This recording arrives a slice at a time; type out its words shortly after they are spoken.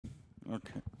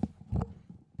Okay.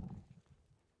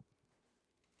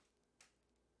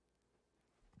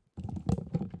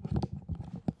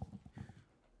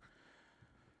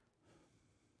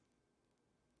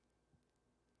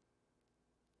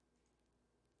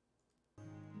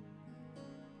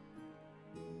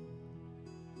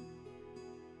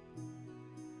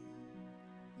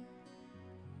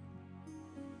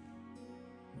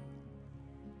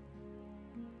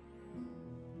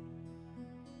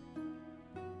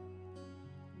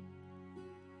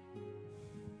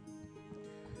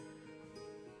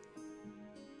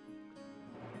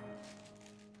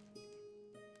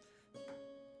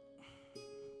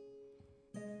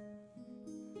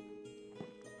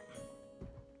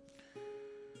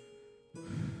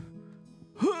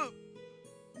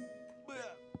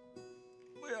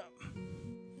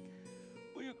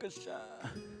 Booyakasha.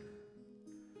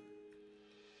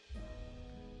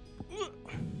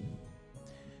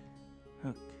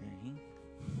 Okay.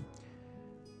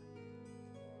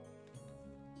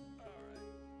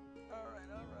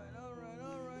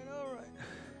 All right.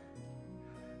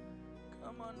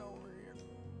 Come on over here.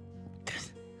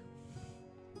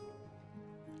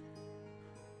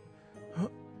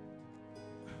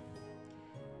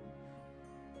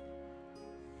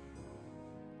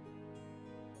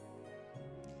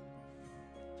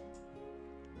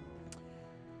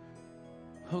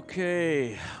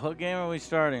 Okay, what game are we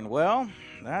starting? Well,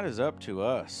 that is up to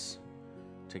us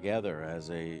together as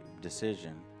a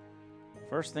decision.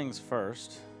 First things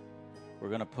first, we're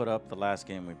going to put up the last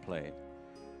game we played.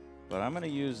 But I'm going to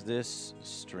use this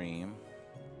stream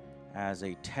as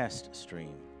a test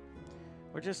stream.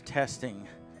 We're just testing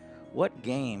what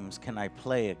games can I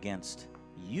play against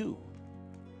you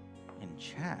in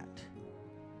chat.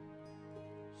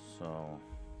 So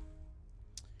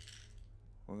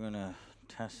we're going to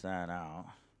test that out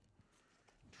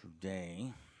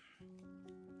today.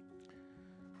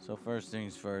 So first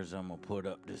things first, I'm going to put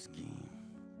up this game.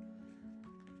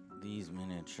 These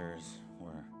miniatures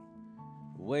were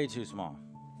way too small.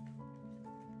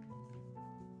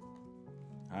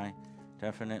 I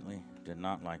definitely did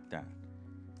not like that.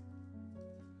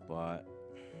 But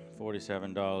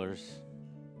 $47.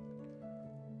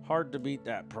 Hard to beat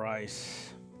that price.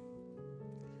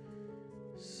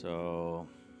 So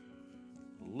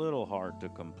a little hard to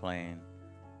complain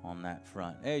on that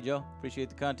front. Hey Joe, appreciate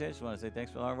the content. Just want to say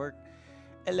thanks for the hard work.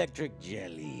 Electric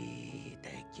Jelly,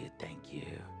 thank you.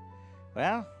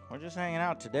 Well, we're just hanging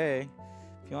out today.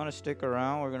 If you want to stick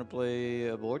around, we're going to play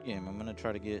a board game. I'm going to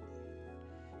try to get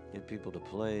people to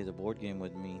play the board game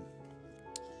with me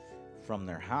from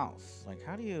their house. Like,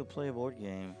 how do you play a board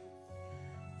game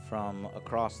from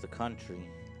across the country?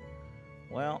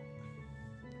 Well,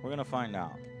 we're going to find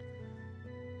out.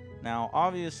 Now,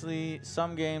 obviously,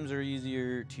 some games are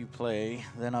easier to play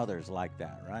than others like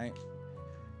that, right?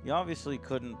 You obviously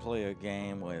couldn't play a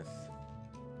game with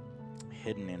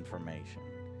hidden information.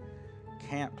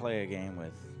 Can't play a game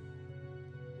with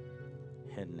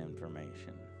hidden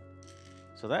information.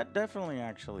 So that definitely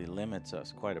actually limits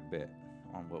us quite a bit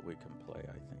on what we can play,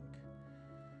 I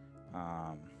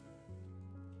think.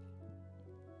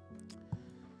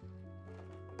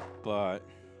 But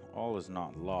all is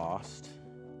not lost.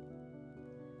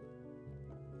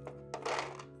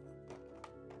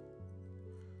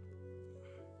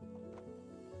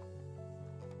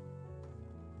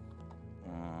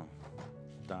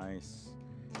 Dice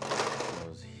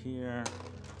goes here.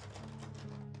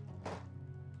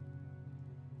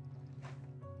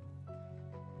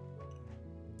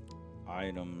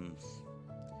 Items.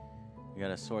 You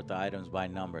gotta sort the items by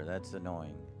number. That's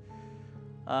annoying.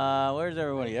 Where's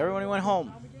everybody? Everybody went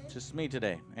home. Just me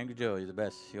today. Angry Joe, you're the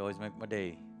best. You always make my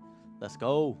day. Let's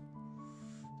go.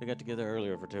 They got together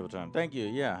earlier for table time. Thank you.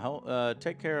 Yeah.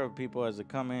 Take care of people as they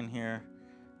come in here.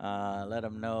 Let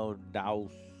them know.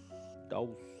 Douse.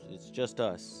 It's just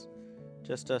us.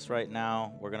 Just us right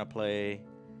now. We're gonna play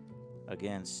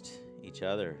against each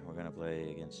other. We're gonna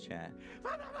play against chat.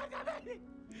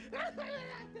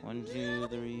 1, 2,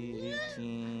 3,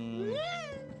 18.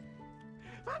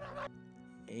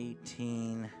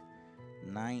 18,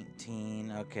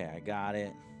 19. Okay, I got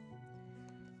it.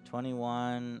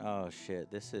 21. Oh shit,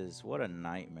 this is what a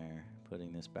nightmare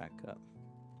putting this back up,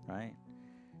 right?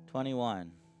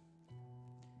 21.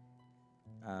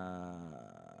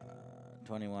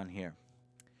 21 here.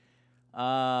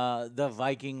 The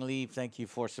Viking Leaf, thank you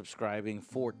for subscribing.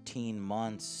 14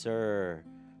 months, sir.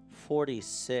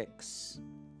 46.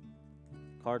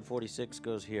 Card 46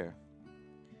 goes here.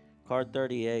 Card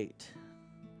 38. It's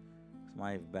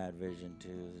my bad vision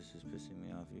too. This is pissing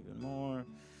me off even more.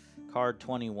 Card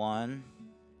 21.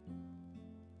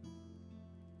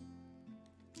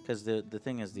 because the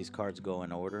thing is, these cards go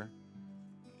in order.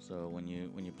 So when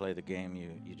you play the game,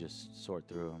 you just sort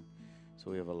through them. So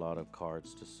we have a lot of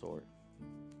cards to sort.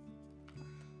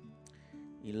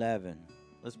 11.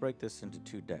 Let's break this into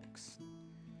 2 decks.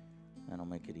 That'll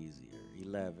make it easier.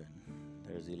 11.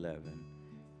 There's 11.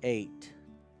 8.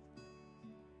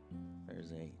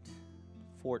 There's 8.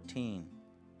 14.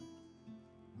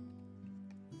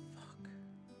 Fuck.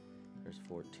 There's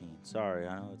 14. Sorry,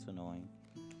 I know it's annoying.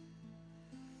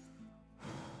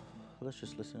 Let's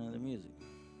just listen to the music.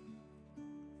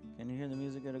 Can you hear the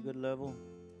music at a good level?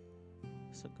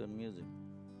 It's a good music.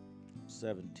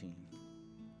 17.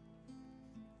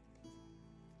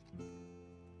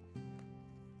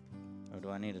 Or do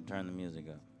I need to turn the music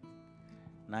up?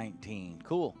 19.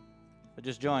 Cool. I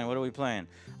just joined. What are we playing?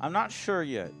 I'm not sure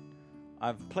yet.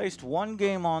 I've placed one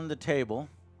game on the table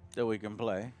that we can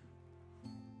play,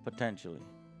 potentially.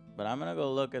 But I'm going to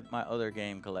go look at my other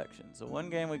game collection. So one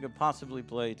game we could possibly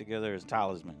play together is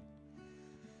Talisman.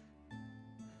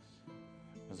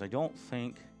 Because I don't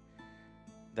think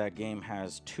that game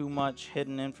has too much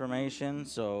hidden information,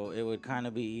 so it would kind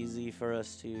of be easy for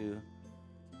us to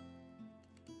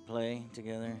play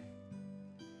together.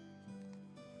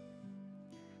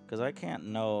 Because I can't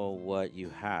know what you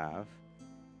have.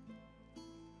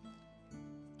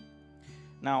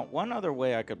 Now, one other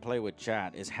way I could play with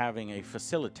chat is having a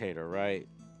facilitator, right?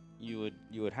 You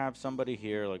would have somebody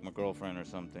here, like my girlfriend or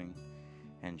something,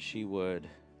 and she would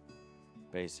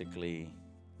basically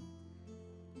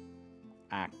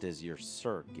act as your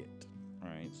circuit,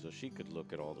 right? So she could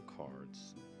look at all the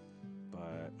cards.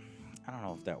 But I don't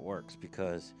know if that works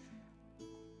because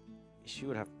she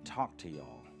would have to talk to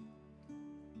y'all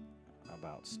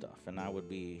about stuff, and I would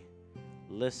be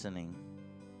listening.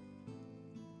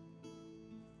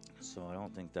 So I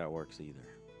don't think that works either.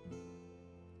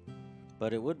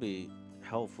 But it would be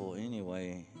helpful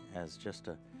anyway as just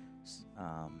a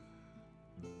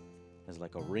as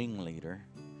like a ringleader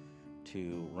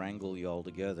to wrangle y'all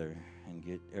together and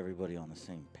get everybody on the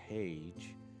same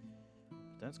page.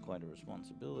 That's quite a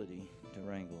responsibility to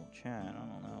wrangle chat. I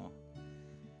don't know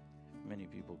if many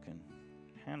people can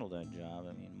handle that job.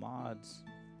 I mean, mods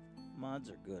are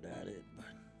good at it,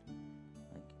 but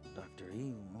like Dr.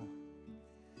 Evil.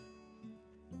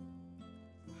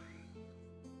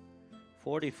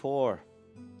 44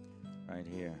 right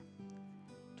here.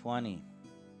 20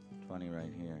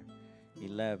 right here.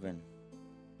 11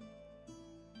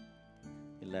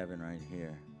 right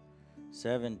here.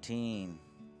 17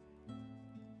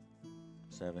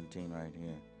 right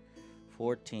here.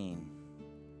 14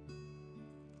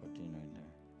 right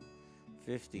there.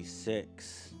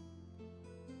 56.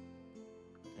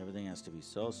 Everything has to be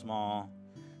so small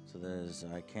so there's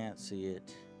I can't see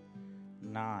it.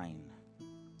 9.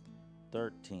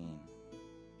 13.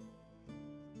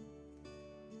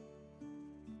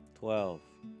 12.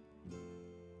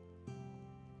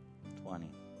 20.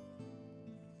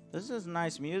 This is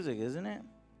nice music, isn't it?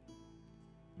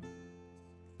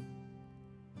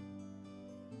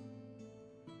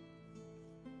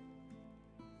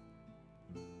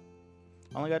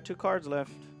 Only got 2 cards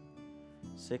left.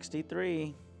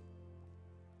 63.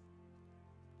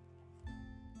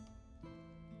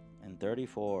 And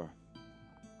 34.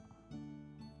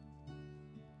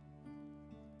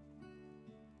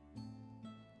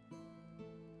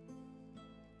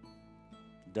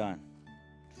 Done.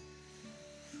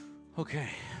 Okay. Man,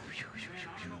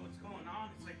 I don't know what's going on.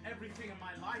 It's like everything in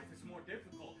my life is more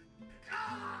difficult.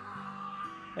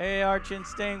 Hey, Arch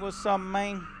Instinct, what's up,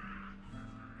 man?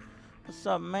 What's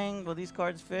up, man? Will these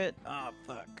cards fit? Oh,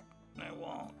 fuck. They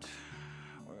won't.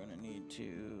 We're gonna need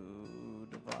to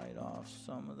divide off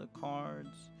some of the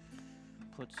cards.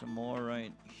 Put some more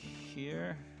right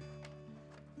here.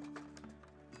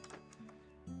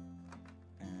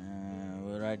 And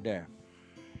we're right there.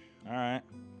 Alright.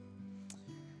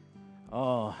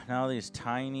 Oh, now these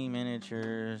tiny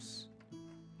miniatures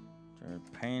are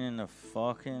a pain in the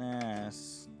fucking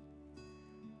ass.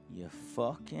 You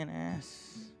fucking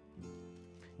ass.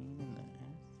 Pain in the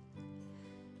ass.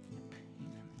 You pain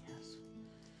in the ass.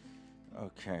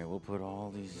 Okay, we'll put all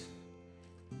these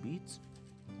beats.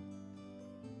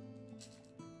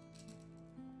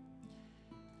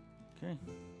 Okay,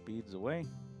 beads away.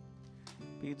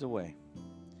 Beads away.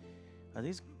 Are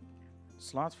these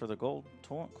slots for the gold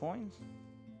coins?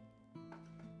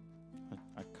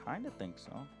 I kind of think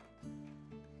so.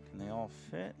 Can they all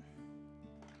fit?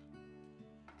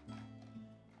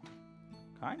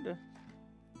 Kind of.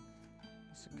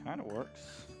 Guess it kind of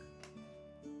works.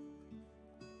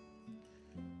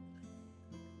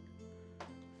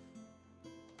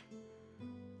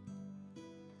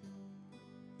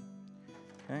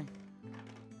 Okay.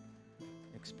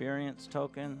 Experience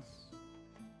tokens.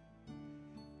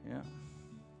 Yeah.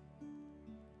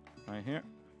 Right here.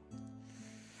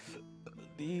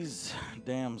 These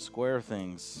damn square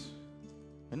things.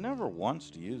 It never wants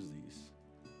to use these.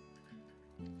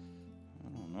 I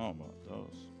don't know about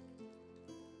those.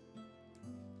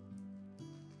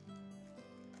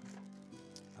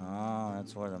 Oh,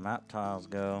 that's where the map tiles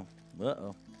go.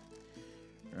 Uh-oh.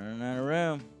 Running out of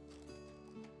room.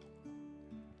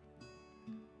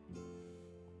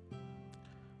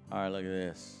 Alright, look at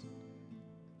this.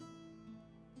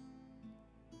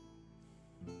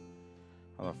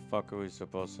 How the fuck are we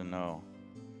supposed to know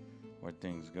where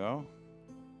things go?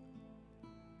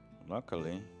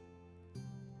 Luckily,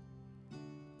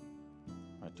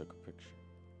 I took a picture.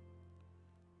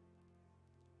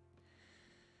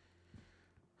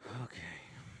 Okay.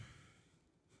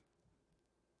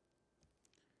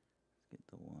 Let's get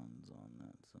the ones on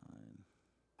that side.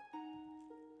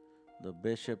 The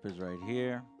bishop is right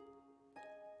here.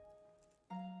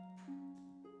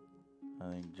 I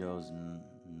think Joe's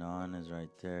nun is right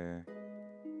there.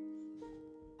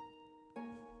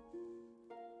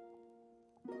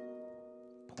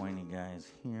 Pointy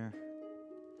guys here.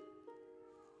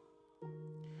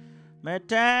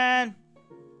 Mitten!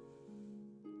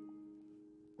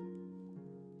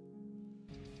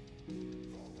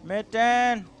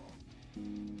 Mitten!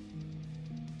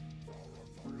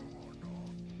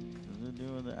 Does it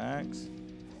do with the axe?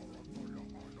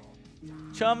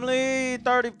 Chumley,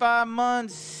 35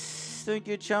 months. Thank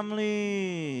you,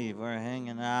 Chumley. We're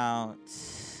hanging out.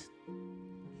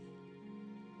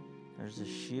 There's a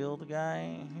shield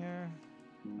guy here.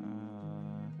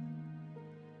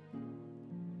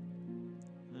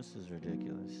 This is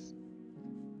ridiculous.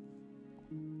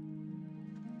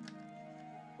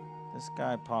 This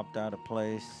guy popped out of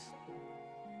place.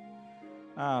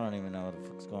 I don't even know what the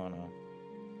fuck's going on.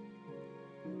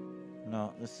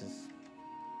 No, this is...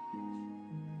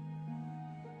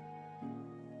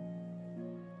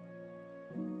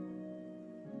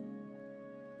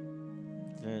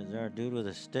 Is there a dude with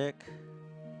a stick?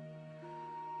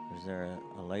 Is there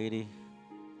a lady?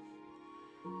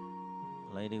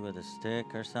 A lady with a stick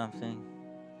or something?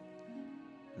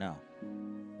 No.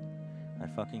 I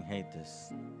fucking hate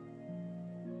this.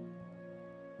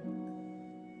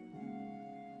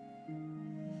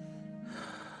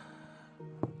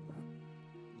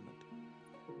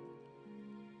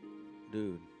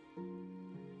 Dude.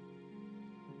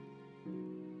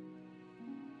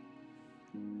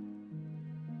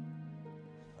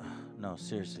 No,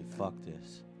 seriously, fuck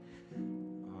this.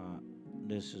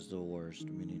 This is the worst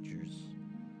miniatures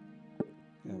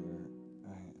ever.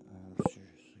 I'm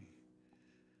seriously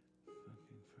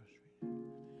fucking frustrated.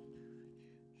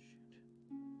 Shit.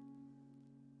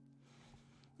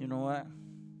 You know what?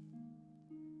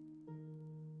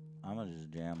 I'm gonna just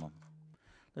jam them.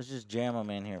 Let's just jam them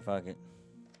in here, fuck it.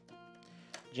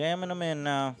 Jamming them in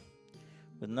now.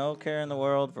 With no care in the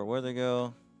world for where they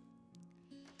go.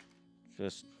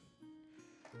 Just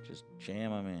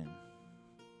jam them in.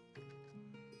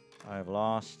 I have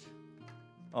lost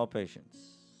all patience.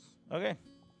 Okay.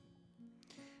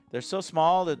 They're so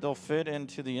small that they'll fit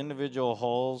into the individual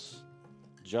holes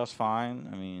just fine.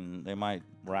 I mean, they might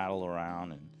rattle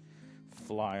around and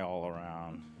fly all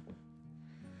around.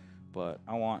 But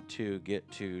I want to get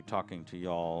to talking to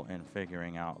y'all and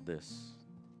figuring out this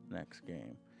next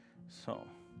game. So...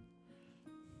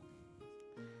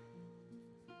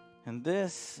 And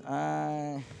this,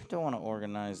 I don't want to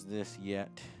organize this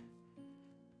yet.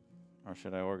 Or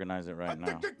should I organize it right now?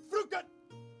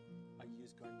 I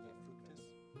use Garnier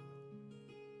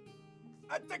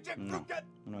Fructus. No,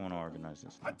 I don't want to organize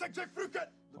this now.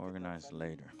 Organize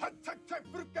later.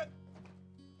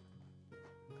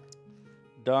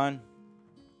 Done.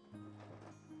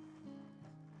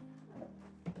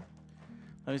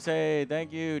 Let me say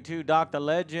thank you to Dr.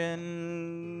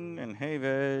 Legend and Hey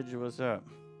Veg. What's up?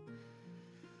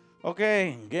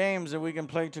 Okay, games that we can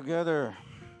play together.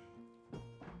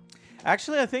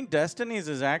 Actually, I think Destinies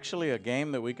is actually a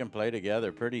game that we can play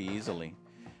together pretty easily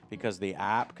because the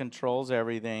app controls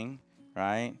everything,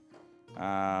 right?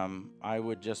 I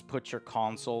would just put your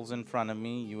consoles in front of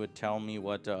me. You would tell me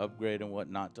what to upgrade and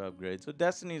what not to upgrade. So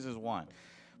Destinies is one.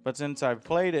 But since I've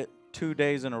played it 2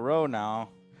 days in a row now,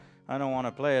 I don't want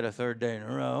to play it a third day in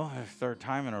a row, a third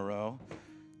time in a row.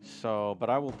 So, but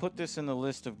I will put this in the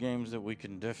list of games that we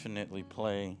can definitely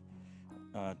play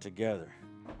together.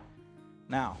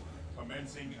 Now,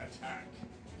 commencing attack.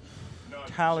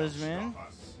 Talisman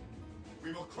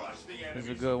is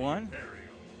a good one.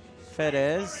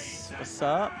 Fedez, what's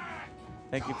up?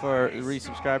 Thank you for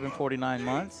resubscribing 49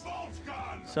 months.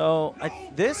 So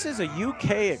this is a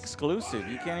UK exclusive.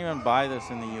 You can't even buy this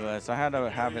in the US. I had to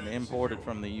have it imported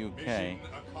from the UK.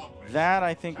 That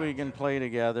I think we can play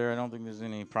together. I don't think there's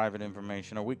any private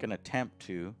information, or we can attempt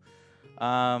to. We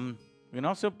can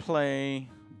also play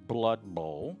Blood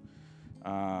Bowl.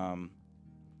 So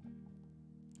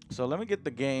let me get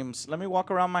the games. Let me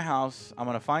walk around my house. I'm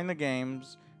going to find the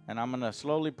games, and I'm going to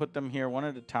slowly put them here one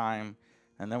at a time,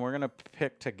 and then we're going to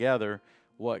pick together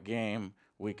what game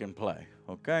we can play,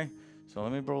 okay? So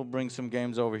let me bring some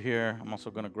games over here. I'm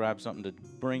also going to grab something to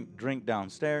drink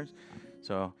downstairs.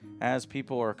 So as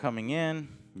people are coming in,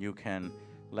 you can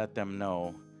let them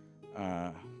know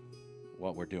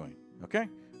what we're doing, okay?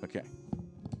 Okay.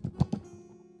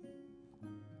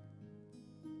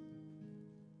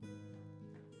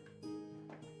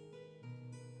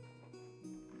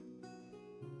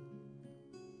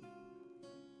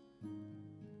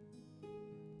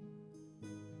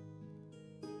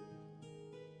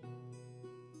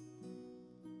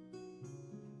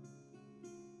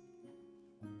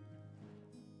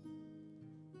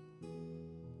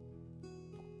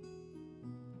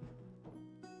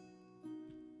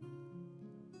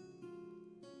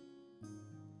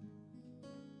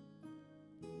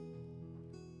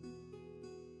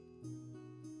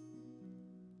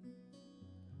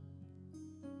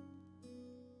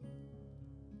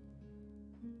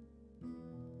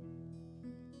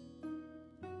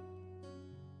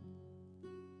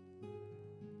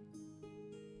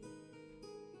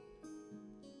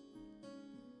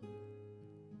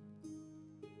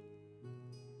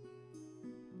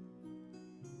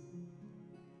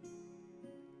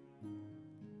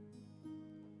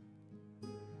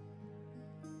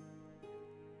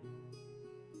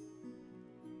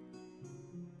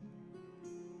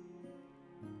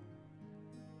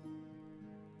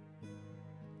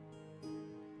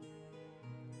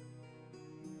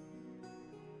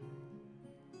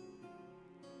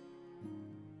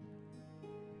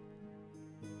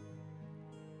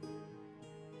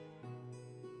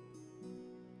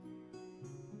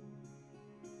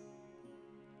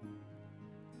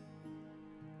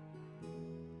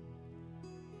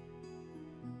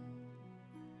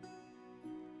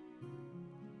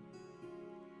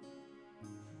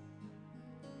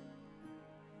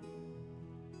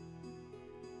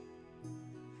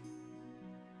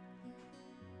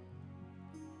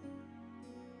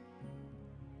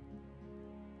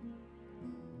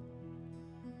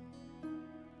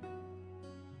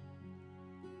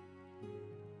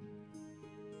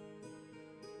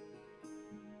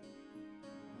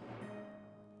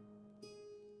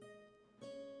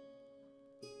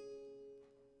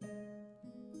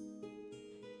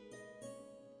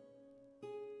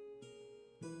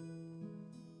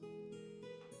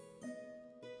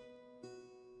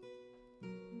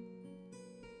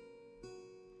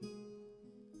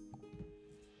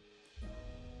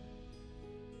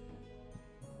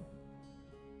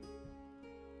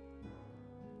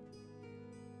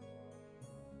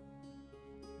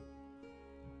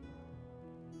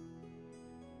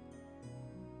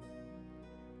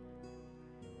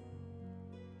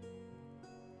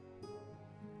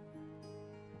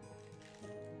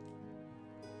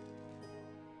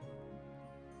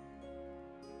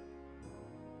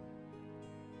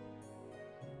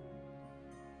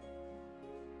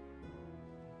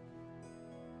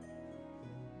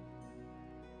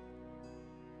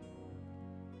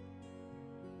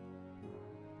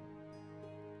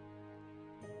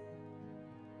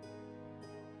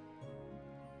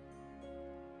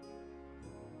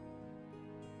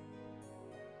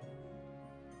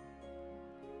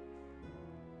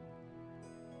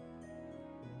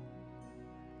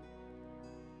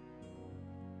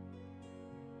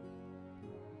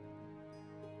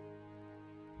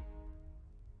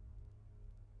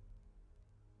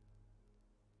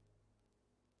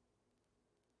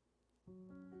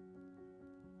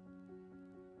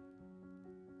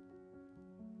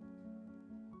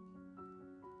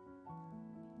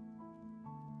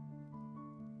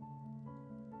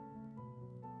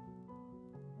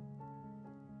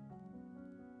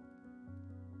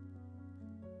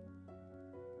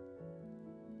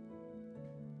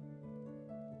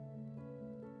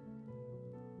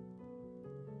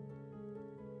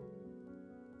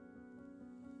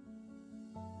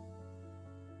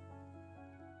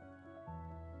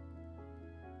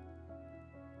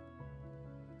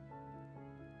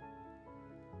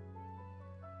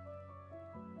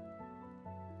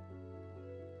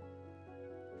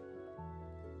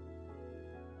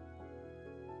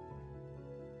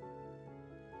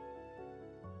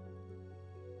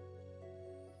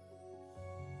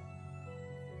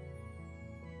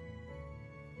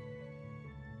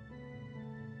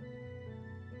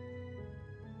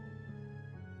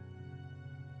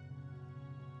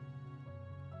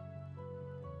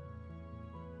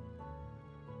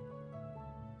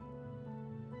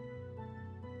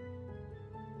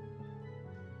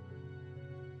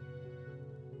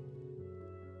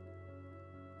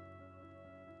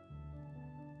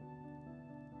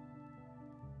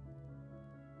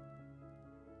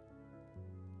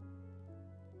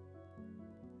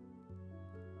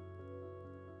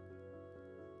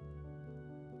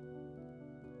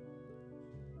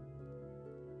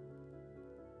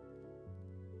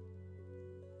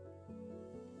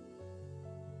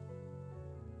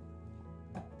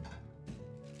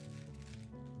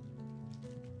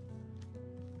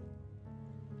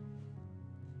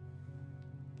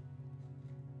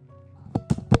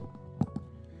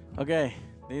 Okay,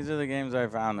 these are the games I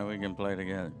found that we can play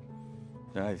together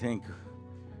that I think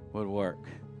would work.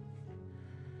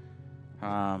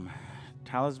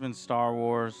 Talisman Star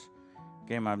Wars,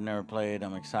 game I've never played.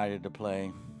 I'm excited to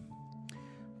play.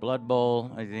 Blood Bowl,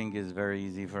 I think, is very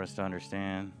easy for us to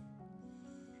understand.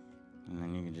 And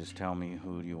then you can just tell me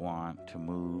who you want to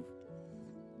move.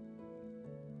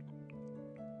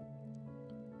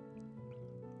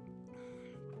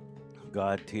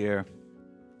 God Tier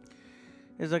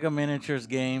is like a miniatures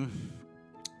game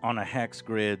on a hex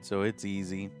grid, so it's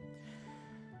easy.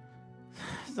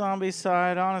 Zombie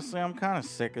Side, honestly, I'm kind of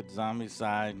sick of Zombie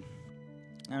Side.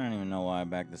 I don't even know why I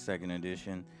backed the second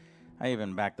edition. I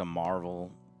even backed the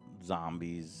Marvel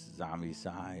Zombie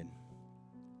Side.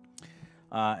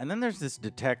 And then there's this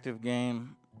detective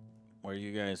game where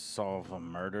you guys solve a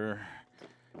murder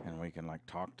and we can like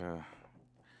talk to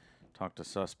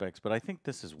suspects, but I think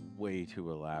this is way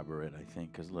too elaborate, I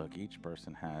think, because look, each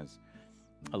person has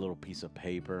a little piece of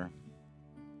paper.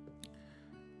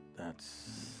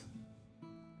 That's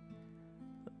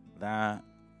going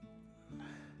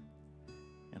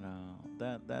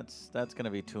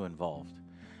to be too involved.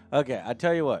 Okay, I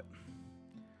tell you what.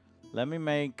 Let me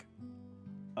make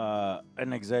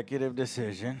an executive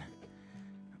decision.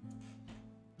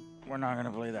 We're not going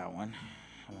to play that one.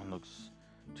 That one looks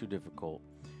too difficult.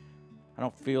 I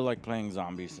don't feel like playing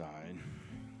Zombie Side.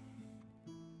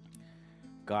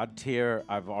 God Tier,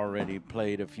 I've already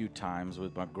played a few times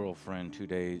with my girlfriend 2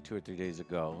 or 3 days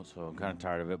ago, so I'm kind of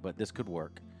tired of it, but this could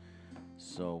work.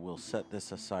 So we'll set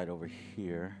this aside over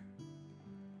here.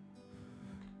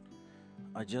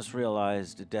 I just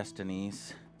realized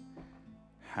Destinies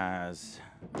has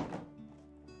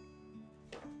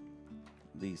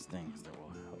these things that will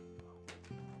help.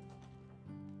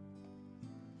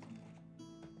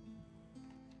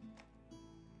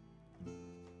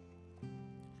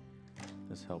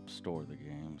 This helps store the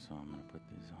game, so I'm going to put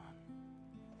these on.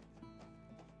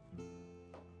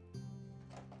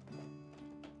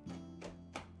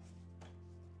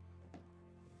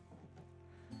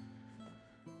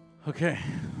 Okay.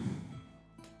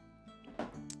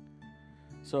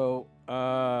 So,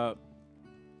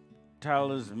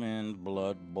 Talisman,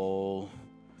 Blood Bowl,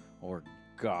 or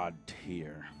God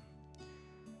Tier.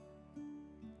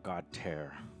 God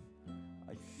Tier.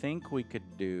 I think we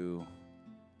could do...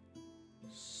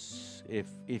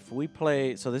 If we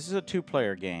play... So this is a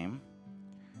 2-player game.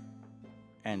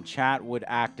 And chat would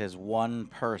act as one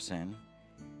person.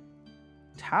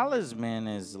 Talisman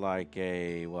is like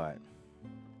a... what?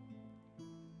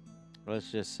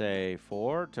 Let's just say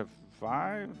 4 to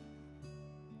 5?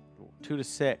 2 to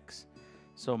 6.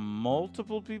 So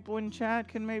multiple people in chat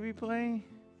can maybe play.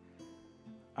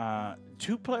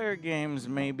 2-player games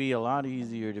may be a lot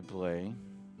easier to play.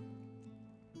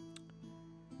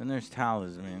 Then there's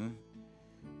Talisman.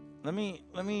 Let me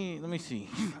see.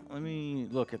 Let me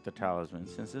look at the Talisman,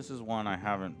 since this is one I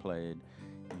haven't played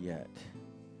yet.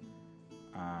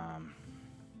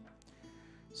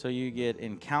 So you get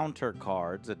encounter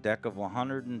cards, a deck of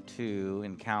 102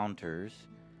 encounters.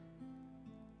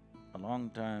 A long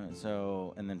time,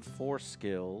 so, and then 4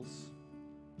 skills.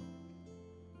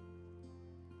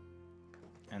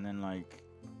 And then like,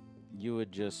 you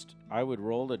would just, I would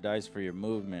roll the dice for your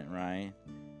movement, right?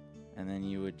 And then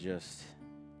you would just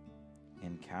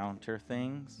encounter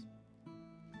things,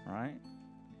 right?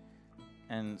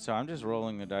 And so I'm just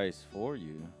rolling the dice for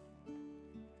you.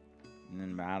 And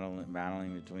then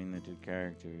battling between the 2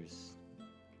 characters.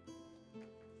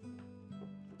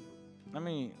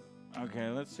 Okay,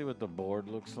 let's see what the board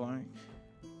looks like.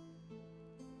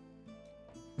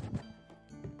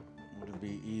 Would it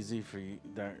be easy for you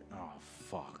there? Oh,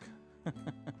 fuck.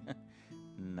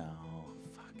 No,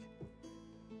 fuck.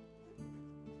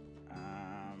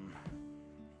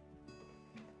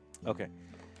 Okay.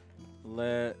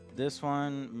 This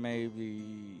one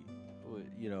maybe,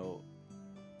 you know,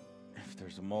 if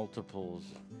there's multiples,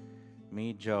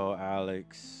 me, Joe,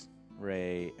 Alex,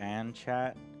 Ray, and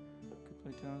chat could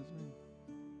play Talisman.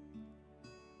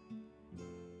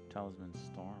 Talisman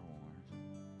Star Wars.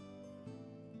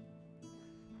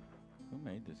 Who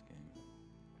made this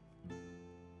game?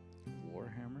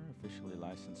 Warhammer, officially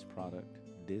licensed product,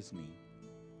 Disney,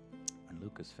 and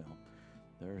Lucasfilm.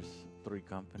 There's 3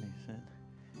 companies that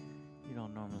you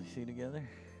don't normally see together.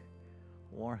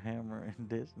 Warhammer and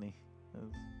Disney.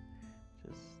 That's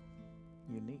just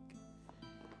unique.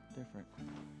 Different.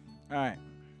 Alright.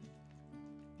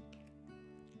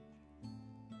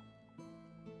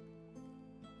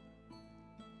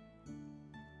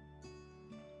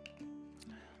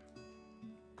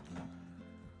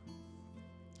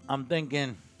 I'm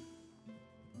thinking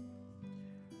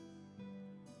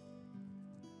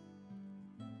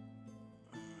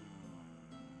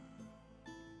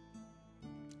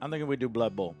I'm thinking we do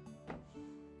Blood Bowl.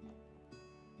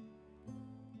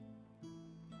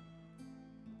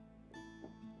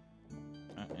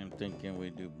 I am thinking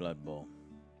we do Blood Bowl.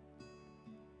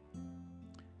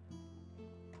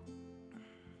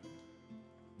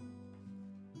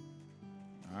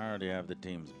 I already have the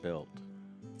teams built.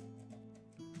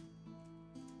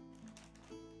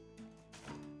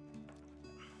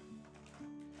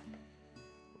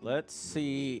 Let's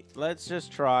see. Let's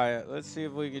just try it. Let's see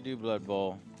if we can do Blood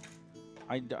Bowl.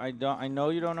 I know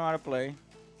you don't know how to play.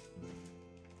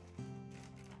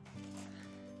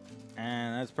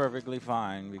 And that's perfectly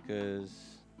fine because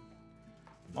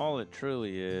all it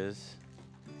truly is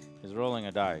rolling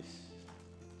a dice.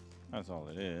 That's all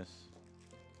it is.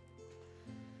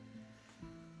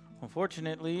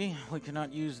 Unfortunately, we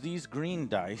cannot use these green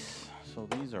dice, so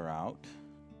these are out.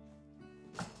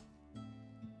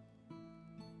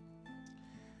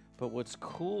 But what's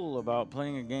cool about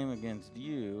playing a game against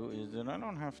you is that I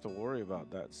don't have to worry about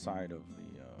that side of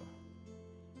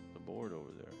the board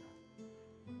over there.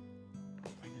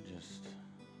 I can just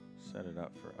set it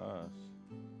up for us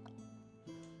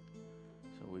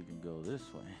so we can go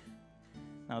this way.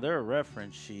 Now there are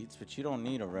reference sheets, but you don't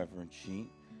need a reference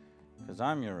sheet because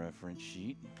I'm your reference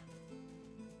sheet.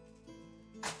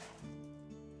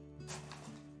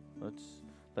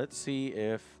 Let's see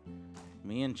if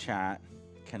me and chat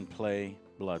can play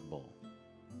Blood Bowl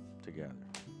together.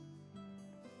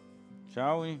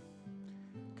 Shall we?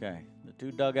 Okay, the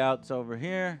two dugouts over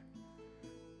here.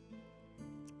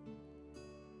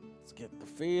 Let's get the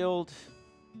field.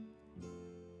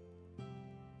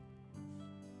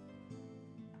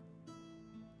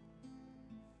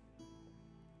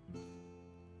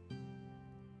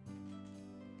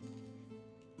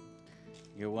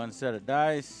 Get one set of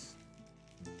dice.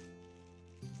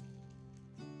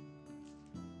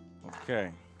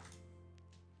 Okay.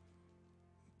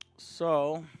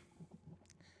 So,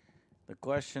 the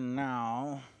question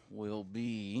now will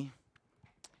be,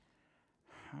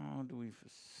 how do we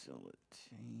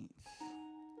facilitate?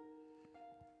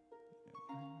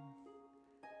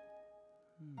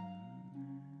 No.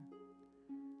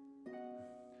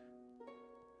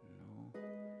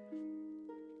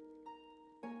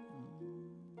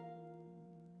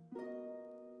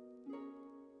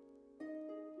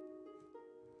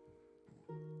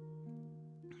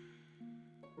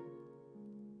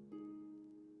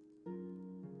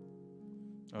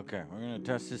 Okay, we're gonna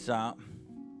test this out.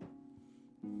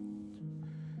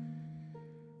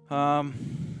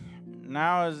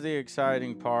 Now is the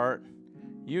exciting part.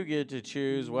 You get to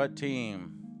choose what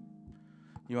team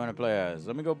you want to play as.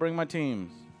 Let me go bring my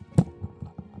teams.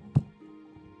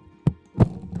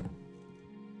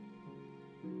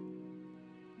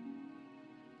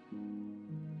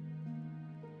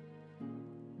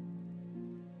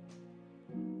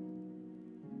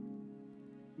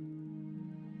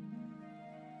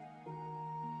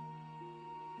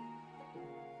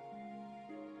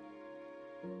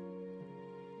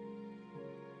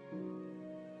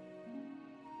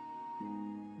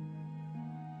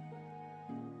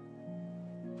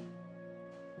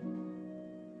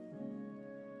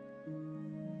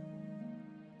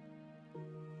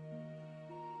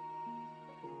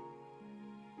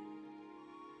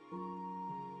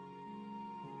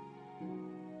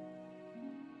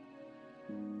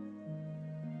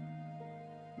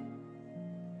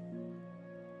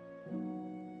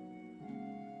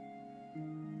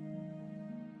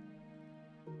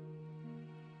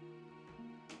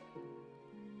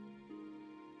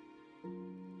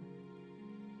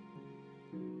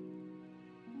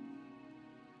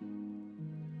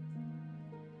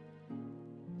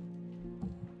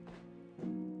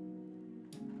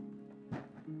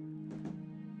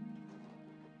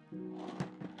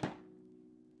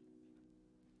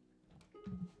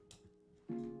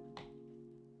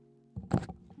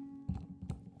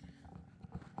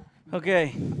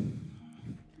 Okay.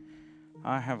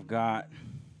 I have got,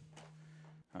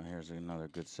 oh, here's another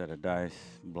good set of dice,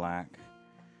 black.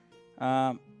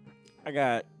 I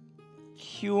got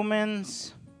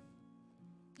humans,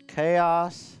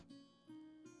 chaos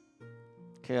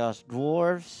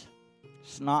dwarves,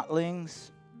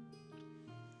 snotlings,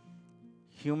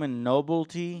 human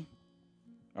nobility,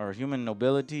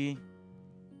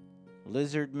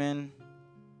 lizardmen,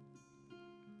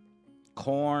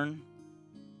 corn,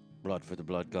 blood for the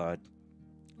blood god,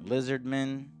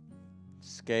 lizardmen,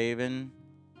 skaven,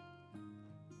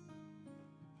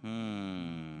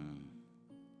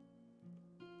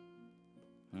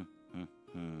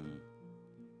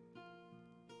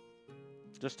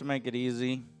 Just to make it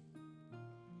easy,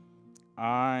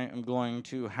 I am going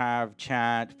to have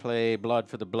chat play blood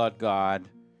for the blood god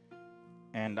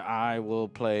And I will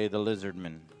play the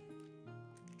Lizardman.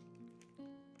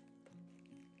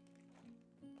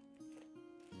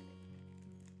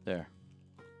 There.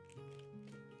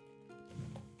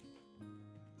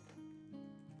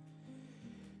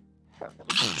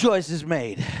 Choice is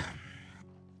made.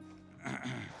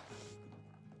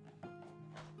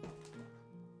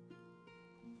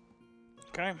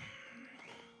 Okay.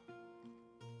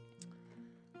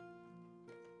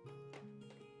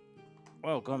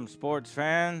 Welcome, sports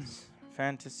fans,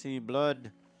 fantasy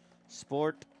blood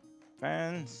sport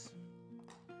fans.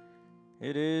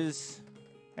 It is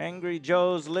Angry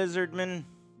Joe's Lizardman.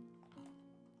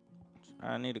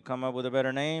 I need to come up with a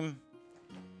better name.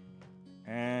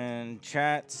 And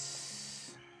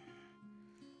chats,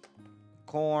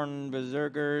 corn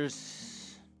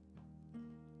berserkers.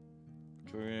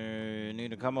 We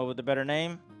need to come up with a better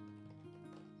name.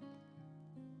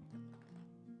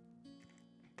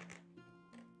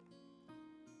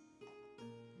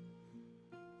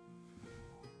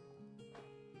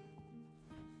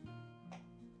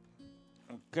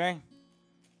 Okay.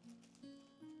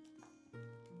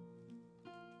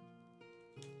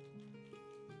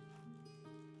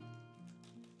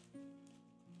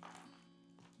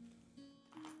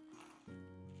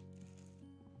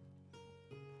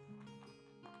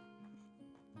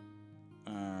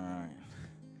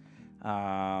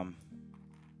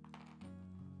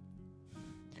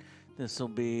 This will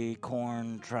be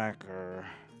corn tracker.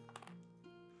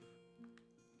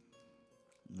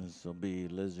 This will be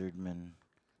Lizardman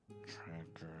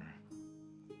tracker.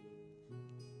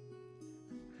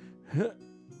 Get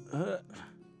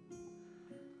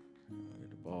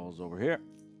the balls over here.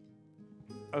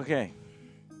 Okay.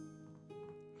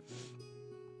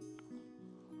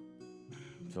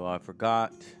 So I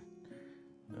forgot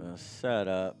the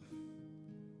setup.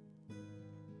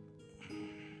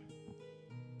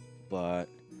 But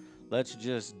let's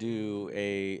just do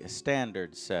a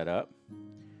standard setup.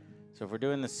 So if we're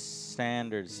doing the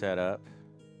standard setup,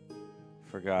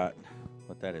 forgot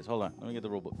what that is. Hold on, let me get the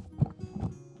rule book.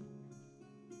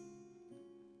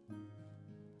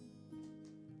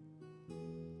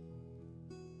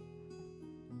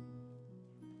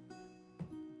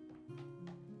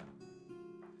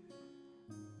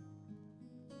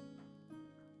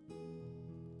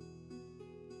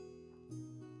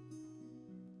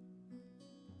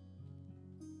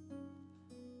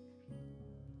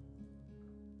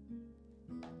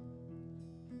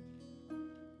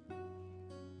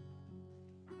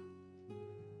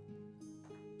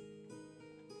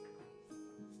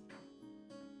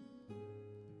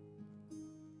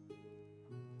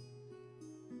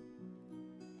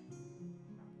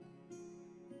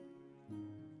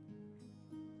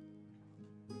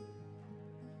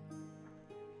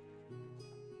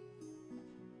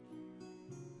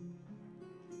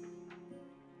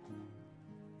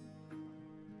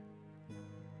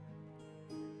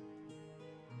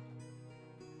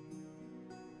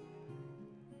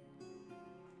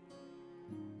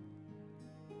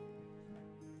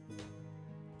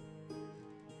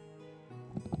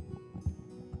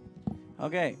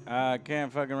 Okay, I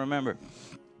can't fucking remember.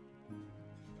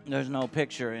 There's no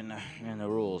picture in the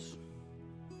rules.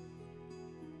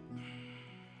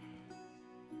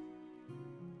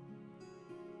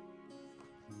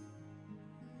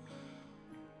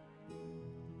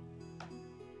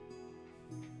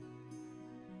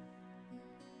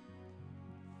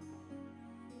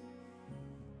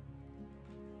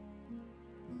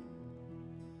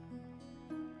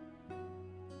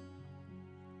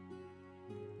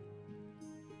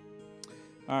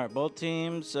 All right, both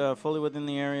teams fully within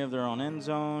the area of their own end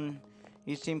zone.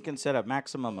 Each team can set a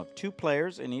maximum of 2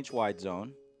 players in each wide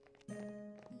zone.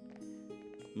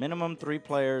 Minimum 3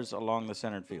 players along the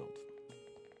centered field.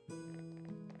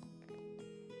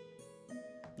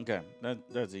 Okay,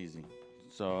 that's easy.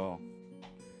 So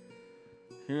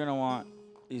you're going to want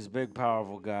these big,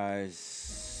 powerful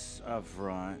guys up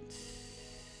front.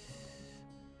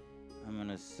 I'm going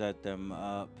to set them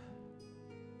up.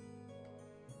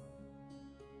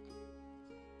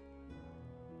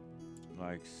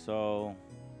 Like so.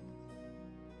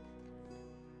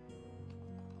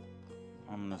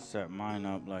 I'm going to set mine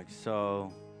up like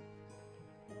so.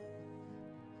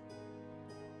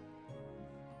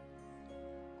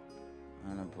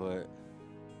 I'm going to put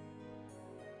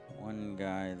one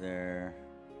guy there,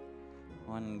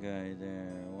 one guy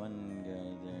there, one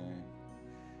guy there.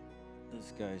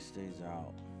 This guy stays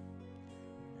out.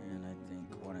 And I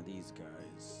think one of these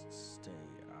guys stay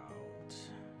out.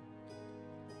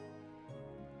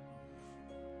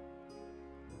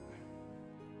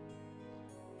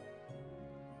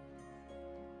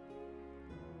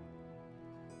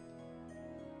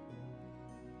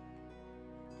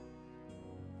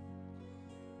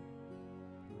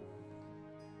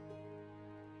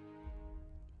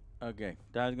 Okay,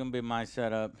 that's gonna be my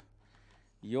setup.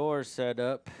 Your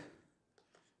setup.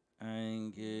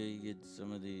 And get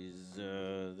some of these.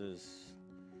 This.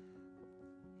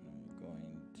 I'm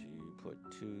going to put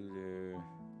 2 there.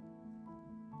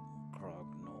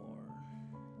 Crognor.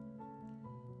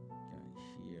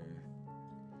 Here.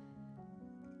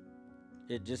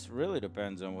 It just really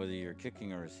depends on whether you're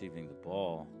kicking or receiving the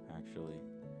ball, actually.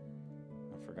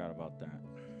 I forgot about that.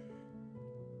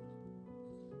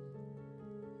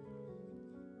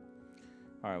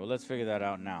 All right, well, let's figure that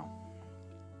out now.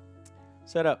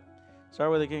 Setup.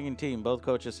 Start with the kicking team. Both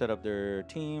coaches set up their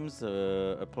teams.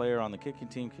 A player on the kicking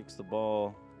team kicks the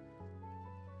ball.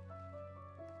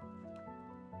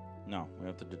 No, we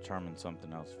have to determine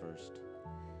something else first.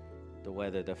 The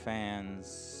weather, the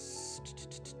fans.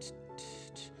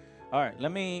 All right,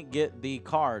 let me get the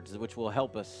cards, which will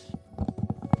help us.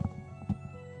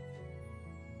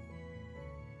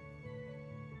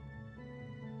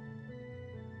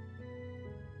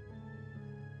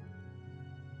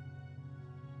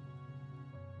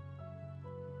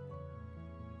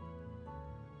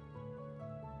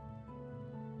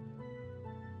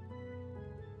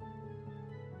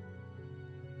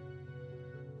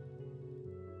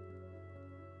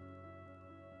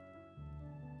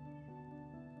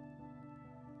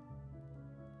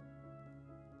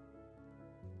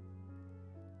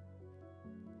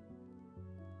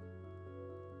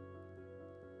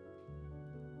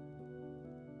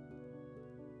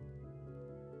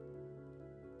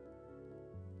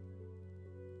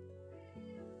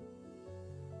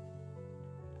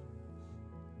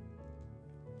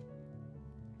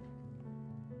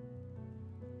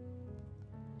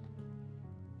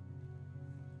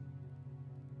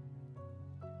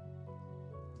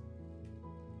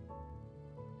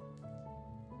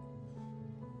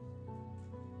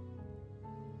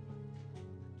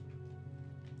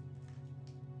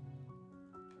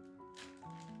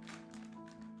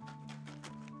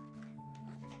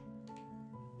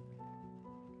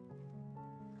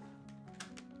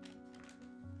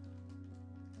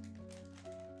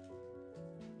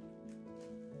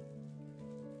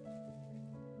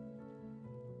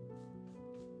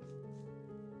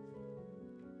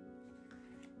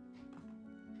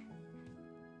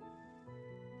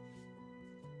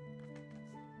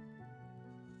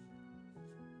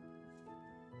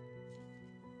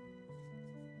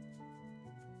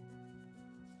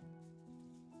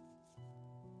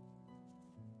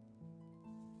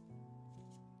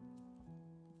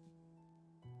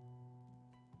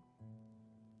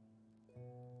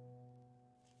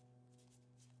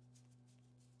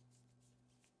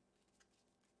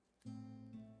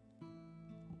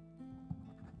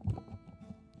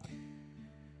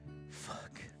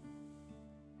 Fuck.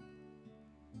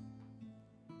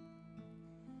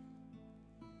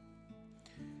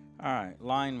 All right,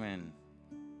 lineman,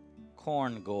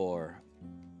 corn gore,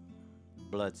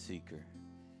 bloodseeker.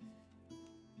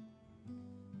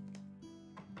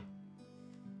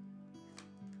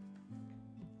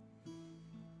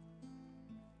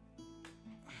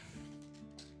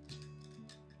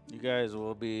 You guys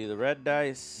will be the red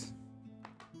dice,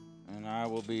 and I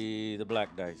will be the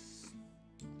black dice.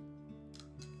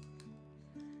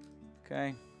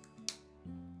 Okay.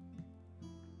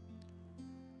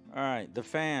 All right, the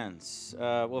fans.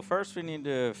 Well, first we need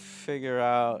to figure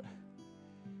out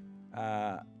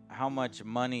how much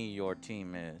money your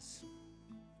team is.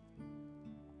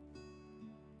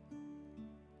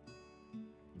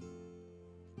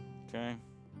 Okay.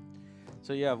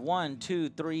 So you have 1, 2,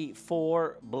 3,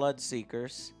 4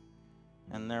 bloodseekers,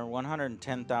 and they're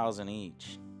 110,000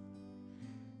 each.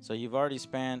 So you've already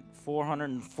spent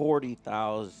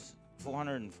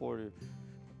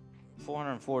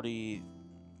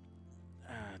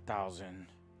 440,000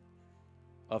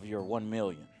 of your 1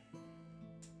 million.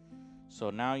 So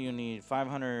now you need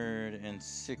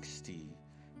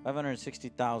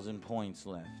 560,000 points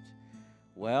left.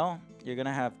 Well, you're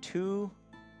gonna have 2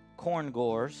 corn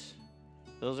gores.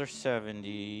 Those are 70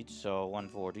 each, so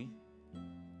 140.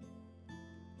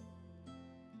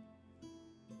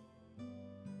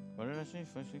 What did I say?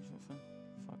 5, 6, 5.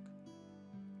 Fuck.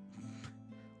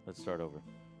 Let's start over.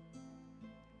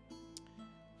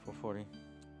 440.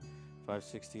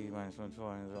 560 minus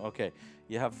 120. Okay,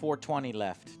 you have 420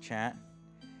 left, chat.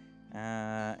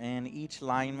 And each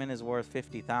lineman is worth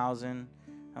 50,000.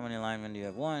 How many linemen do you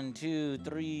have? 1, 2,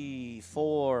 3,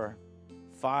 4,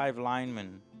 5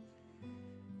 linemen.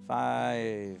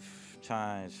 5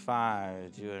 times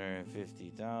 5,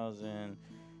 250,000.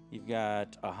 You've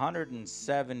got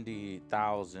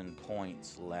 170,000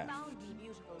 points left. Found the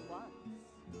beautiful ones.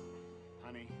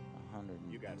 Honey,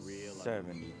 you got real lucky.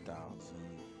 170,000.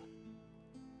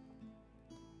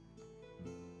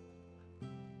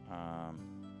 Um,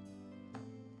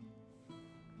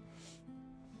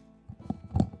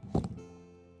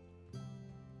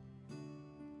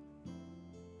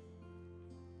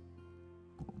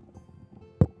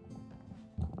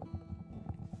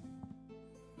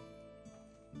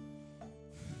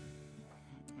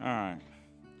 all right.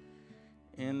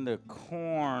 In the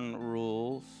corn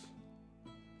rules,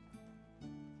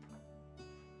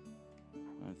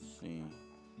 let's see.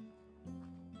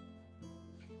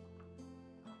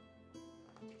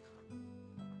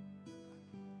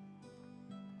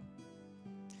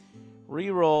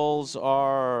 Rerolls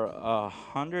are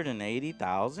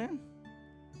 180,000.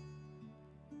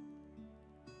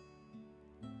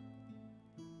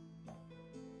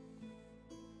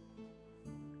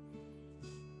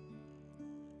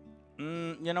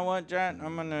 You know what, Jet?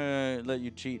 I'm gonna let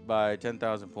you cheat by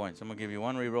 10,000 points. I'm gonna give you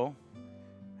one reroll,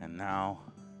 and now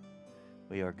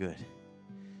we are good.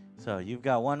 So you've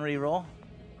got one reroll.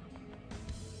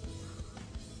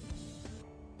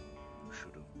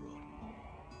 Should have brought more.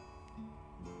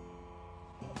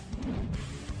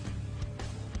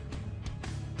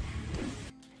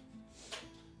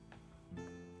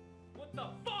 What the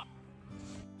fuck?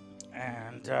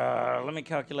 And let me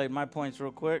calculate my points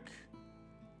real quick.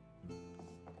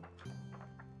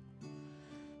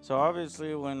 So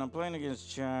obviously, when I'm playing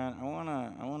against chat, I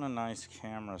want a nice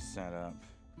camera setup.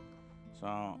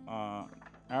 So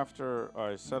after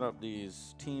I set up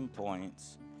these team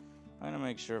points, I'm gonna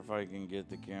make sure if I can get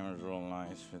the cameras real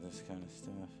nice for this kind of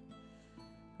stuff.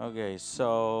 Okay,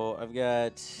 so I've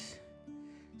got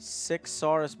 6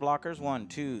 Saurus blockers. 1,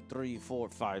 2, 3, 4,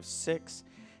 5, 6.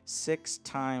 6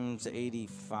 times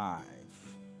 85.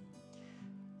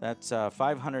 That's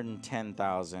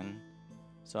 510,000.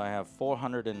 So I have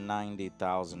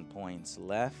 490,000 points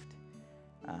left.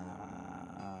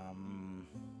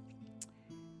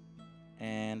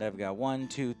 And I've got 1,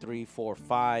 2, 3, 4,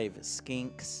 5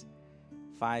 skinks.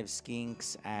 5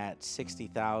 skinks at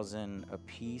 60,000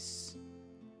 apiece.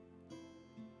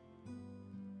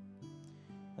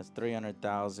 That's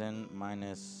 300,000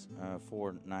 minus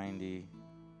 490.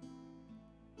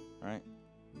 Right?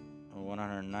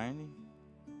 190?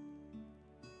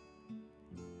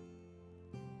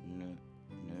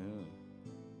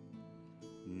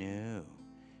 No.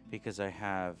 Because I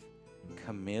have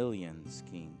chameleon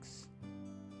skinks.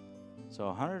 So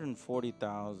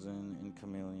 140,000 in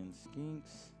chameleon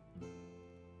skinks.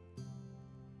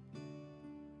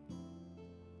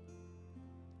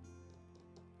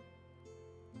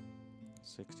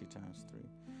 $60 times 3.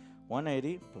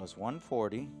 180 plus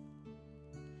 140.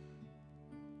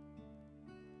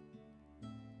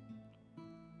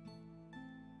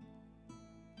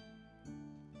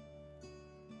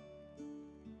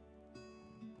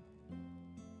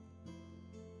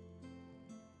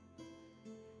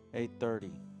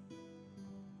 $830.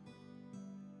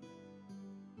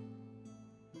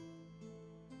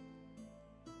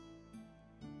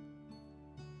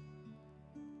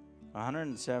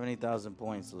 $170,000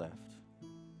 points left.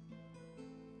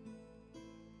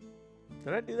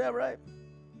 Did I do that right?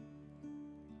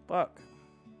 Fuck.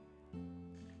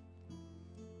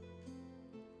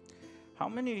 How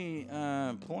many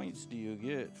points do you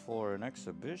get for an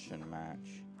exhibition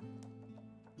match?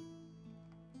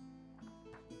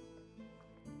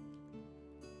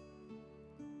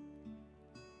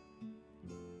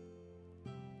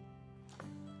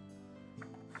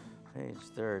 Page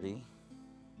 30.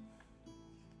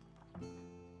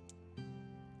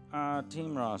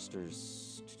 Team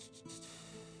rosters.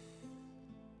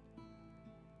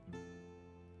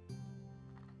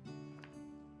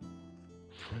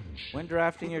 When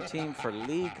drafting your team for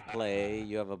league play,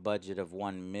 you have a budget of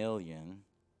 1 million.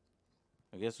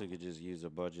 I guess we could just use a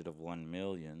budget of 1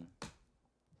 million.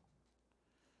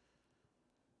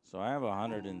 So I have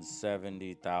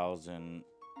 170,000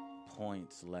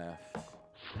 points left.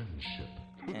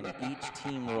 And each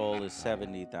team roll is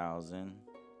 70,000.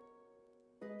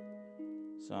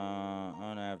 So I'm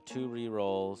gonna have 2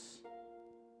 re-rolls.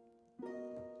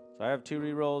 So I have 2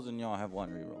 re-rolls and y'all have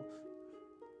 1 re-roll.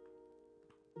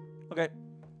 Okay.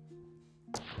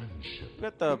 We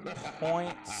got the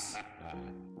points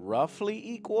roughly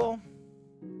equal.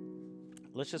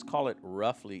 Let's just call it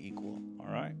roughly equal. All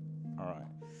right.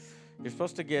 You're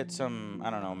supposed to get some, I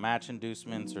don't know, match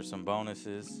inducements or some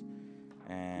bonuses,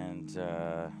 and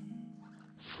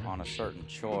on a certain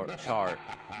chart.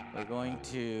 We're going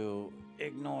to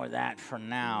ignore that for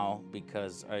now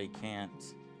because I can't.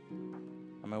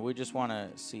 I mean, we just want to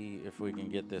see if we can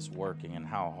get this working and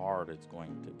how hard it's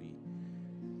going to be.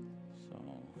 So.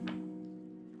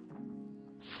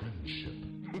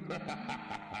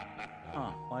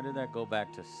 Huh, why did that go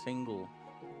back to single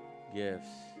gifts.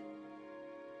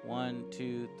 1,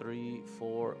 2, 3,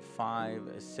 4,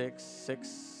 5, 6.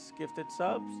 6 gifted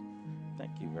subs.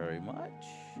 Thank you very much.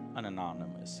 An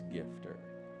anonymous gifter.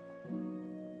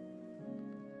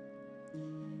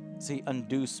 See,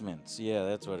 inducements. Yeah,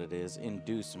 that's what it is.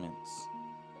 Inducements.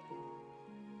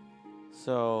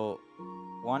 So,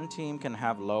 one team can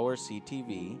have lower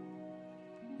CTV.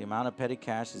 The amount of petty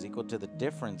cash is equal to the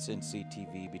difference in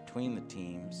CTV between the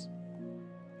teams.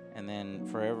 And then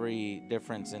for every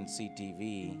difference in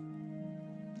CTV,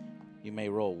 you may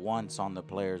roll once on the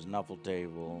player's Nuffle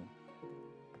table.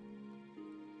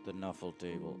 The Nuffle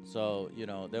table. So, you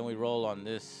know, then we roll on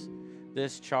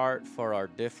this chart for our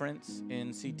difference in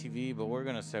CTV, but we're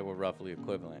going to say we're roughly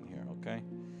equivalent here, okay?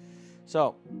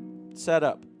 So,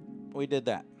 setup. We did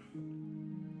that.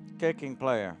 Kicking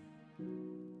player.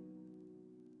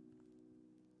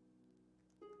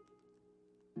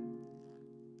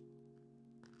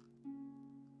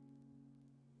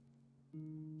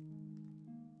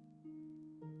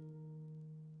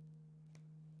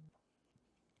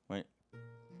 Wait.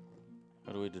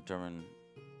 How do we determine?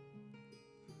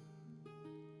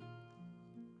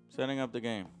 Setting up the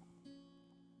game.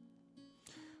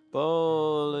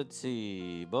 Let's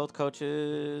see. Both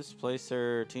coaches place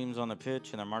their teams on the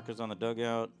pitch and their markers on the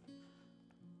dugout.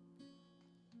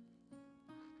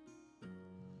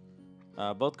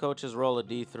 Both coaches roll a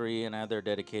D3 and add their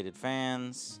dedicated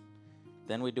fans.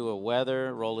 Then we do a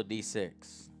weather, roll a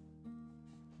D6.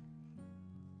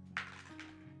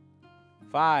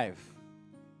 5.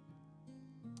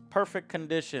 Perfect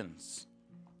conditions.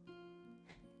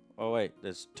 Oh, wait,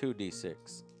 there's 2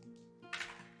 D6.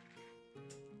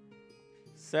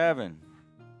 7.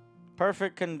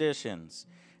 Perfect conditions.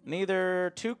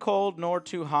 Neither too cold nor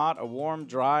too hot. A warm,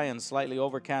 dry, and slightly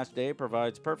overcast day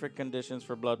provides perfect conditions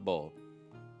for Blood Bowl.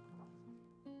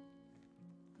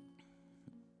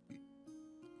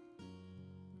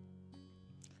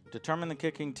 Determine the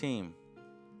kicking team.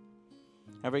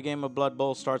 Every game of Blood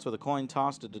Bowl starts with a coin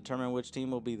toss to determine which team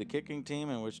will be the kicking team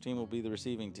and which team will be the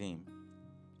receiving team.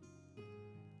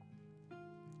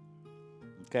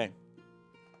 Okay.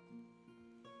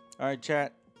 All right,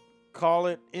 chat. Call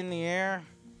it in the air.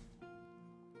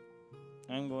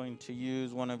 I'm going to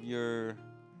use one of your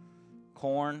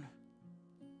corn.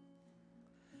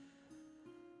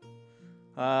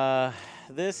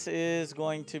 This is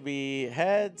going to be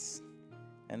heads,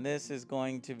 and this is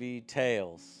going to be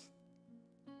tails.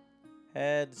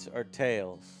 Heads or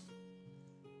tails.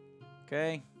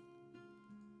 Okay.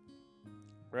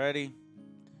 Ready?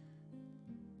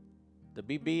 The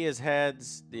BB is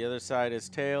heads. The other side is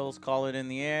tails. Call it in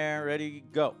the air. Ready?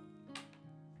 Go.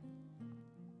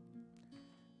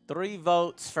 3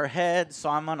 votes for heads, so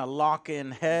I'm going to lock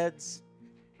in heads.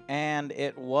 And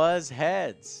it was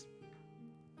heads.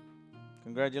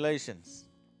 Congratulations.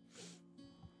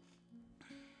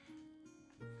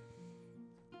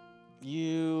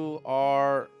 You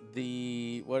are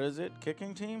the, what is it,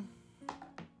 kicking team?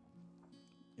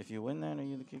 If you win that, are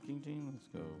you the kicking team? Let's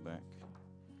go back.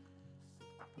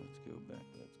 Let's go back.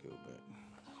 Let's go back.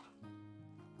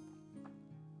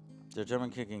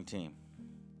 Determine kicking team.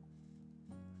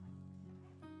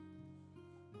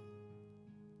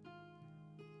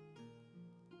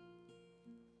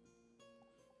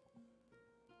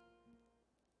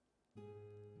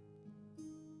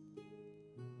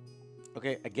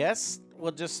 Okay, I guess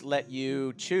we'll just let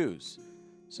you choose.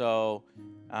 So,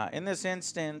 in this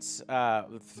instance,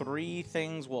 3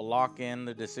 things will lock in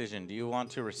the decision. Do you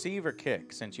want to receive or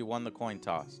kick since you won the coin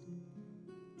toss?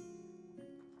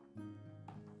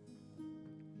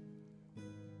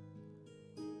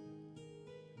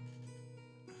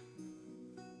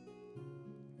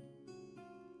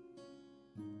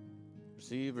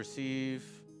 Receive, receive.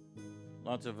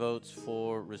 Lots of votes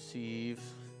for receive.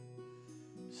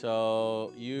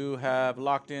 So you have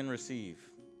locked in receive.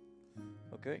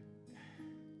 Okay.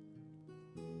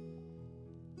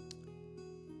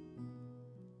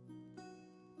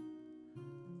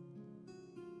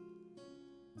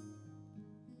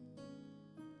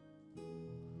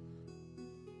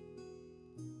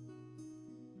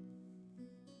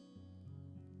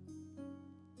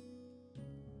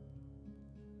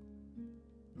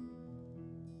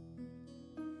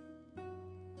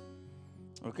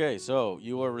 Okay, so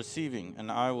you are receiving, and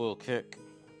I will kick.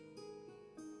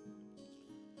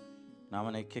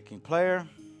 Nominate kicking player.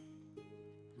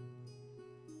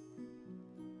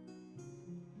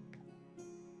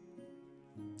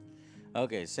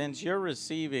 Okay, since you're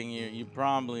receiving, you're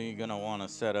probably going to want to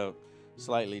set up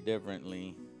slightly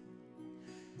differently.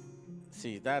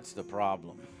 See, that's the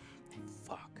problem.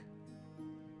 Fuck.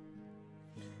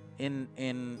 In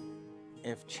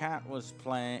if chat was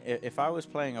playing, if I was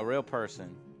playing a real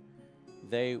person,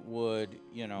 they would,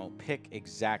 you know, pick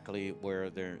exactly where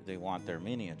they want their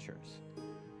miniatures.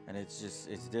 And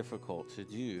it's difficult to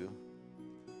do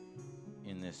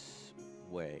in this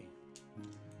way.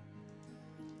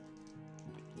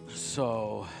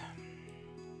 So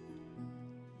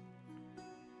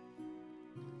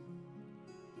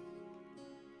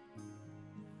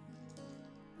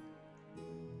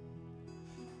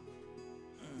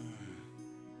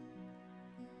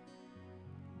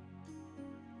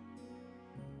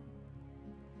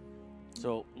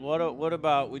what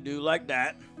about we do like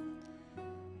that?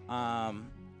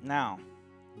 Now,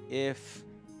 if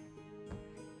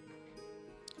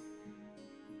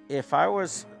I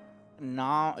was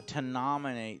to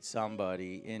nominate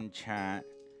somebody in chat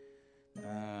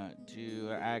to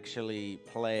actually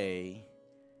play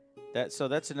that, so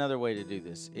that's another way to do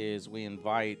this, is we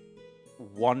invite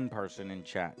one person in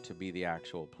chat to be the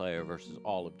actual player versus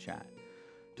all of chat.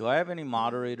 Do I have any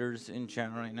moderators in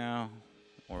chat right now,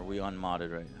 or are we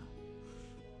unmodded right now?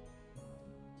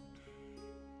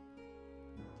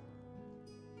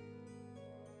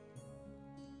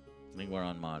 I think we're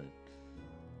unmodded.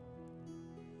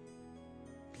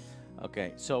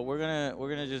 Okay, so we're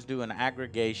gonna just do an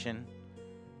aggregation,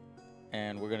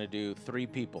 and we're gonna do 3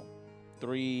 people,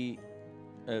 3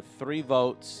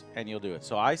 votes, and you'll do it.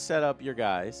 So I set up your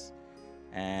guys,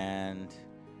 and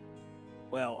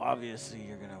well, obviously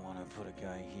you're gonna want to put a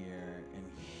guy here and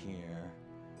here,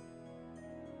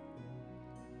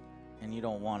 and you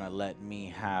don't want to let me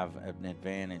have an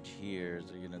advantage here,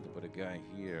 so you're gonna have to put a guy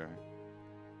here.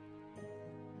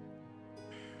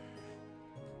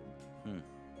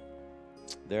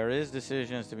 There is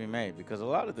decisions to be made, because a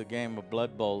lot of the game of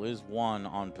Blood Bowl is won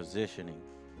on positioning.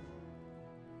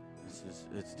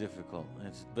 It's difficult.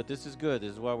 But this is good.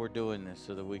 This is why we're doing this,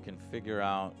 so that we can figure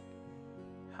out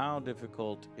how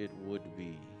difficult it would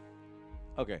be.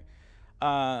 Okay.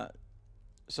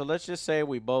 So let's just say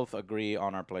we both agree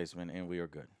on our placement and we are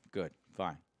good. Good.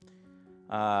 Fine.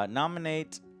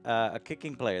 Nominate a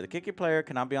kicking player. The kicking player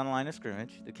cannot be on the line of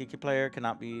scrimmage. The kicking player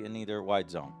cannot be in either wide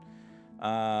zone.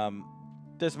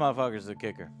 This motherfucker's the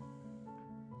kicker.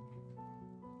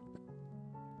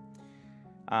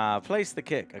 Place the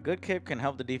kick. A good kick can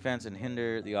help the defense and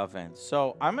hinder the offense.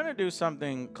 So I'm going to do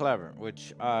something clever,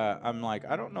 which I'm like,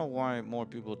 I don't know why more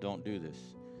people don't do this.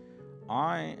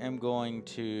 I am going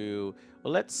to,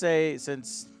 well, let's say,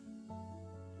 since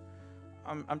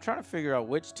I'm trying to figure out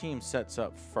which team sets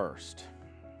up first.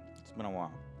 It's been a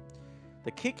while.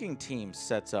 The kicking team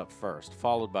sets up first,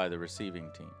 followed by the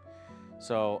receiving team.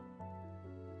 So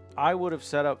I would have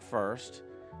set up first.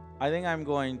 I think I'm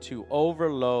going to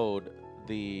overload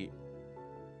the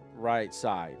right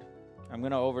side. I'm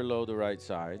going to overload the right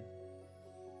side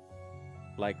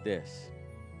like this,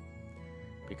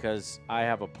 because I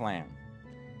have a plan.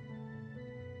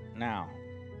 Now,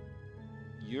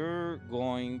 you're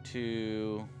going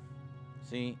to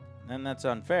see, then that's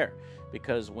unfair,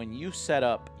 because when you set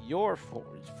up your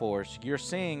force, you're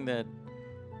seeing that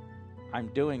I'm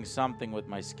doing something with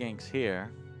my skinks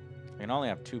here. I can only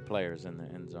have 2 players in the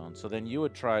end zone. So then you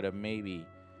would try to maybe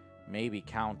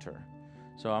counter.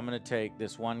 So I'm going to take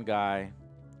this one guy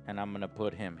and I'm going to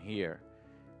put him here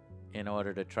in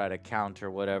order to try to counter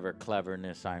whatever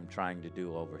cleverness I'm trying to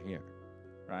do over here,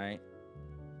 right?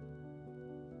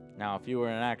 Now, if you were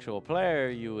an actual player,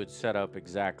 you would set up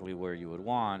exactly where you would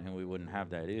want, and we wouldn't have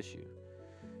that issue.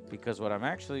 Because what I'm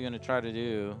actually going to try to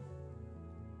do,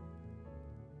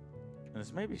 and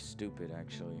this may be stupid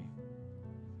actually,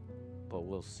 but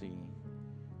we'll see,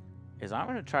 is I'm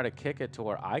going to try to kick it to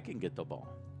where I can get the ball.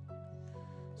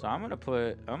 So I'm going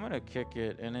to kick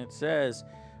it, and it says,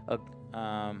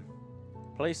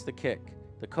 place the kick.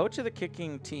 The coach of the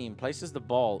kicking team places the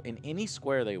ball in any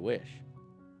square they wish,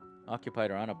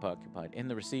 occupied or unoccupied, in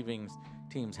the receiving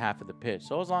team's half of the pitch.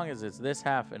 So as long as it's this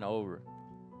half and over.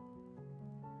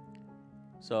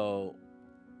 So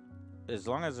as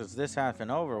long as it's this half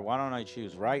and over, why don't I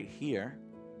choose right here?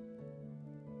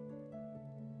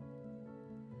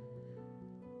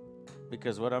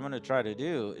 Because what I'm going to try to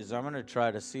do is I'm going to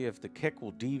try to see if the kick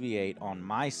will deviate on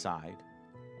my side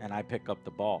and I pick up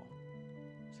the ball.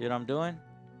 See what I'm doing?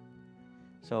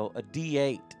 So a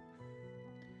D8.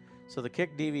 So the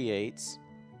kick deviates.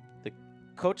 The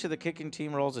coach of the kicking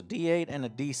team rolls a D8 and a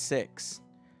D6.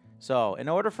 So in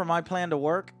order for my plan to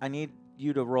work, I need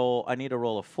to roll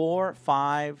a 4,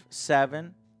 5,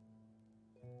 7.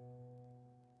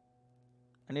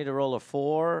 I need to roll a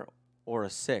 4 or a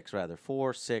 6, rather.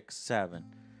 4, 6, 7.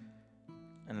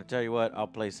 And I'll tell you what, I'll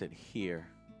place it here.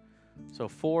 So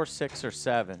 4, 6, or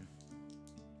 7.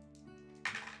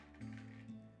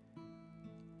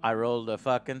 I rolled a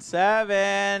fucking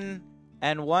 7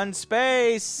 and 1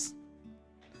 space.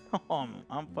 Oh,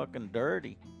 I'm fucking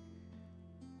dirty.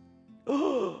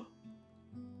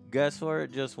 Guess where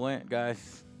it just went,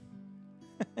 guys?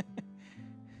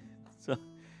 So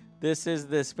this is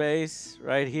the space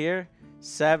right here.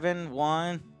 7,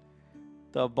 1.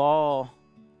 The ball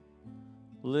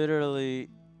literally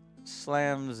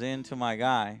slams into my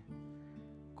guy.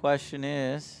 Question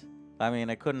is, I mean,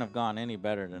 it couldn't have gone any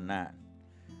better than that.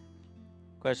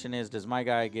 Question is, does my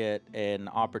guy get an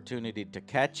opportunity to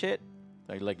catch it?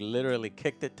 I like literally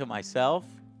kicked it to myself.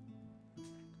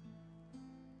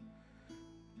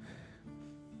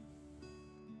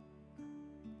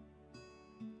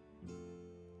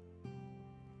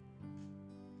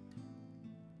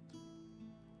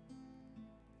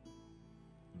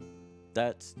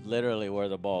 That's literally where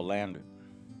the ball landed.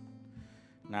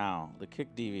 Now, the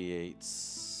kick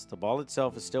deviates. The ball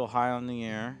itself is still high on the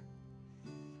air.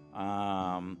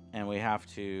 And we have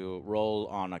to roll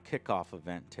on a kickoff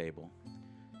event table.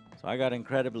 So I got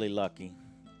incredibly lucky.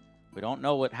 We don't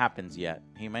know what happens yet.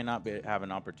 He may not have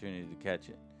an opportunity to catch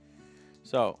it.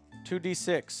 So,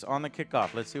 2d6 on the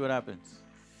kickoff. Let's see what happens.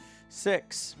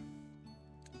 6.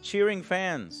 Cheering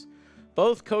fans.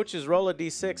 Both coaches roll a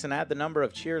d6 and add the number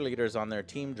of cheerleaders on their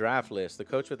team draft list. The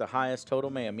coach with the highest total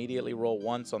may immediately roll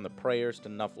once on the prayers to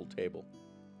nuffle table.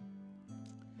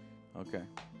 Okay.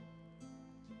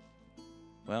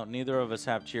 Well, neither of us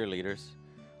have cheerleaders.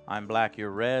 I'm black, you're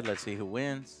red. Let's see who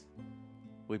wins.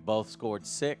 We both scored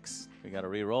 6. We got to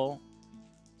re-roll.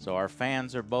 So our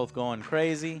fans are both going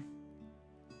crazy.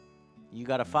 You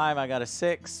got a 5, I got a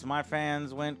 6. My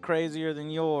fans went crazier than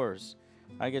yours.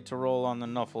 I get to roll on the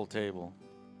nuffle table.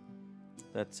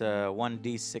 That's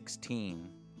 1d16.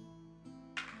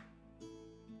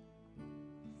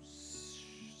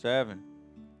 7.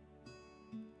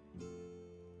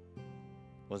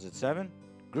 Was it 7?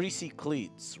 Greasy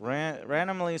cleats.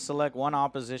 Randomly select one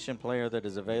opposition player that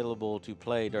is available to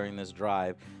play during this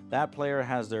drive. That player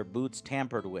has their boots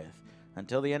tampered with.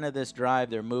 Until the end of this drive,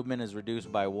 their movement is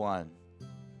reduced by 1.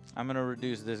 I'm going to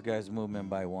reduce this guy's movement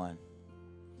by 1.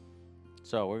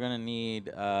 So we're going to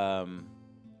need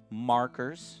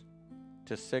markers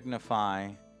to signify,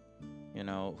 you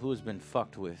know, who's been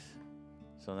fucked with.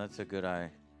 So that's a good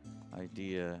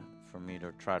idea for me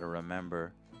to try to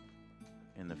remember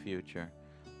in the future.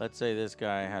 Let's say this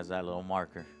guy has that little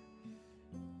marker.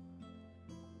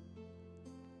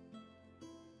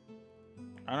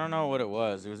 I don't know what it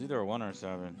was. It was either a 1 or a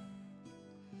 7.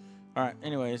 All right,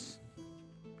 anyways,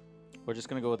 we're just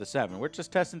going to go with a 7. We're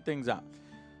just testing things out.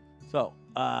 So,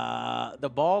 the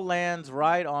ball lands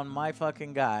right on my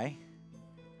fucking guy.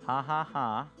 Ha ha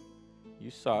ha. You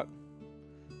suck.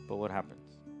 But what happens?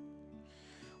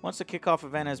 Once the kickoff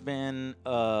event has been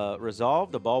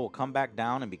resolved, the ball will come back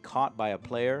down and be caught by a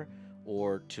player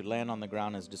or to land on the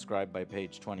ground as described by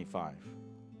page 25.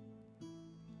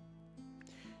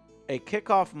 A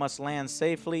kickoff must land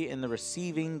safely in the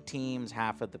receiving team's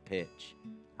half of the pitch.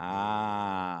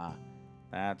 Ah,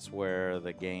 that's where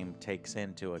the game takes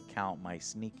into account my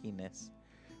sneakiness.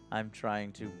 I'm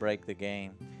trying to break the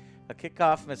game. A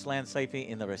kickoff must land safely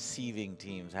in the receiving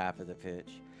team's half of the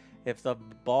pitch. If the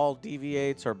ball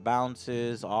deviates or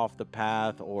bounces off the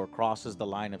path or crosses the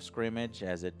line of scrimmage,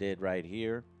 as it did right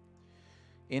here,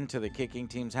 into the kicking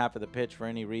team's half of the pitch for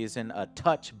any reason, a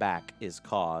touchback is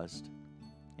caused.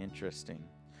 Interesting.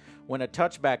 When a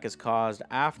touchback is caused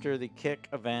after the kick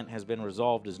event has been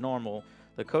resolved as normal,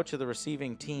 the coach of the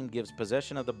receiving team gives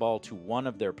possession of the ball to one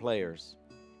of their players.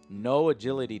 No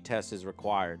agility test is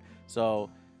required.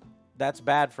 So that's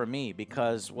bad for me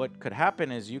because what could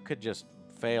happen is you could just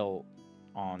fail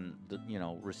on the,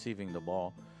 receiving the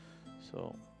ball.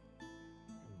 So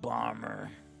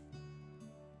bomber.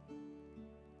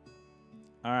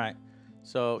 All right.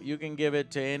 So you can give it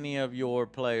to any of your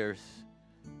players.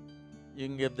 You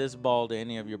can give this ball to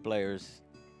any of your players.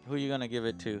 Who are you going to give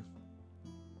it to?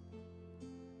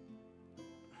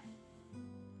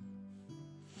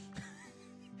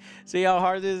 See how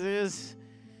hard this is?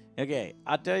 Okay,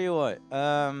 I'll tell you what.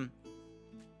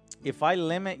 If I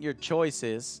limit your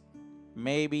choices,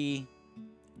 maybe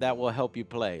that will help you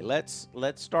play. Let's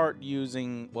start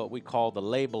using what we call the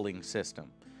labeling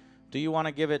system. Do you want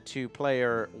to give it to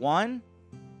player 1,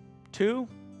 2,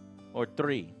 or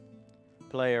 3?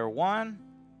 Player 1,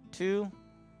 2,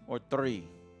 or 3?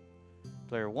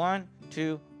 Player 1,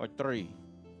 2, or 3?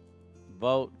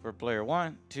 Vote for player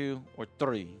 1, 2, or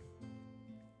 3.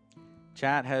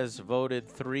 Chat has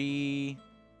voted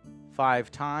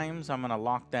 5 times. I'm going to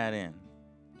lock that in.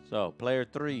 So, player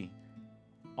 3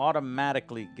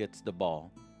 automatically gets the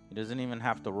ball. He doesn't even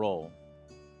have to roll.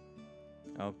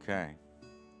 Okay.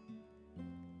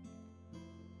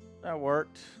 That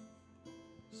worked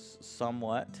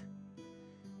somewhat.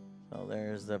 So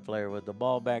there's the player with the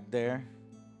ball back there.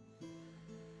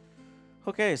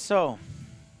 Okay, so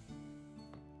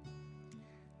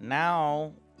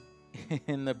now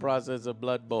in the process of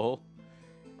Blood Bowl,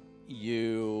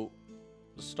 you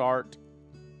start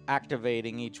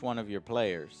activating each one of your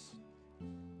players.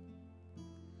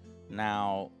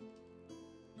 Now,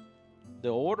 the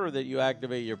order that you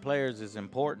activate your players is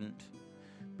important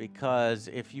because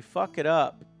if you fuck it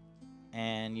up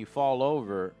and you fall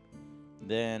over,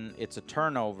 then it's a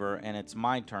turnover and it's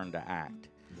my turn to act.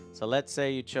 So let's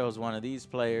say you chose one of these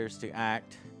players to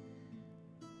act.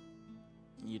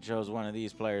 You chose one of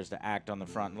these players to act on the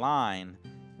front line,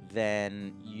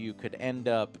 then you could end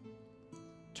up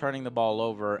turning the ball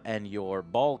over and your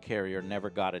ball carrier never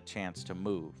got a chance to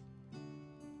move.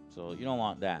 So you don't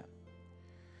want that.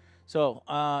 So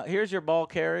here's your ball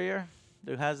carrier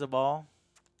who has the ball.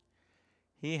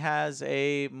 He has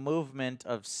a movement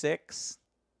of 6,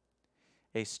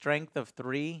 a strength of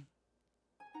 3,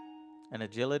 an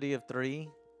agility of 3,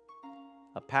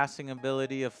 a passing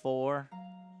ability of 4,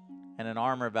 and an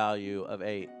armor value of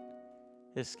 8.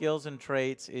 His skills and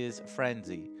traits is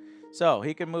Frenzy. So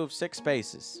he can move 6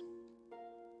 spaces.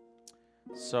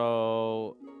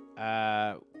 So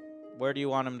where do you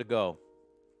want him to go?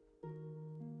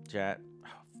 Chat. Oh,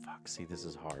 fuck. See, this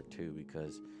is hard too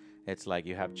because it's like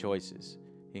you have choices.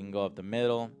 He can go up the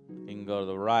middle, he can go to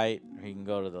the right, or he can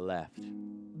go to the left.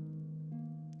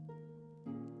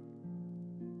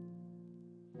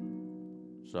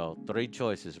 So 3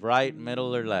 choices, right,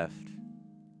 middle, or left.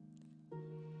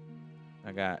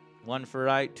 I got 1 for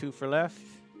right, 2 for left.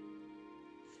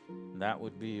 That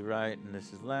would be right, and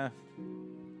this is left.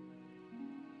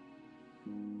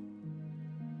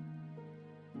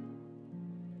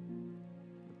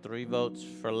 Three votes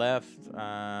for left.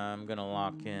 I'm going to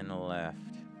lock in left.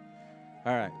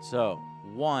 All right, so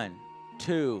 1,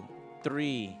 2,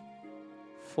 3,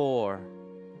 4,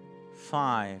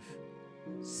 5,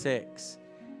 6.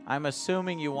 I'm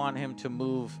assuming you want him to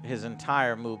move his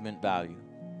entire movement value,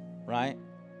 right?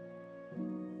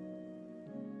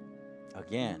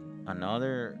 Again,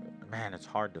 another... Man, it's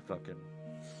hard to fucking...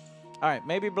 All right,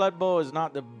 maybe Blood Bowl is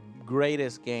not the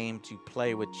greatest game to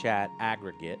play with chat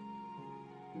aggregate,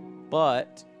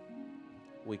 but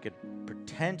we could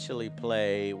potentially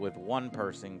play with one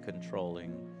person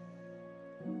controlling.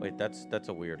 Wait, that's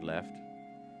a weird left.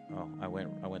 Oh, I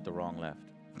went the wrong left.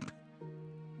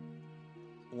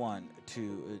 1,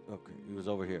 2. Okay, it was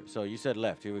over here. So you said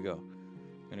left. Here we go.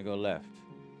 I'm gonna go left.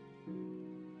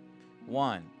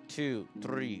 1, 2,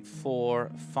 3,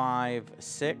 4, 5,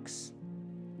 6.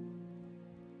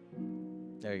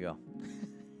 There you go.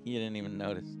 You didn't even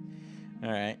notice. All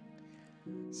right.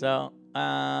 So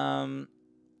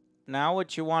now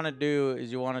what you want to do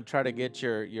is you want to try to get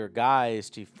your guys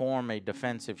to form a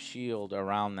defensive shield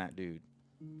around that dude.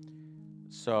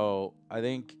 So I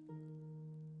think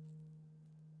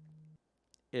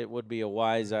it would be a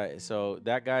wise... So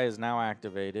that guy is now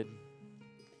activated.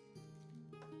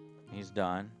 He's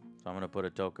done. So I'm going to put a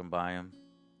token by him.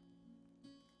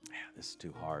 Yeah, this is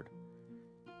too hard.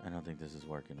 I don't think this is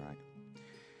working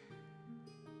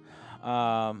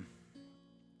right.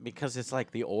 Because it's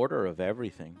like the order of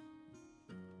everything.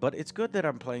 But it's good that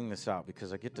I'm playing this out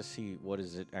because I get to see what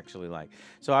is it actually like.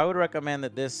 So I would recommend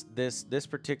that this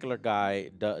particular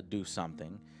guy do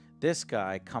something. This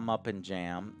guy come up and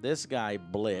jam. This guy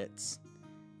blitz.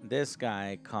 This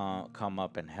guy come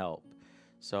up and help.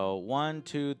 So 1,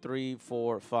 2, 3,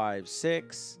 4, 5,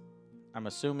 6. I'm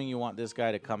assuming you want this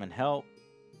guy to come and help.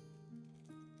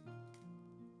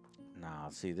 Nah,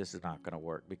 see, this is not going to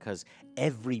work because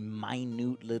every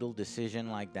minute little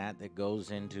decision like that goes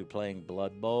into playing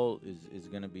Blood Bowl is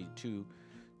going to be too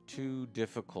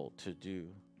difficult to do.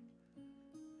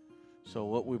 So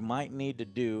what we might need to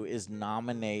do is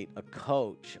nominate a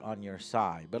coach on your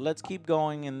side. But let's keep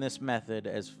going in this method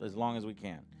as long as we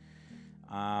can.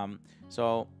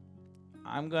 So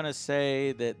I'm going to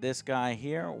say that this guy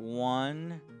here,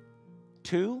 1,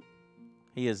 2.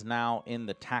 He is now in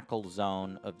the tackle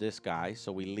zone of this guy,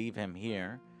 so we leave him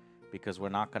here because we're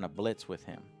not going to blitz with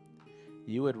him.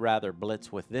 You would rather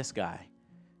blitz with this guy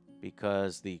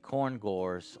because the corn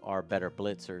gores are better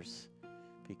blitzers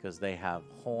because they have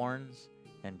horns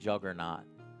and juggernaut,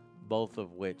 both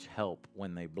of which help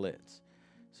when they blitz.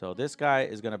 So this guy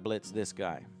is going to blitz this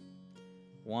guy.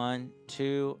 1,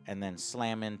 2, and then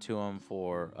slam into him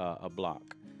for a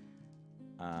block.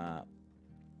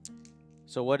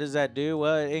 So what does that do?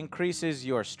 Well, it increases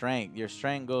your strength. Your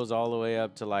strength goes all the way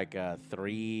up to like a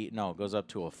 3. No, it goes up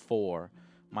to a 4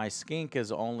 My skink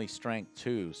is only strength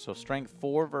 2. So strength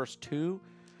 4 versus 2,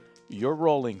 you're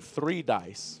rolling 3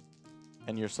 dice,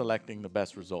 and you're selecting the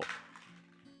best result.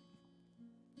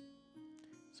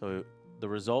 So the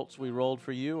results we rolled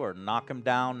for you are knock him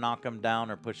down,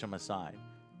 or push him aside.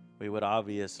 We would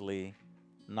obviously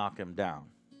knock him down.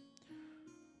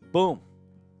 Boom.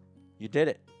 You did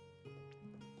it.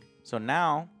 So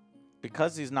now,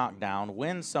 because he's knocked down,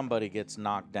 when somebody gets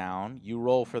knocked down, you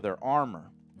roll for their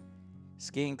armor.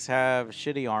 Skinks have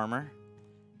shitty armor,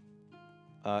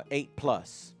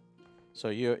 8+. So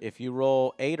if you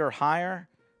roll 8 or higher,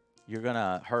 you're going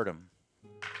to hurt him.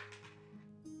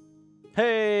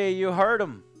 Hey, you hurt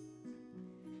him.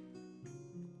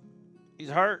 He's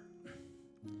hurt.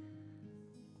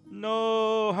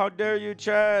 No, how dare you,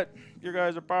 chat. You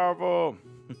guys are powerful.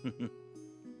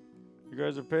 You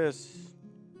guys are pissed.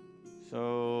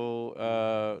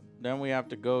 So then we have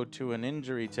to go to an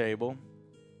injury table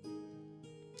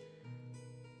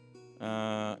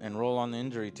and roll on the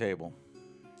injury table.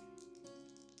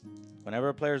 Whenever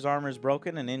a player's armor is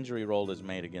broken, an injury roll is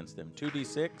made against them.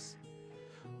 2d6.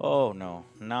 Oh, no.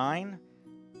 9.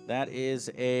 That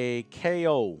is a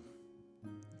KO.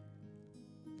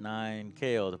 9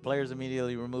 KO. The player is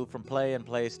immediately removed from play and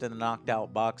placed in the knocked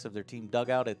out box of their team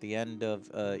dugout. At the end of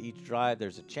each drive,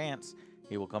 there's a chance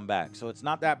he will come back. So it's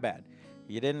not that bad.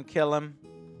 You didn't kill him.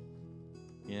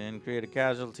 You didn't create a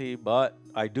casualty, but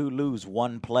I do lose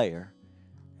 1 player.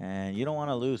 And you don't want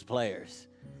to lose players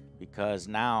because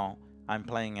now I'm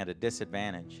playing at a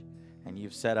disadvantage. And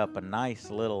you've set up a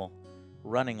nice little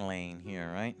running lane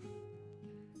here, right?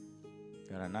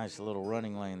 Got a nice little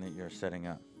running lane that you're setting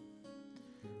up.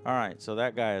 All right, so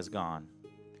that guy is gone.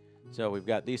 So we've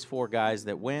got these 4 guys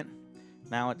that went.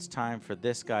 Now it's time for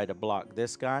this guy to block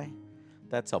this guy.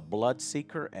 That's a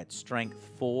Bloodseeker at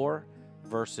strength 4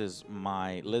 versus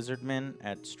my Lizardman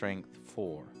at strength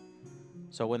 4.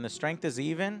 So when the strength is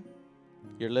even,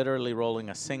 you're literally rolling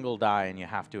a single die and you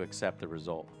have to accept the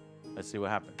result. Let's see what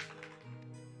happens.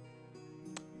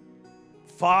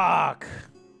 Fuck!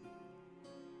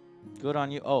 Good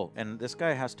on you. Oh, and this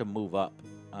guy has to move up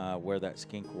where that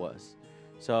skink was.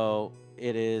 So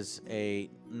it is a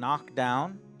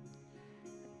knockdown.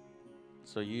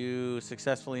 So you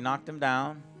successfully knocked him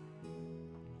down.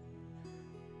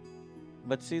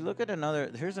 But see, look at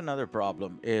here's another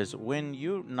problem, is when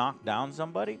you knock down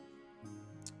somebody,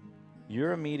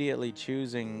 you're immediately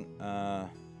choosing the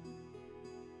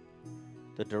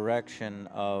direction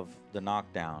of the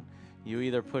knockdown. You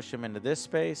either push him into this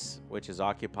space, which is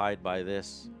occupied by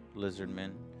this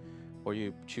lizardman, or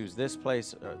you choose this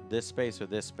place, or this space, or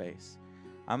this space.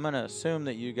 I'm going to assume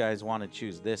that you guys want to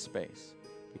choose this space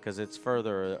because it's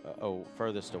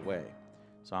furthest away.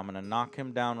 So I'm going to knock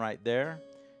him down right there.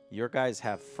 Your guys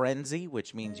have frenzy,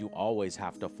 which means you always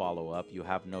have to follow up. You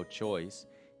have no choice,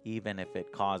 even if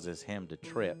it causes him to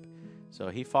trip. So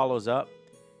he follows up,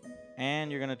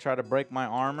 and you're going to try to break my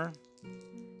armor.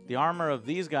 The armor of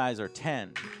these guys are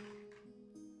 10.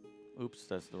 Oops,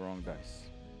 that's the wrong dice.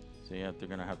 So they're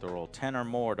going to have to roll 10 or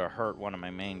more to hurt one of my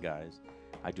main guys.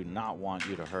 I do not want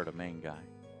you to hurt a main guy.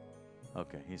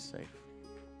 Okay, he's safe.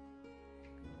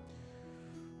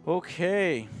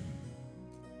 Okay.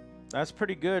 That's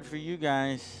pretty good for you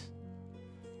guys.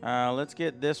 Let's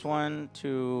get this one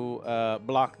to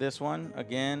block this one.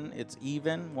 Again, it's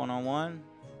even, 1-on-1.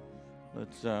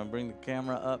 Let's bring the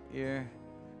camera up here.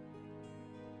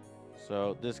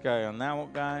 So this guy on that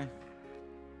one guy.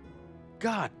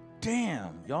 God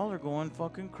damn, y'all are going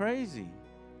fucking crazy.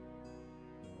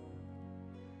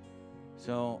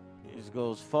 So he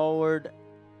goes forward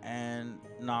and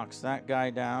knocks that guy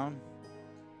down.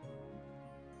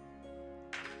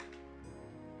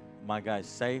 My guy's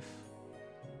safe.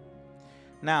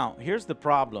 Now, here's the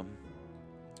problem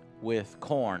with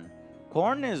Corn.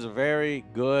 Corn is very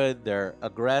good. They're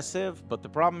aggressive, but the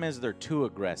problem is they're too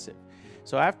aggressive.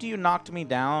 So after you knocked me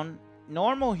down,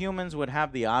 normal humans would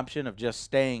have the option of just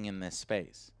staying in this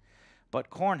space. But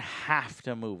Corn have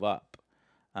to move up.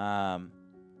 And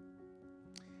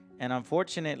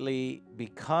unfortunately,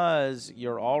 because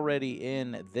you're already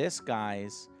in this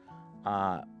guy's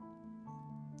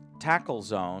tackle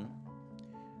zone,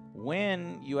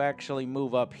 when you actually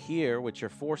move up here, which you're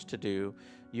forced to do,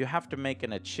 you have to make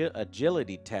an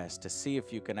agility test to see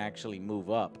if you can actually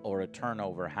move up or a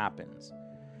turnover happens.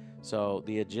 So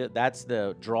that's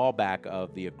the drawback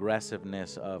of the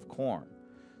aggressiveness of Corn.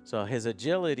 So his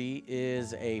agility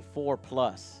is a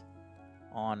 4+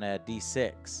 on a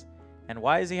D6. And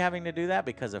why is he having to do that?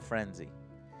 Because of frenzy.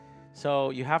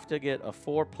 So you have to get a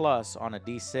 4+ on a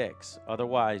D6.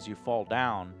 Otherwise, you fall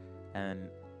down and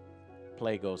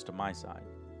play goes to my side.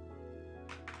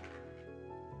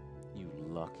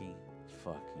 lucky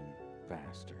fucking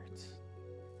bastards.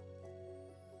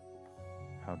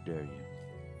 How dare you?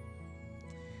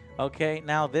 Okay,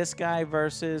 now this guy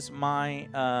versus my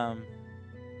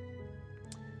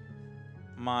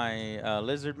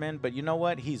lizardman, but you know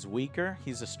what? He's weaker.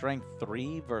 He's a strength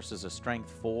 3 versus a strength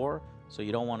 4, so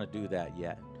you don't want to do that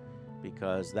yet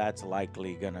because that's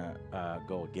likely gonna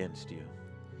go against you.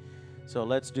 So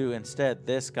let's do instead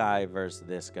this guy versus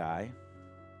this guy,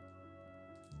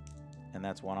 and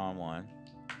that's one-on-one.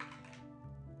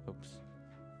 Oops.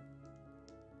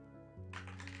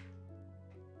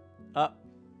 Up.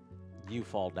 You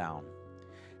fall down.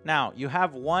 Now, you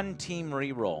have one team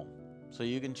reroll, so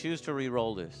you can choose to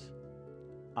reroll this.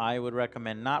 I would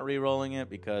recommend not rerolling it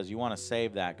because you want to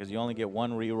save that because you only get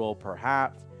one reroll per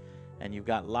half, and you've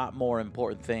got a lot more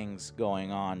important things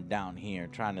going on down here,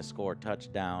 trying to score a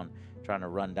touchdown, trying to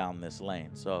run down this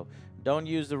lane. So don't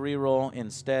use the reroll.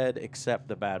 Instead, accept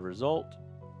the bad result.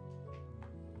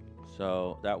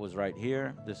 So that was right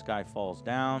here. This guy falls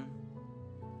down.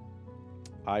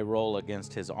 I roll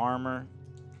against his armor.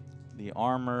 The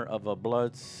armor of a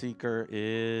Bloodseeker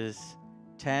is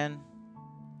 10.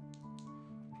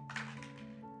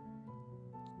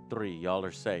 3. Y'all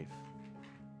are safe.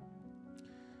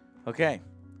 Okay,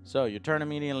 so your turn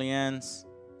immediately ends.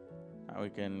 Now we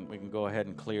can go ahead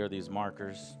and clear these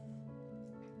markers.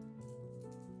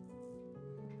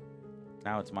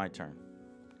 Now it's my turn.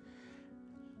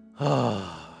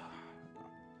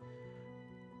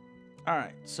 All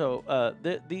right, so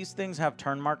these things have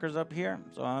turn markers up here.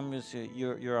 So I'm just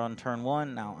you're on turn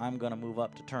 1. Now I'm gonna move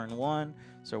up to turn 1.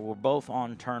 So we're both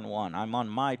on turn 1. I'm on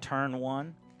my turn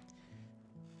 1.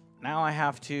 Now I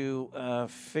have to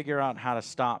figure out how to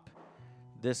stop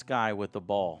this guy with the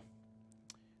ball.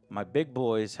 My big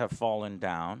boys have fallen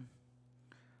down.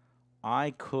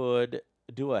 I could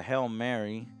do a Hail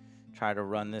Mary, try to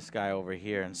run this guy over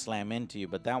here and slam into you,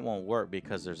 but that won't work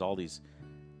because there's all these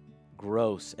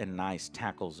gross and nice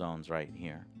tackle zones right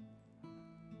here.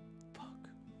 Fuck.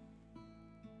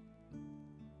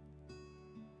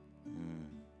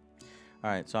 All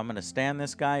right, so I'm going to stand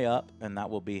this guy up, and that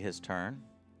will be his turn.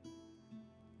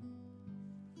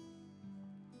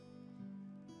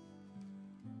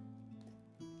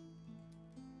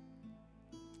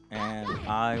 And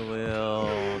I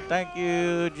will... Thank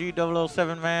you,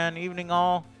 G007 man. Evening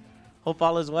all. Hope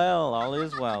all is well. All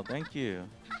is well. Thank you.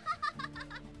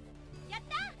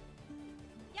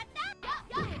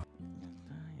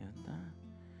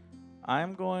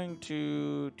 I'm going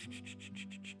to...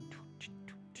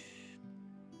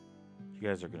 You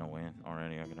guys are going to win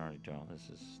already. I can already tell. This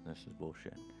is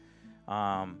bullshit.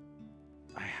 I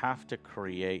have to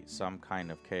create some kind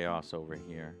of chaos over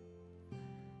here.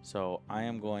 So I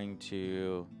am going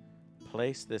to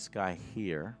place this guy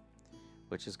here,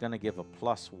 which is going to give a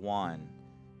 +1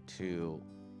 to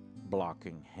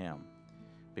blocking him.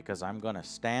 Because I'm going to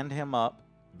stand him up,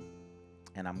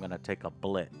 and I'm going to take a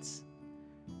blitz.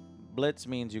 Blitz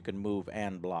means you can move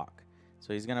and block.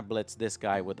 So he's going to blitz this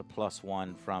guy with a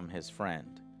 +1 from his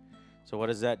friend. So what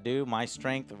does that do? My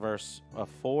strength versus a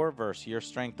 4 versus your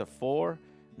strength of 4.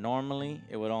 Normally,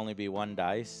 it would only be 1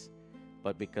 dice.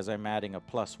 But because I'm adding a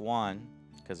 +1,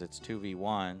 because it's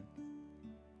 2v1,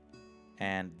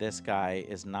 and this guy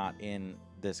is not in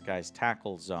this guy's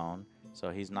tackle zone,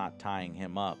 so he's not tying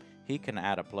him up, he can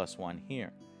add a +1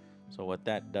 here. So what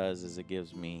that does is it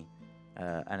gives me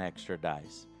an extra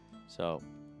dice. So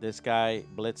this guy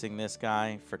blitzing this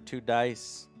guy for 2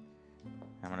 dice.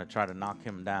 I'm going to try to knock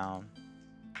him down.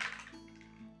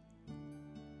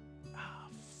 Ah,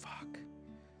 fuck.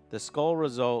 The skull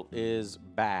result is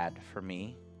bad for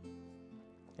me.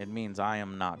 It means I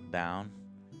am knocked down.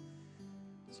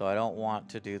 So I don't want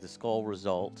to do the skull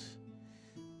result.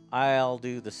 I'll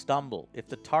do the stumble. If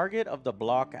the target of the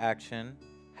block action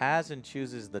has and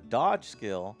chooses the dodge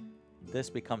skill, this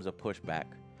becomes a pushback.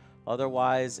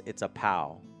 Otherwise, it's a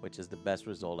POW, which is the best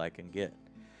result I can get.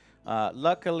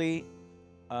 Luckily,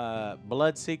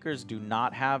 Bloodseekers do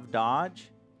not have dodge,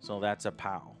 so that's a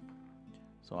POW.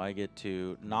 So I get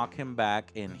to knock him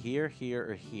back in here,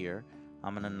 here, or here.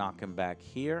 I'm going to knock him back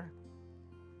here.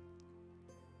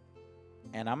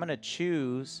 And I'm going to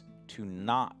choose to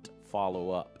not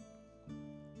follow up.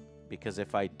 Because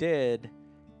if I did,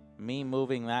 me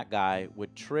moving that guy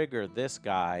would trigger this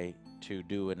guy to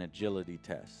do an agility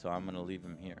test. So I'm going to leave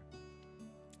him here.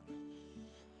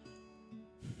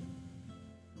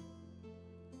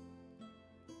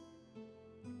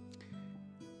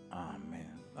 Oh, man.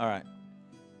 All right.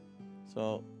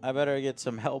 So I better get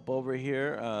some help over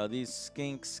here. These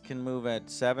skinks can move at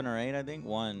 7 or 8, I think.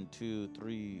 1, 2,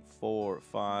 3, 4,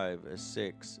 5,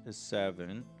 6,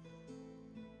 7.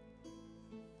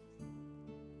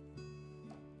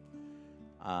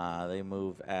 They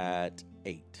move at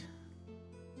 8.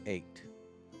 8.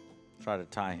 Try to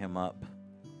tie him up.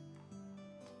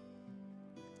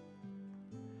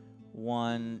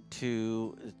 1,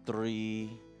 2,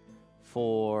 3,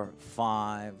 4,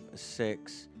 5,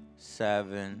 6,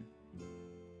 7,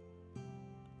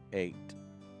 8.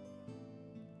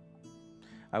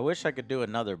 I wish I could do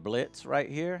another blitz right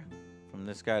here from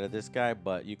this guy to this guy,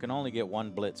 but you can only get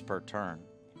one blitz per turn.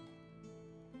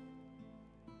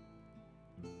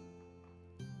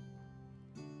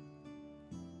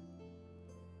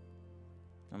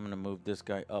 I'm going to move this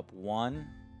guy up 1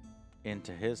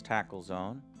 into his tackle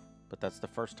zone, but that's the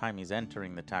first time he's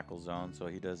entering the tackle zone, so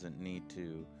he doesn't need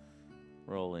to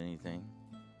roll anything.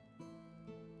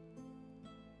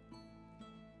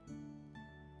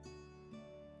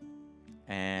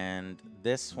 And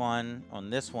this one, on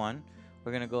this one,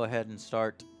 we're going to go ahead and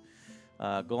start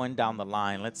going down the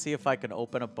line. Let's see if I can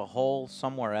open up a hole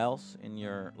somewhere else in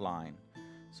your line.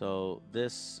 So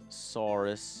this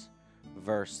Saurus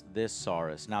versus this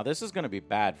Saurus. Now this is going to be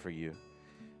bad for you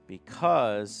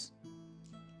because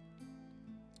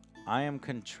I am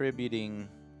contributing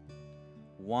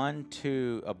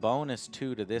a bonus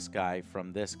 2 to this guy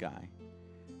from this guy.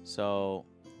 So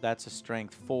that's a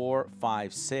strength 4,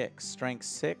 5, 6. Strength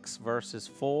 6 versus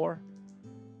 4.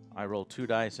 I roll 2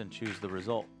 dice and choose the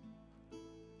result.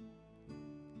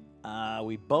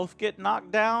 We both get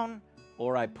knocked down,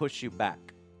 or I push you back.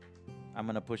 I'm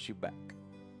going to push you back.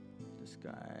 This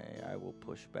guy, I will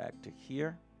push back to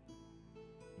here.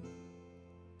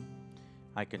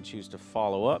 I can choose to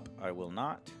follow up. I will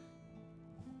not.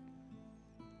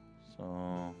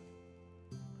 So,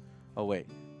 oh wait,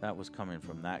 that was coming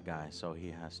from that guy, so he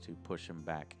has to push him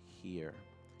back here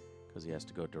because he has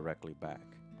to go directly back.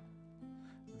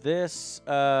 This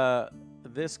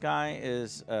guy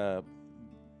is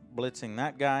blitzing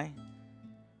that guy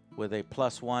with a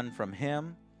 +1 from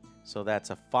him, so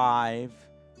that's a 5.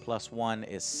 +1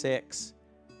 is 6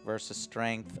 versus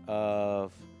strength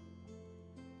of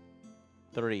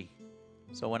 3.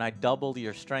 So when I double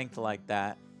your strength like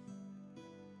that,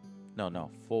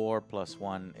 no, 4 +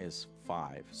 1 is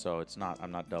 5. So it's not,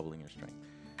 I'm not doubling your strength.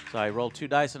 So I roll 2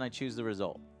 dice and I choose the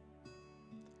result.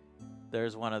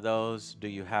 There's one of those. Do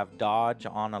you have dodge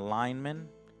on a lineman?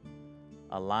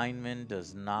 A lineman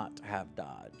does not have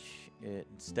dodge.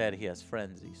 Instead, he has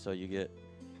frenzy. So you get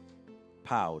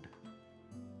powed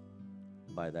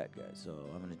by that guy. So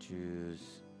I'm going to choose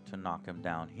to knock him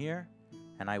down here.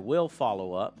 And I will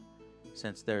follow up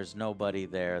since there's nobody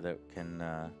there that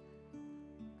can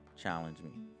challenge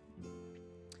me.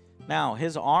 Now,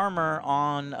 his armor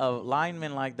on a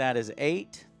lineman like that is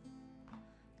 8.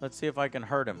 Let's see if I can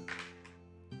hurt him.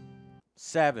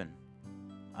 7.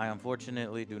 I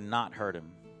unfortunately do not hurt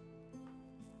him.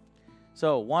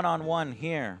 So, one-on-one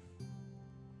here.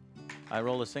 I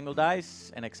roll a single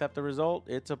dice and accept the result.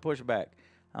 It's a pushback.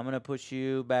 I'm going to push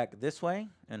you back this way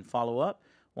and follow up.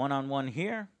 One-on-one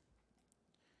here.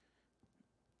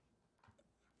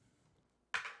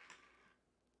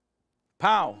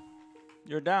 Pow!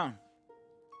 You're down.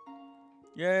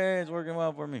 Yay, it's working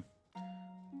well for me.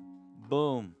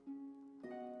 Boom.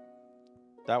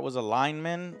 That was a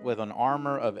lineman with an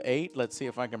armor of 8. Let's see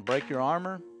if I can break your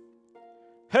armor.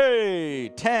 Hey,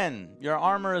 10. Your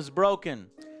armor is broken.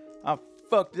 I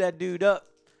fucked that dude up.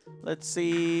 Let's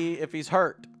see if he's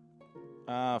hurt.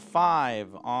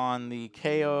 5 on the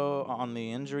KO on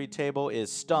the injury table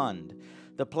is stunned.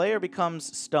 The player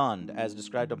becomes stunned, as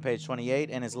described on page 28,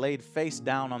 and is laid face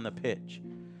down on the pitch.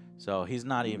 So he's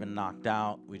not even knocked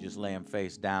out. We just lay him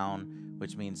face down,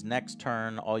 which means next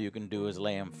turn, all you can do is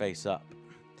lay him face up.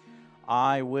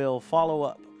 I will follow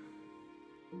up.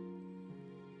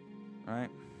 All right.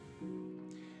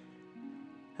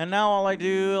 And now all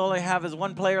I have is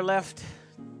one player left.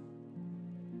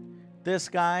 This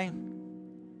guy.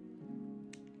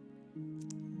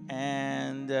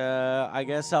 And I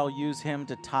guess I'll use him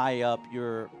to tie up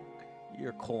your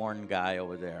corn guy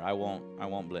over there. I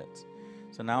won't blitz.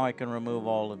 So now I can remove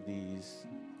all of these.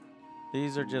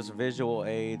 These are just visual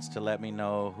aids to let me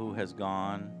know who has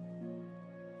gone.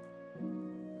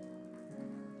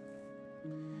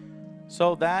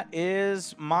 So that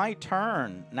is my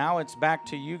turn. Now it's back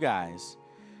to you guys.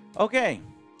 Okay,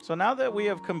 so now that we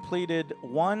have completed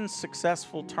one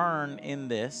successful turn in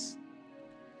this,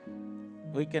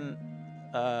 we can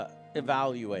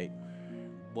evaluate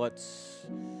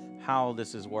how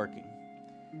this is working.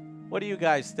 What do you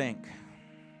guys think?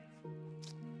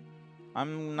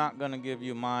 I'm not going to give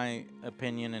you my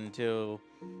opinion until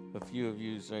a few of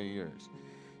you say yours.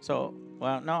 So,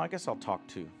 well, no, I guess I'll talk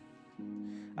too.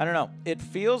 I don't know. It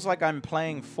feels like I'm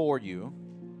playing for you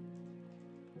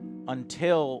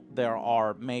until there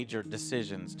are major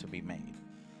decisions to be made.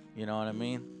 You know what I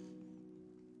mean?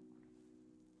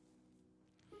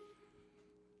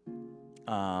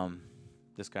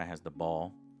 This guy has the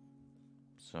ball,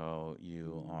 so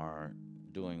you are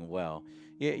doing well.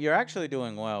 You're actually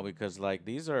doing well because like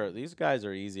these guys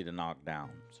are easy to knock down.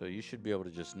 So you should be able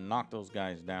to just knock those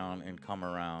guys down and come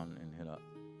around and hit up.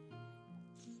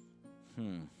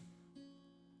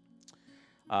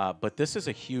 But this is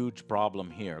a huge problem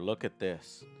here. Look at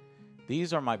this.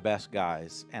 These are my best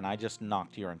guys, and I just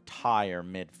knocked your entire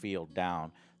midfield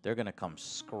down. They're gonna come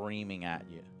screaming at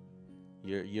you.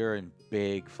 You're in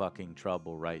big fucking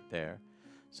trouble right there.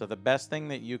 So the best thing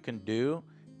that you can do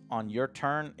on your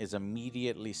turn is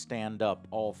immediately stand up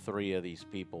all three of these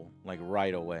people, like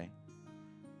right away,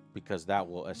 because that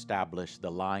will establish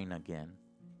the line again.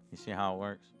 You see how it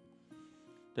works?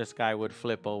 This guy would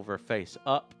flip over face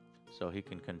up so he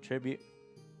can contribute.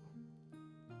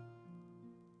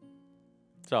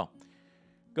 So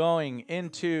going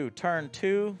into turn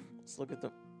 2, let's look at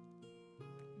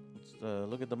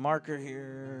the marker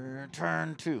here.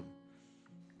 Turn 2.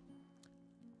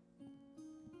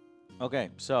 Okay,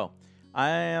 so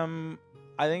I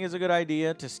think it's a good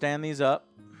idea to stand these up.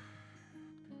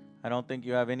 I don't think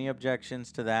you have any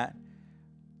objections to that.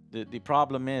 The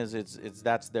problem is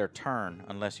that's their turn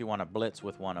unless you want to blitz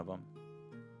with one of them.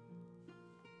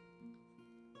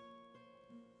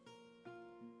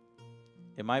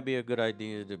 It might be a good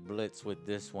idea to blitz with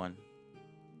this one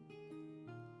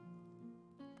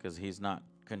because he's not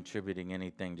contributing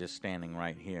anything, just standing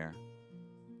right here.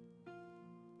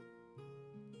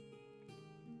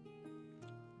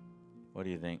 What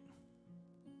do you think?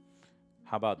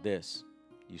 How about this?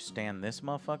 You stand this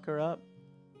motherfucker up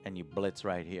and you blitz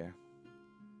right here.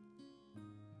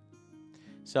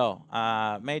 So,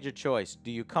 major choice. Do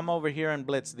you come over here and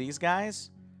blitz these guys?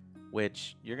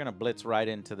 Which you're going to blitz right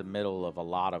into the middle of a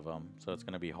lot of them, so it's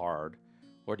going to be hard.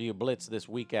 Or do you blitz this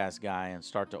weak-ass guy and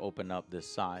start to open up this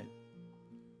side?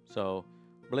 So,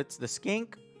 blitz the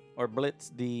skink or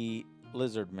blitz the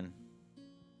lizardman?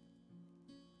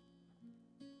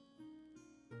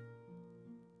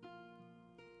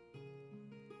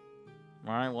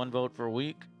 All right, 1 vote for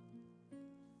weak.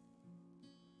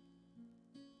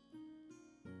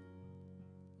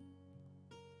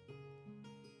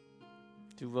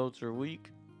 Two votes are weak.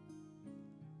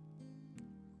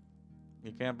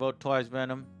 You can't vote twice,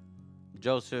 Venom.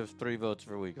 Joseph, 3 votes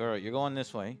for weak. All right, you're going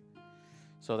this way.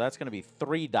 So that's going to be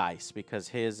 3 dice because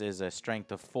his is a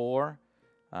strength of 4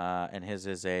 and his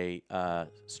is a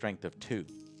strength of 2.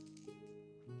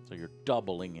 So you're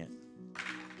doubling it.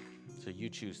 So you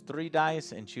choose 3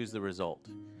 dice and choose the result.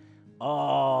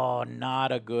 Oh,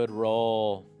 not a good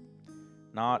roll.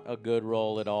 Not a good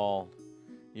roll at all.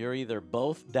 You're either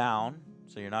both down,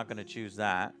 so you're not going to choose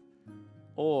that,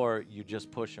 or you just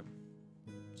push him.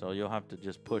 So you'll have to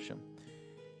just push him.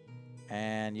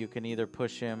 And you can either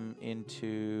push him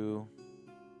into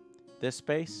this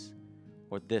space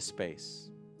or this space.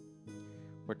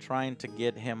 We're trying to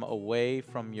get him away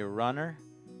from your runner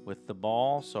with the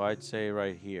ball, so I'd say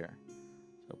right here.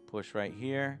 So push right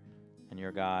here, and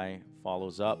your guy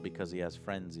follows up because he has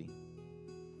frenzy.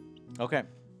 Okay.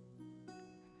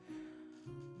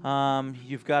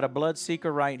 You've got a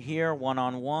Bloodseeker right here,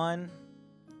 1-on-1.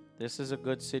 This is a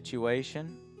good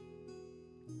situation.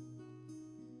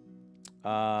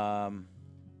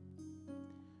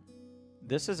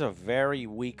 This is a very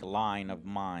weak line of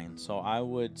mine, so I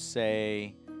would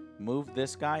say move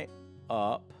this guy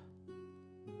up.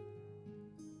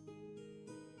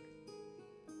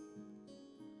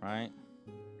 Right?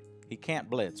 He can't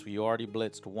blitz. We already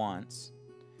blitzed once.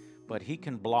 But he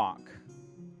can block.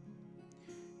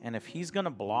 And if he's going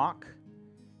to block,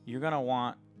 you're going to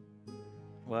want...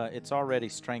 Well, it's already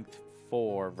strength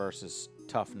 4 versus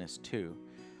toughness 2.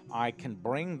 I can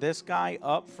bring this guy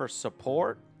up for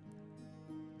support.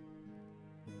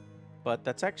 But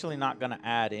that's actually not going to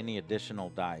add any additional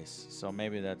dice. So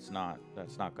maybe that's not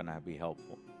going to be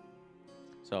helpful.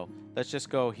 So let's just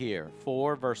go here.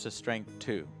 4 versus strength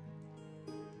 2.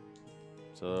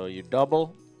 So you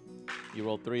double, you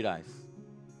roll 3 dice.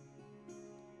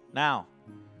 Now,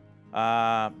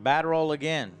 bad roll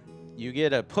again. You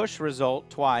get a push result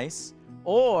twice,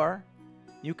 or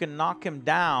you can knock him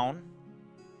down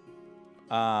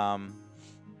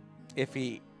if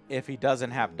he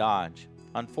doesn't have dodge.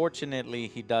 Unfortunately,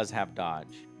 he does have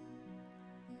dodge.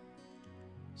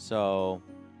 So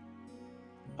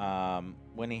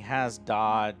when he has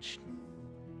dodge,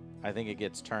 I think it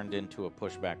gets turned into a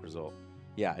pushback result.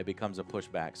 Yeah, it becomes a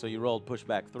pushback. So you rolled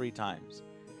pushback 3 times.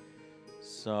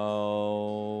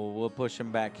 So we'll push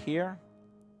him back here.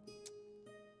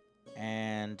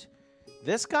 And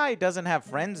this guy doesn't have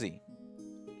Frenzy.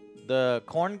 The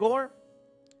Corn Gore.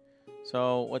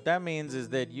 So what that means is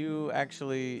that you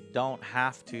actually don't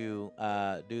have to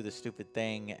do the stupid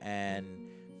thing and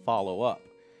follow up.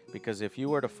 Because if you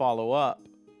were to follow up,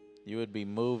 you would be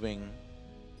moving.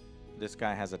 This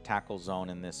guy has a tackle zone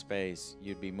in this space.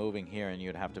 You'd be moving here and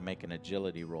you'd have to make an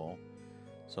agility roll.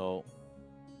 So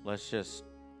let's just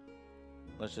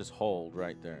hold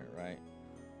right there, right?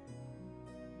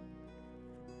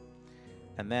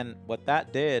 And then what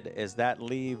that did is that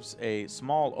leaves a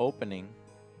small opening.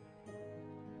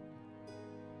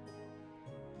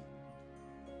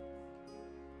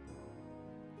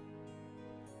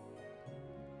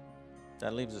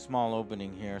 That leaves a small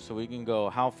opening here, so we can go.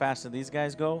 How fast do these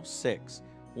guys go? 6.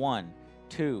 1,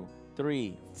 2,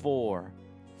 3, 4,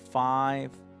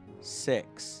 5,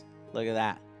 6. Look at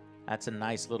that. That's a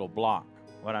nice little block.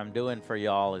 What I'm doing for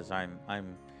y'all is I'm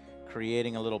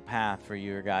creating a little path for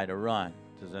your guy to run.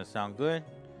 Does that sound good?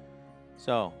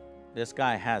 So this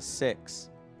guy has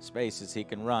 6 spaces he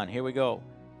can run. Here we go.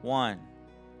 1,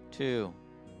 2,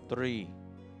 3,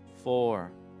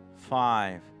 4,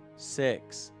 5,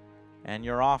 6. And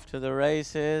you're off to the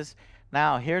races.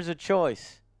 Now, here's a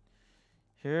choice.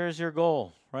 Here's your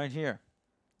goal right here.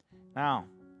 Now,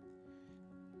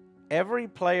 every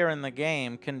player in the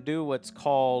game can do what's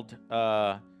called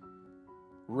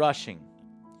rushing.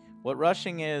 What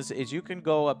rushing is you can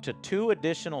go up to 2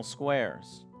 additional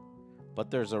squares, but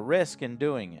there's a risk in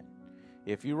doing it.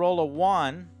 If you roll a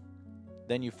 1,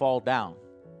 then you fall down.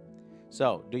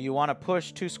 So, do you want to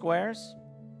push 2 squares?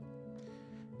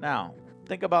 Now,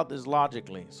 think about this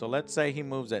logically. So let's say he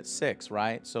moves at 6,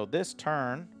 right? So this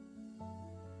turn,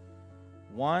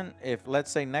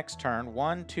 let's say next turn,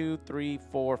 1, 2, 3,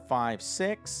 4, 5,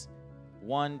 6,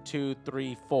 1, 2,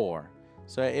 3, 4.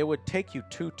 So it would take you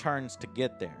 2 turns to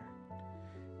get there.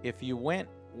 If you went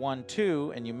 1,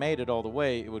 2 and you made it all the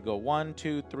way, it would go 1,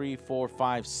 2, 3, 4,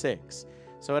 5, 6.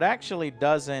 So it actually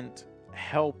doesn't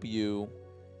help you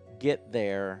get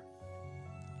there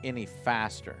any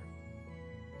faster.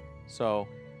 So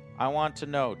I want to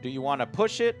know, do you want to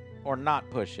push it or not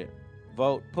push it?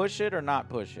 Vote push it or not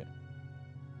push it.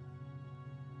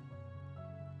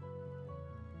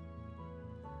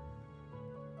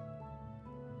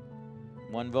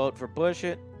 One vote for push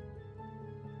it.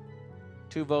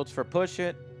 2 votes for push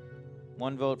it.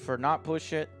 1 vote for not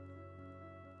push it.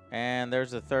 And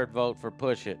there's a 3rd vote for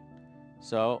push it.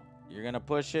 So you're going to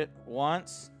push it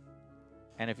once.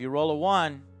 And if you roll a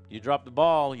 1, you drop the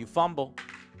ball, you fumble.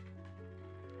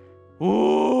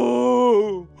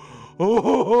 Oh,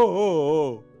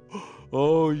 oh,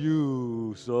 oh,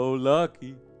 you so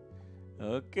lucky.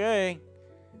 Okay.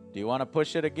 Do you want to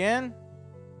push it again?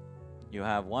 You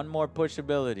have 1 more push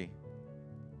ability.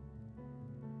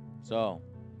 So,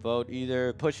 vote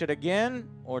either push it again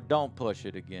or don't push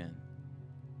it again.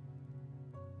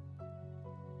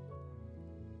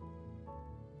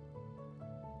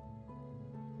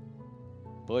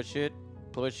 Push it,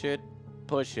 push it,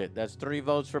 push it. That's 3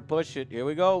 votes for push it. Here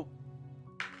we go.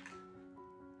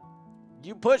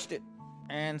 You pushed it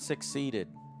and succeeded.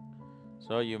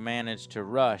 So you managed to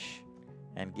rush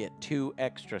and get 2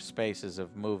 extra spaces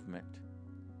of movement.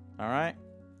 All right.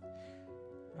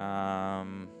 I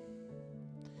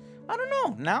don't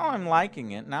know. Now I'm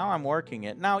liking it. Now I'm working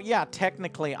it. Now, yeah,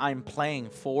 technically I'm playing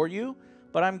for you,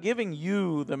 but I'm giving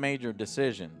you the major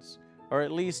decisions, or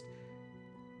at least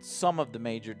some of the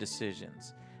major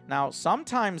decisions. Now,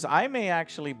 sometimes I may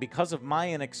actually, because of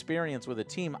my inexperience with a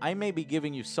team, I may be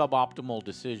giving you suboptimal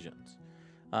decisions.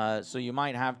 So you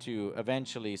might have to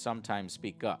eventually sometimes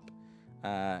speak up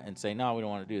and say, no, we don't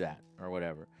want to do that or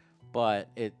whatever. But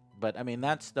I mean,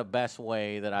 that's the best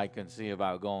way that I can see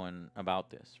about going about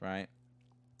this, right?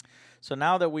 So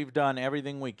now that we've done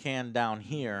everything we can down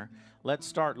here, let's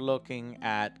start looking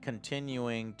at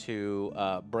continuing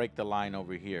to break the line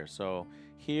over here. So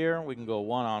here we can go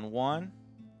 1-on-1.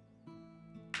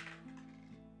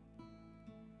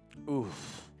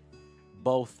 Oof.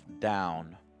 Both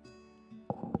down.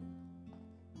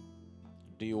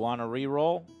 Do you want to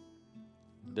re-roll?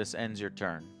 This ends your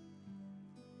turn.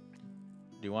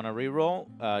 Do you want to re-roll?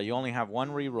 You only have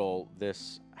 1 re-roll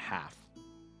this half.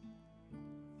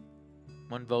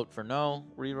 1 vote for no,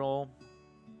 re-roll.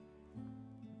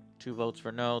 2 votes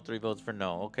for no, 3 votes for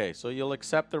no. Okay, so you'll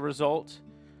accept the result.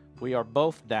 We are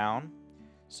both down.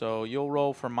 So you'll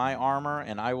roll for my armor,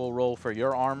 and I will roll for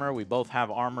your armor. We both have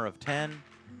armor of 10.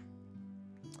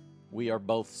 We are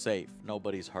both safe.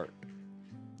 Nobody's hurt.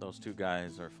 Those 2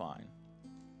 guys are fine.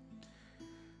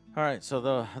 All right,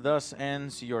 so thus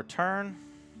ends your turn.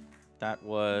 That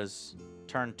was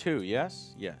turn 2,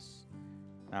 yes? Yes.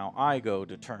 Now I go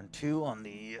to turn 2 on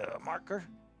the marker.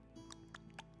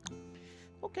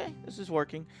 Okay, this is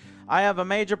working. I have a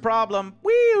major problem.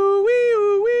 Wee-oo,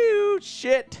 wee-oo, wee-oo.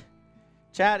 Shit.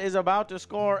 Chat is about to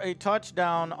score a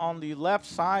touchdown on the left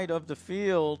side of the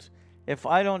field if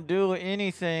I don't do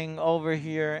anything over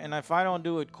here and if I don't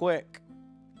do it quick.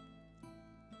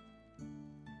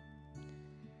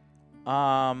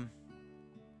 Oh,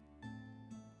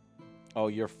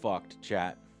 you're fucked,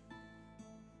 chat.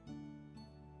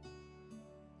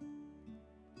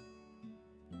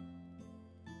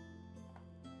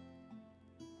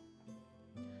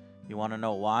 You want to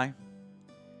know why?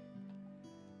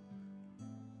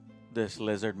 This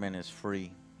lizardman is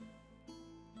free.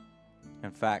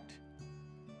 In fact,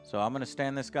 so I'm going to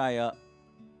stand this guy up.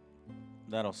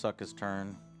 That'll suck his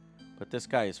turn. But this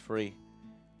guy is free.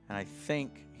 And I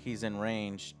think he's in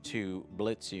range to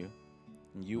blitz you.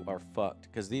 And you are fucked.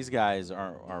 Because these guys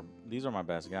these are my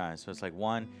best guys. So it's like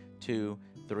 1, 2,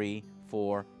 3,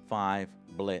 4, 5,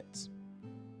 blitz.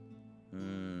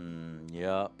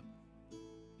 Yup.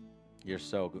 You're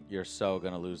so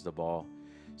gonna lose the ball.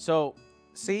 So,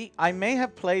 see, I may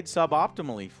have played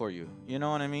suboptimally for you. You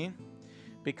know what I mean?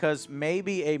 Because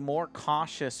maybe a more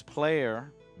cautious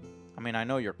player, I mean, I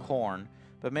know you're corn,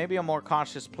 but maybe a more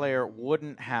cautious player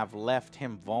wouldn't have left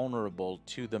him vulnerable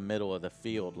to the middle of the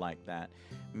field like that.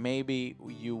 Maybe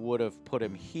you would have put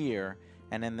him here,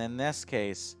 and then in this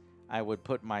case, I would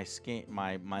put my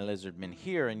lizardman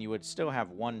here, and you would still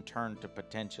have one turn to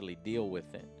potentially deal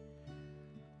with it.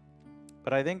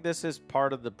 But I think this is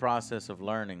part of the process of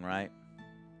learning, right?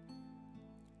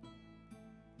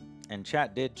 And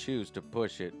chat did choose to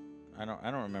push it. I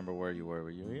don't remember where you were.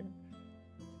 Were you here?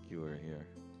 I think you were here.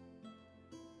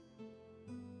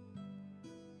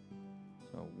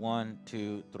 So 1,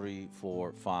 2, 3,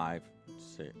 4, 5,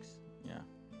 6. Yeah.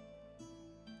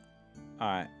 All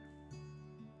right.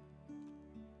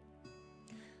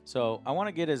 So I want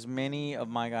to get as many of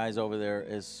my guys over there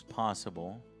as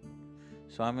possible.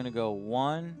 So I'm going to go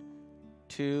 1,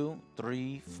 2,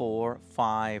 3, 4,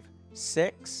 5,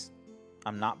 6.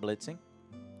 I'm not blitzing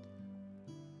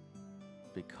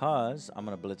because I'm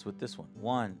going to blitz with this one.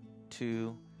 1,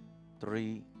 2,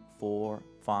 3, 4,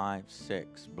 5,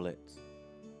 6. Blitz.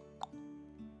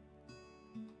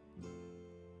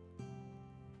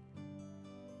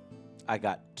 I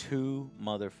got 2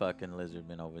 motherfucking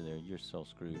lizardmen over there. You're so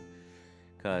screwed.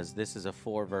 Because this is a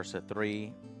 4 versus a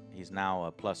 3. He's now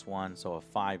a +1, so a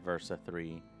 5 versus a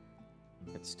 3.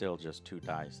 It's still just 2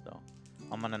 dice, though.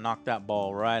 I'm going to knock that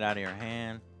ball right out of your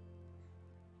hand.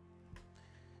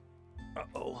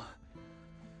 Uh-oh.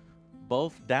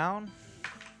 Both down.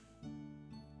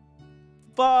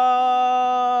 Fuck!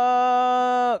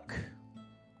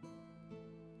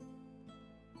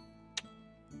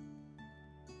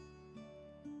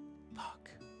 Fuck.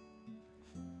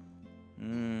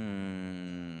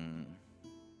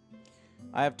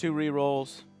 I have 2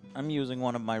 rerolls. I'm using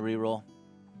one of my reroll.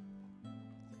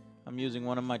 I'm using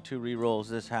one of my 2 rerolls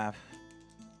this half.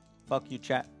 Fuck you,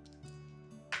 chat.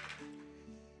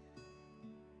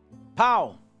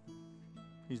 Pow!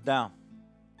 He's down.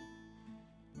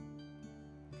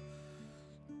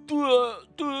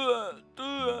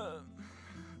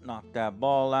 Knock that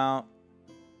ball out.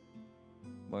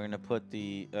 We're going to put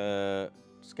the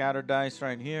scatter dice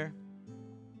right here.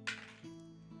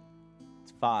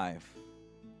 It's 5.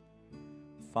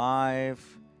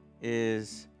 5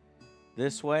 is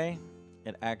this way.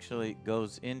 It actually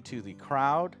goes into the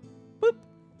crowd. Boop.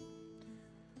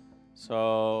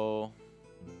 So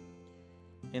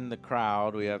in the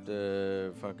crowd, we have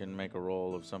to fucking make a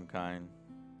roll of some kind.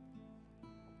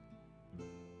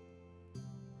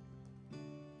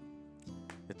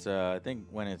 It's I think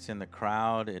when it's in the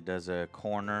crowd, it does a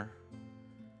corner.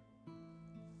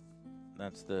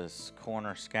 That's the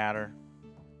corner scatter.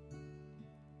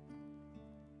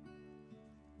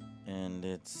 And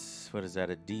it's, what is that,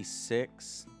 a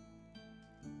D6?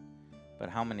 But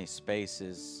how many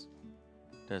spaces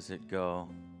does it go?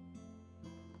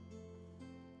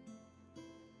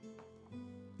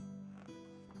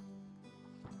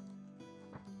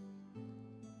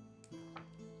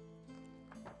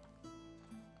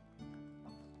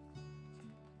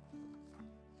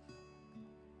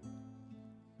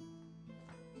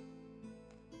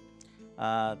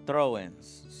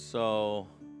 Throw-ins. So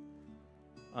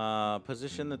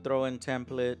position the throw-in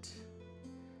template.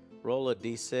 Roll a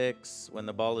d6. When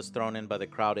the ball is thrown in by the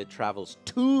crowd, it travels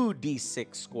 2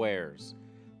 d6 squares.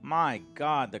 My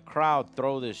God, the crowd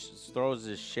throws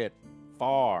this shit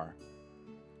far.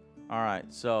 All right,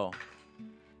 so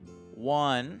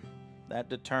 1, that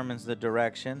determines the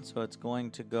direction. So it's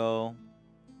going to go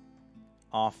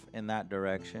off in that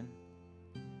direction.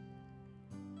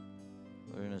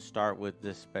 We're going to start with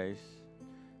this space.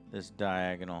 This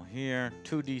diagonal here.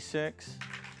 2d6.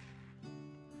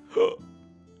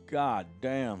 God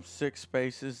damn. 6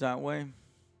 spaces that way.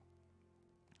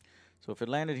 So if it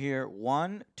landed here,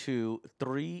 1, 2,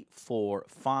 3, 4,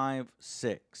 5,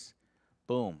 6.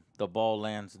 Boom. The ball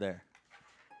lands there.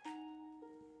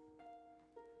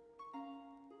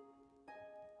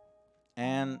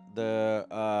 And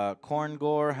the Corn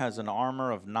Gore has an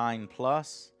armor of 9+.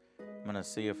 I'm going to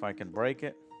see if I can break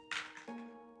it.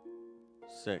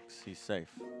 6. He's safe.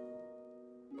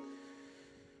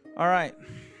 All right.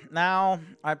 Now,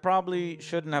 I probably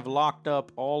shouldn't have locked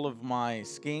up all of my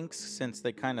skinks since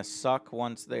they kind of suck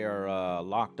once they are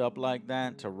locked up like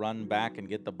that to run back and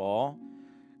get the ball.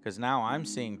 Because now I'm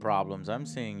seeing problems. I'm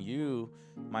seeing you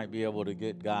might be able to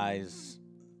get guys,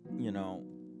 you know,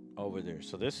 over there.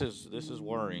 So this is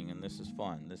worrying and this is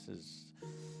fun. This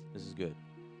is good.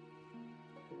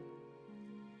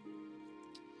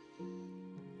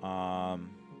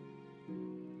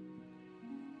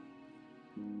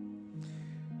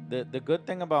 The good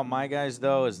thing about my guys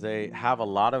though is they have a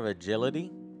lot of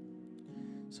agility.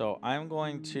 So I'm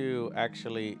going to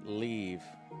actually leave.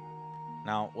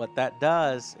 Now what that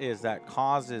does is that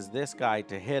causes this guy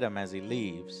to hit him as he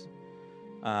leaves.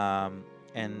 And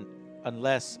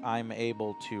unless I'm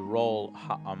able to roll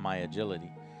on my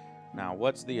agility. Now,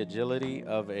 what's the agility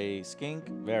of a skink?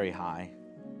 Very high.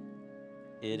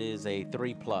 It is a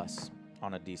 3+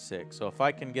 on a d6. So if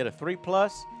I can get a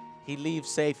 3+, he leaves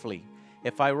safely.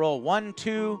 If I roll 1,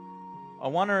 2, a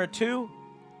 1 or a 2,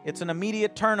 it's an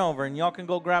immediate turnover, and y'all can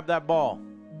go grab that ball.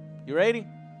 You ready?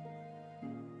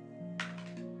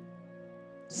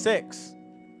 6.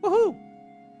 Woohoo!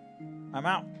 I'm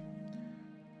out.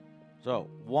 So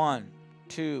 1,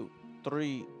 2,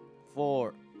 3,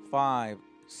 4, 5,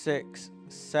 6,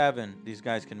 7. These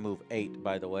guys can move 8,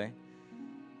 by the way.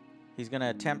 He's going to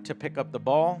attempt to pick up the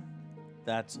ball.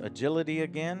 That's agility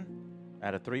again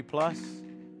at a 3+.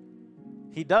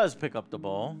 He does pick up the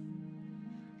ball.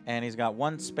 And he's got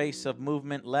 1 space of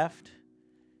movement left.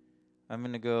 I'm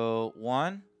going to go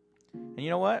 1. And you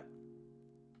know what?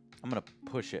 I'm going to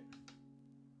push it.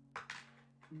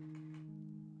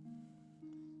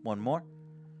 1 more.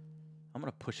 I'm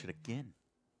going to push it again.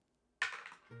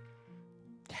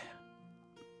 Yeah.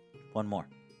 1 more.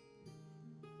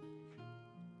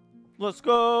 Let's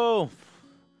go.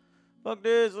 Fuck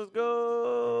this. Let's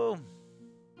go.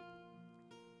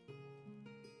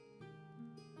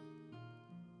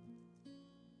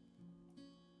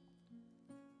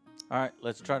 All right.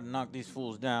 Let's try to knock these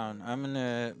fools down. I'm going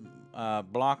to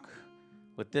block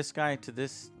with this guy to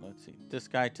this. Let's see. This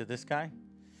guy to this guy.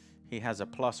 He has a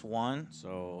 +1,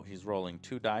 so he's rolling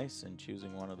 2 dice and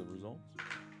choosing one of the results.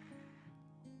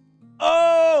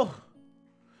 Oh!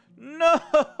 No!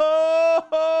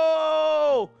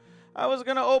 I was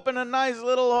going to open a nice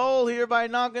little hole here by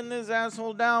knocking this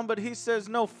asshole down, but he says,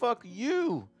 no, fuck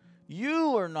you.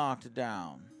 You are knocked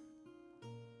down.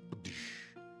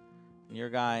 And your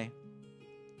guy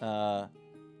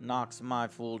knocks my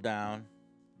fool down.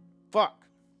 Fuck.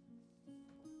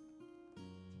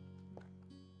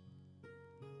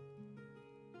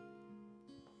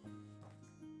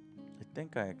 I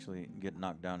think I actually get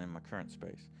knocked down in my current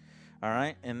space. All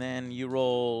right, and then you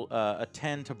roll a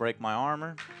 10 to break my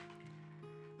armor.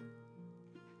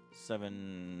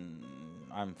 7,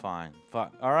 I'm fine.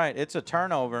 Fuck. All right, it's a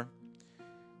turnover.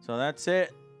 So that's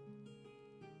it.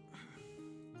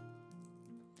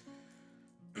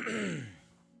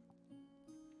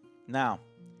 Now,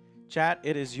 chat,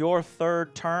 it is your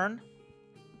 3rd turn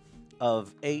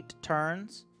of 8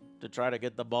 turns to try to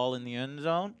get the ball in the end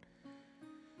zone.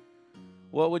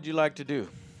 What would you like to do?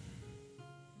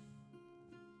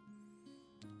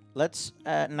 Let's,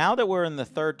 now that we're in the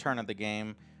 3rd turn of the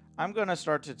game, I'm going to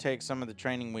start to take some of the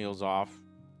training wheels off.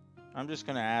 I'm just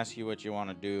going to ask you what you want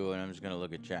to do, and I'm just going to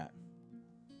look at chat.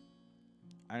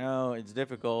 I know it's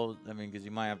difficult, I mean, because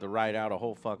you might have to write out a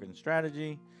whole fucking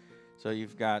strategy. So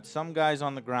you've got some guys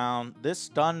on the ground. This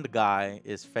stunned guy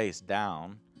is face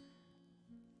down.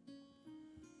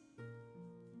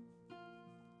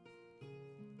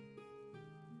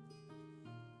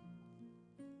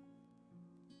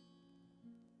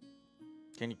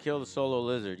 Can you kill the solo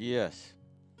lizard? Yes.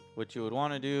 What you would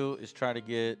want to do is try to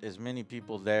get as many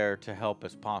people there to help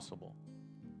as possible.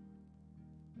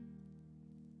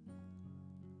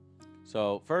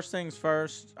 So first things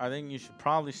first, I think you should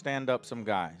probably stand up some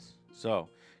guys. So,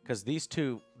 because these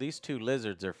two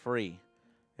lizards are free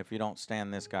if you don't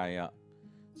stand this guy up.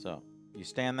 So you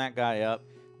stand that guy up.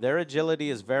 Their agility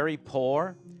is very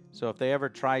poor. So if they ever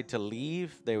tried to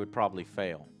leave, they would probably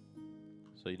fail.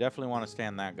 So you definitely want to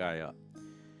stand that guy up.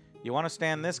 You want to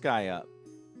stand this guy up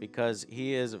because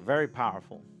he is very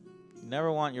powerful. You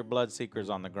never want your Bloodseekers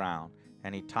on the ground,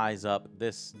 and he ties up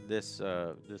this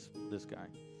guy.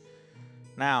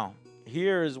 Now,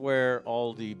 here is where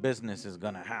all the business is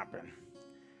going to happen.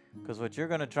 Because what you're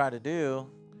going to try to do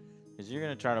is you're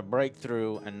going to try to break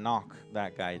through and knock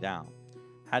that guy down.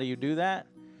 How do you do that?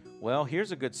 Well,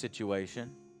 here's a good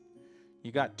situation.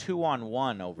 You got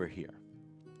 2-on-1 over here.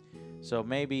 So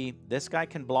maybe this guy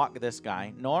can block this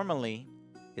guy. Normally,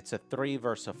 it's a 3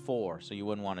 versus a 4, so you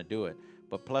wouldn't want to do it.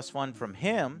 But +1 from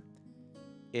him,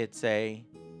 it's a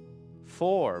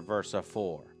 4 versus a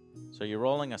 4. So you're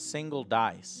rolling a single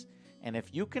dice. And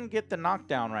if you can get the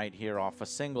knockdown right here off a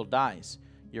single dice,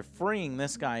 you're freeing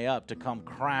this guy up to come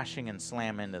crashing and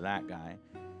slam into that guy.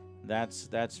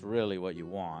 That's really what you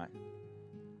want.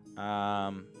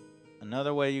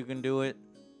 Another way you can do it.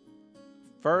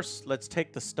 First, let's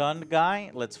take the stunned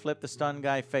guy. Let's flip the stunned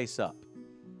guy face up.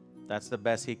 That's the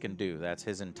best he can do. That's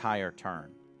his entire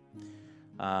turn.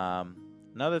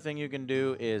 Another thing you can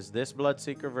do is this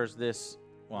Bloodseeker versus this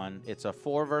one. It's a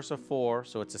 4 versus a 4,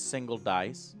 so it's a single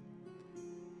dice.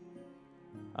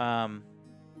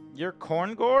 Your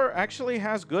Korngor actually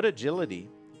has good agility.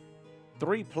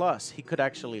 3+, he could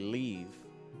actually leave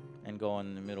and go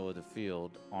in the middle of the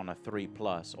field on a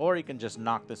 3+. Or he can just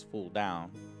knock this fool down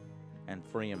and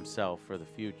free himself for the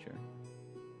future.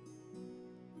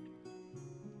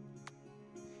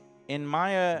 In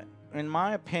my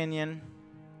opinion,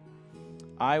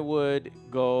 I would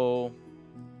go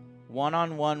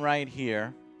 1-on-1 right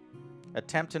here.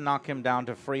 Attempt to knock him down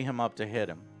to free him up to hit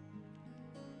him.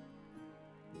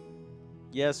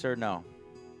 Yes or no?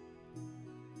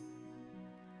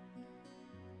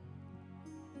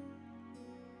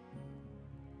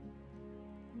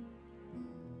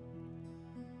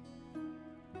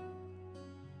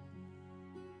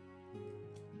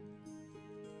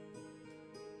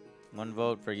 One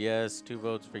vote for yes, 2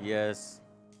 votes for yes.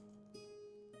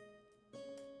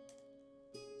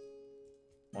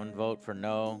 1 vote for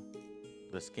no.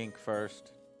 The skink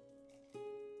first.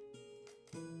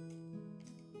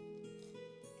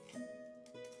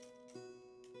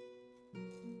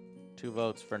 Two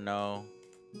votes for no.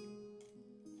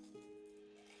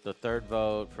 The third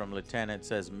vote from Lieutenant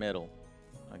says middle.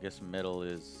 I guess middle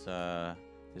is going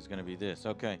to be this.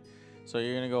 Okay. So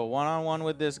you're going to go 1-on-1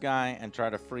 with this guy and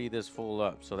try to free this fool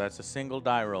up. So that's a single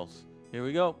die rolls. Here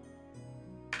we go.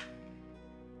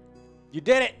 You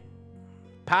did it.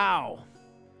 Pow.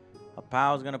 A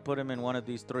pow is going to put him in one of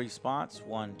these 3 spots.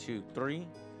 1, 2, 3.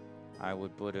 I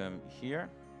would put him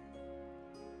here.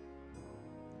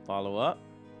 Follow up.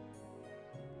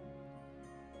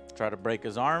 Try to break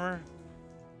his armor.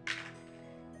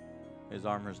 His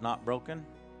armor's not broken.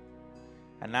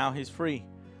 And now he's free.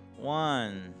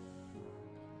 1.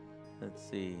 Let's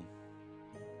see.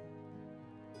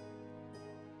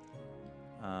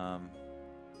 1,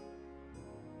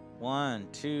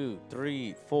 2,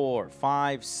 3, 4,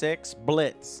 5, 6.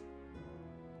 Blitz.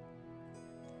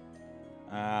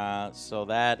 So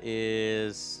that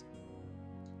is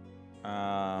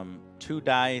 2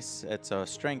 dice. It's a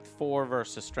strength 4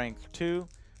 versus strength 2.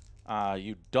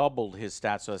 You doubled his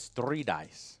stats, so it's 3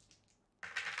 dice.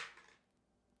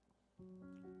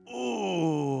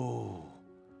 Ooh.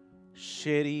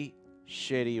 Shitty,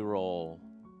 shitty roll.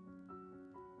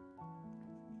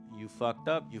 You fucked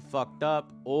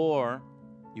up, or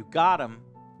you got him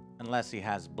unless he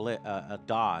has a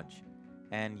dodge.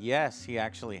 And yes, he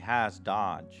actually has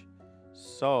dodge.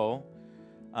 So,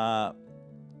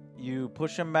 you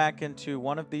push him back into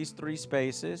one of these 3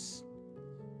 spaces,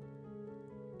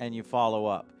 and you follow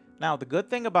up. Now, the good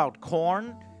thing about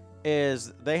Corn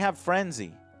is they have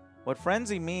Frenzy. What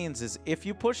Frenzy means is if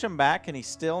you push him back and he's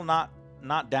still not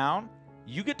down,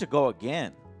 you get to go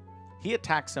again. He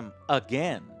attacks him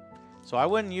again. So I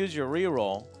wouldn't use your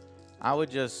reroll. I would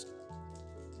just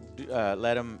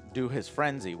let him do his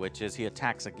Frenzy, which is he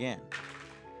attacks again.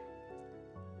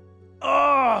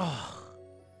 Oh!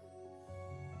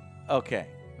 Okay,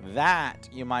 that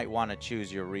you might want to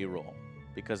choose your reroll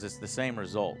because it's the same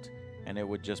result, and it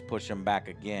would just push him back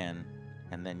again,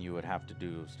 and then you would have to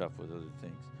do stuff with other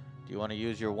things. Do you want to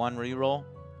use your 1 reroll?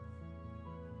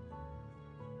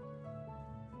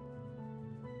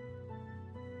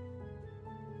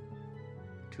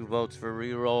 Two votes for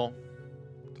reroll.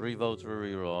 3 votes for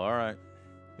reroll. All right,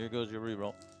 here goes your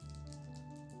reroll.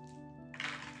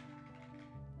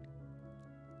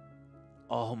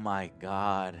 Oh my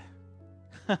God.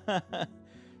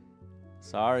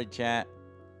 Sorry, chat.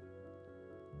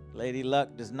 Lady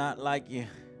Luck does not like you.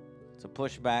 So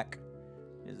pushback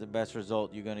is the best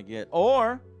result you're going to get.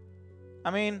 Or,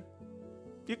 I mean,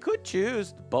 you could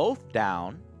choose both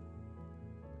down,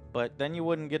 but then you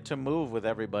wouldn't get to move with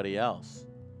everybody else.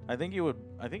 I think you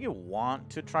want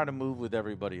to try to move with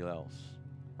everybody else,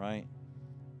 right?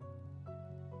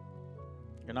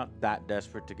 You're not that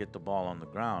desperate to get the ball on the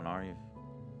ground, are you?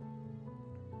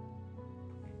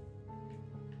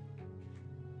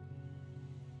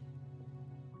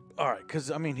 All right,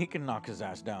 because, I mean, he can knock his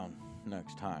ass down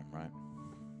next time, right?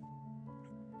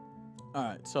 All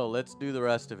right, so let's do the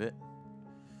rest of it.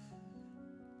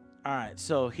 All right,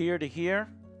 so here to here,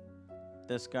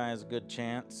 this guy has a good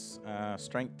chance.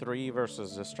 Strength 3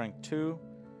 versus a strength 2.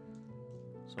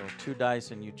 So 2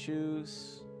 dice and you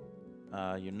choose.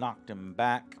 You knocked him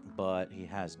back, but he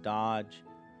has dodge.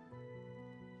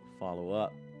 Follow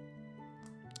up.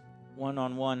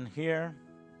 1-on-1 here.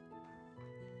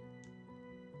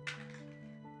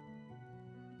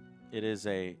 It is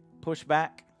a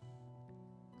pushback,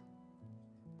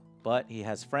 but he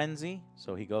has frenzy,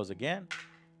 so he goes again.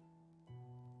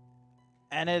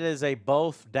 And it is a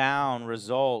both down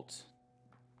result.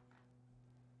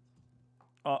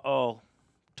 Uh-oh.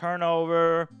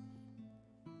 Turnover.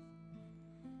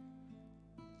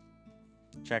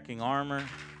 Checking armor.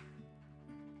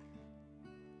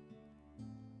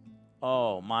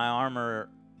 Oh, my armor.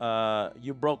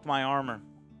 You broke my armor.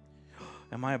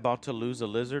 Am I about to lose a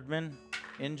lizardman?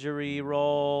 Injury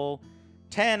roll.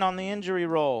 10 on the injury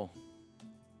roll.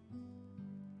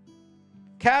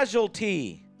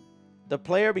 Casualty. The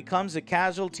player becomes a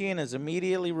casualty and is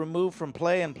immediately removed from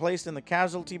play and placed in the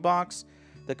casualty box.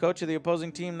 The coach of the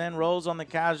opposing team then rolls on the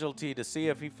casualty to see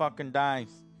if he fucking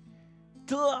dies.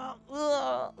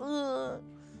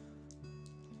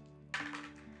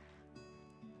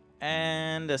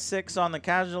 And a 6 on the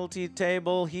casualty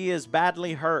table. He is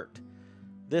badly hurt.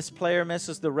 This player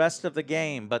misses the rest of the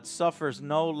game, but suffers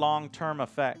no long-term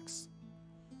effects.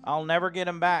 I'll never get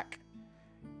him back.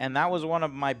 And that was one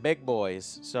of my big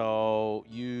boys. So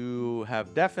you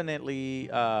have definitely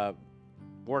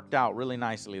worked out really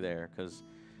nicely there, because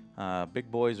big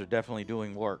boys are definitely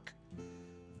doing work.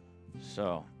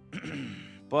 So,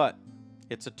 but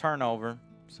it's a turnover,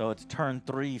 so it's turn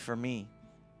 3 for me.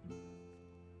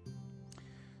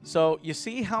 So you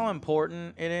see how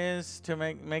important it is to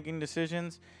making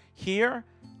decisions? Here,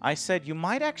 I said you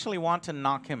might actually want to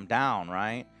knock him down,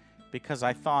 right? Because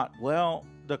I thought, well,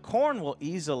 the corn will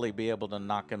easily be able to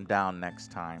knock him down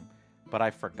next time. But I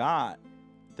forgot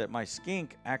that my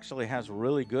skink actually has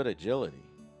really good agility.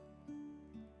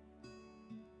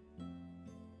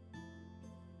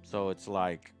 So it's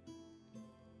like,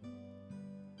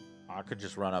 I could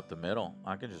just run up the middle.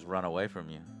 I could just run away from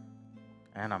you.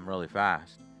 And I'm really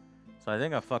fast. So I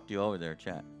think I fucked you over there,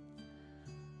 chat.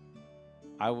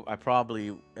 I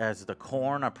probably, as the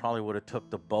corn, I probably would have took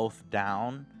the both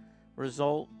down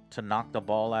result to knock the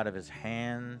ball out of his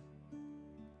hand.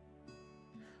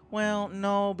 Well,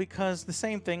 no, because the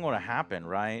same thing would have happened,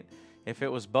 right? If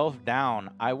it was both down,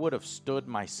 I would have stood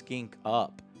my skink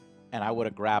up and I would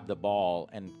have grabbed the ball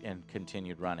and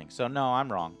continued running. So no,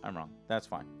 I'm wrong. I'm wrong. That's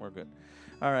fine. We're good.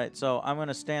 All right, so I'm going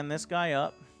to stand this guy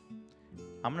up.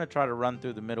 I'm going to try to run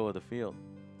through the middle of the field.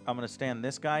 I'm going to stand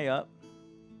this guy up.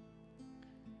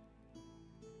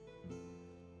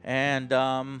 And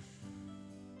I'm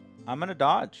going to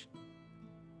dodge.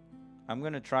 I'm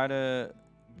going to try to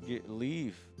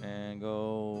leave and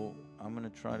go. I'm going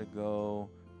to try to go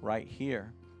right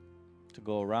here to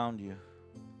go around you.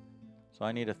 So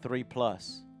I need a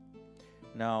 3+.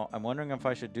 Now, I'm wondering if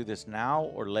I should do this now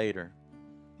or later.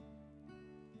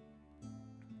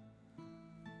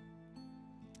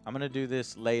 I'm going to do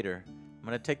this later. I'm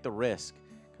going to take the risk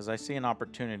because I see an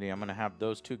opportunity. I'm going to have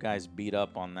those two guys beat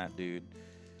up on that dude.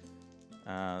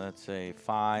 That's a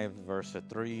 5 versus a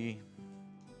 3.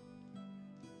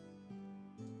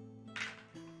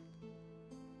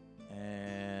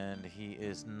 And he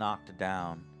is knocked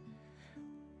down.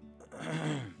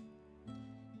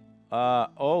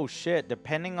 Oh, shit.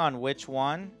 Depending on which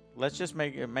one, let's just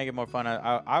make it more fun.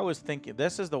 I was thinking,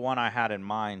 this is the one I had in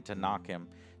mind to knock him.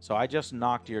 So I just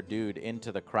knocked your dude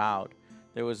into the crowd.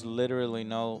 There was literally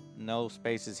no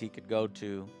spaces he could go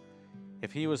to.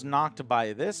 If he was knocked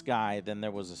by this guy, then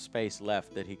there was a space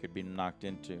left that he could be knocked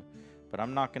into. But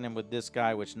I'm knocking him with this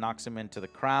guy, which knocks him into the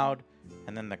crowd.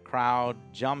 And then the crowd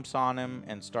jumps on him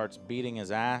and starts beating his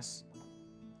ass.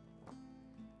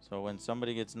 So when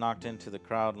somebody gets knocked into the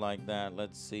crowd like that,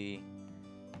 let's see.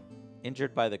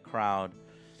 Injured by the crowd.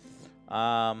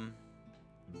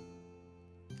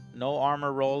 No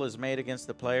armor roll is made against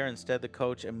the player. Instead, the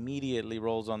coach immediately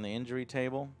rolls on the injury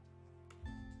table.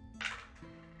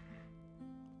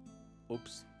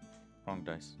 Oops. Wrong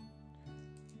dice.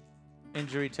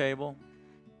 Injury table.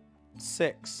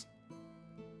 6.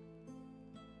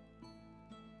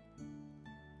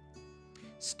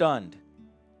 Stunned.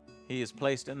 He is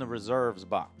placed in the reserves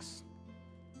box.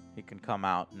 He can come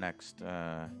out next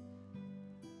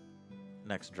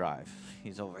next drive.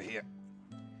 He's over here.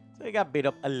 So he got beat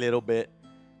up a little bit,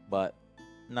 but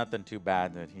nothing too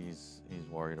bad that he's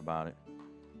worried about it.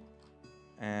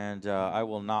 And I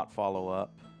will not follow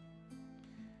up.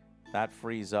 That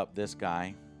frees up this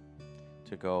guy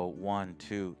to go 1,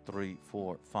 2, 3,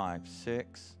 4, 5,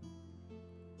 6.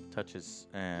 Touches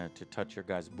to touch your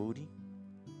guy's booty.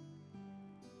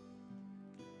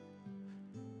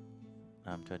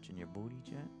 I'm touching your booty,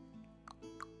 chat.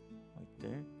 Right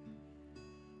there.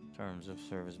 Terms of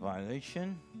service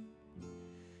violation.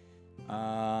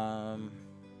 I'm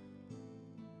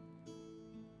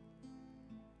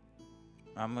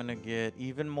going to get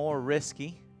even more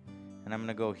risky. And I'm going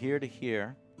to go here to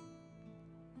here.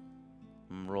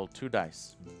 I'm going to roll 2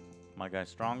 dice. My guy's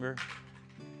stronger.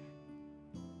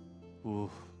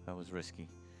 Ooh, that was risky.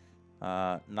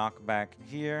 Knock back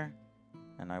here.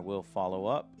 And I will follow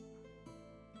up.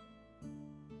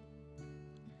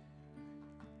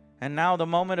 And now the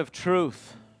moment of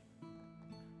truth.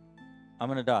 I'm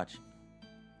going to dodge.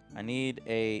 I need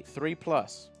a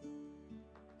 3+.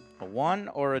 A 1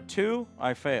 or a 2,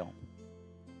 I fail.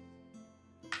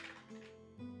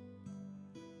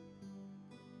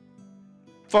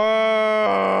 Fuck!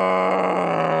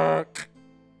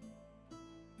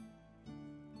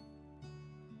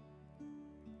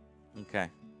 Okay.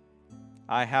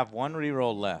 I have 1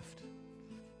 reroll left.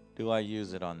 Do I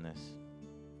use it on this?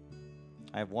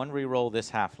 I have 1 reroll this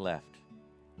half left.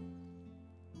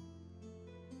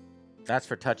 That's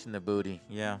for touching the booty.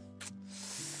 Yeah.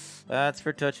 That's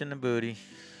for touching the booty.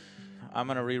 I'm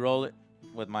going to reroll it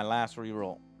with my last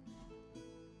reroll.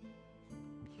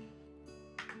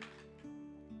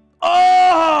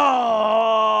 Oh!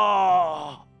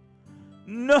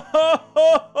 No!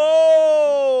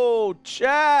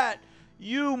 Chat!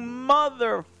 You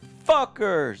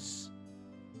motherfuckers!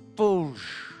 Boosh!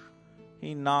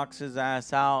 He knocks his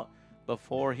ass out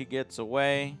before he gets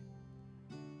away.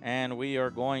 And we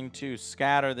are going to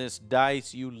scatter this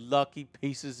dice, you lucky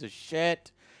pieces of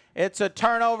shit. It's a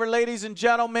turnover, ladies and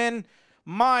gentlemen.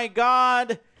 My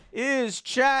God, is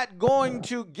chat going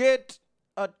to get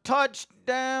a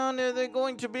touchdown? Are they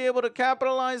going to be able to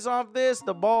capitalize off this?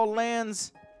 The ball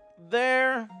lands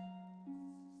there.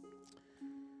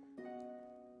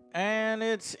 And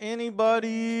it's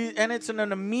anybody, and it's an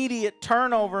immediate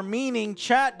turnover, meaning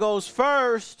chat goes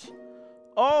first.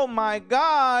 Oh my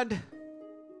God.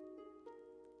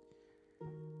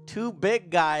 2 big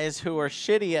guys who are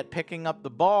shitty at picking up the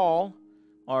ball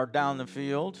are down the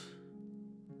field.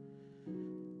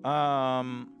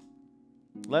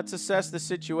 Let's assess the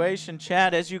situation.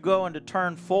 Chat, as you go into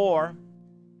turn 4,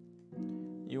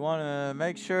 you want to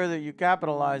make sure that you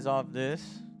capitalize off this.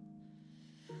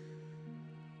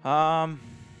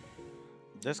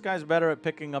 This guy's better at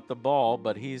picking up the ball,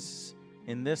 but he's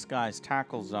in this guy's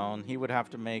tackle zone. He would have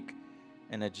to make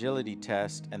an agility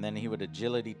test, and then he would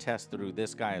agility test through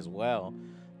this guy as well.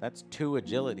 That's 2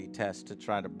 agility tests to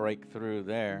try to break through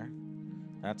there.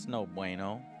 That's no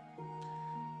bueno.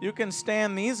 You can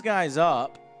stand these guys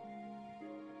up,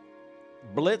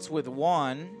 blitz with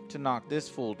 1 to knock this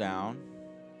fool down.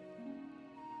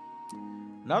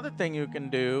 Another thing you can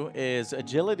do is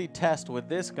agility test with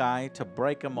this guy to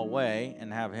break him away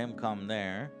and have him come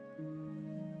there.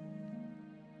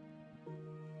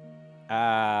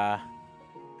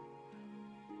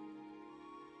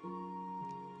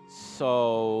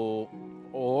 So,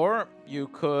 or you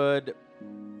could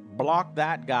block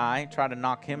that guy, try to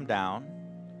knock him down.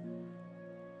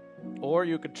 Or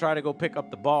you could try to go pick up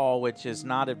the ball, which is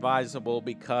not advisable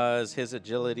because his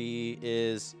agility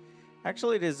is...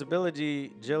 Actually, his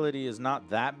agility is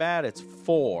not that bad. It's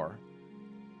 4.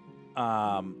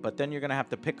 But then you're going to have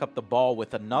to pick up the ball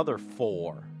with another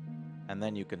 4. And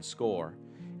then you can score.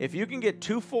 If you can get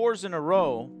 2 4s in a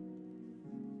row,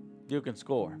 you can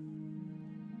score.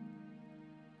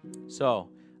 So,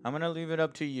 I'm going to leave it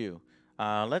up to you.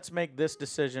 Let's make this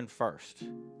decision first.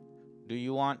 Do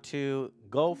you want to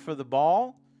go for the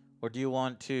ball, or do you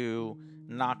want to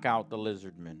knock out the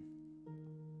lizardman?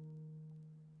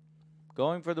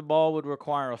 Going for the ball would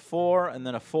require a 4, and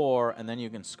then a 4, and then you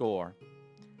can score.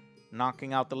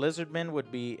 Knocking out the lizardman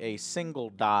would be a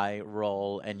single die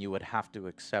roll, and you would have to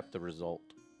accept the result.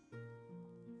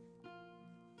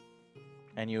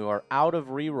 And you are out of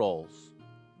rerolls.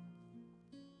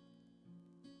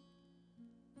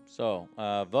 So,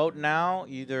 vote now.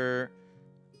 Either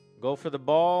Go for the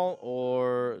ball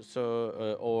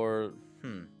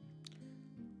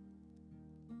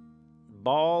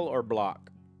ball or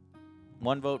block.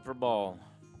 1 vote for ball.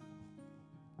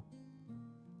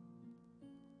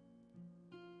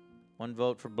 1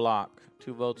 vote for block.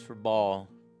 2 votes for ball.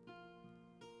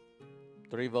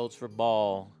 3 votes for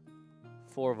ball.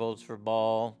 4 votes for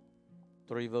ball.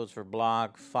 3 votes for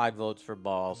block. 5 votes for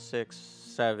ball. 6,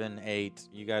 7, 8.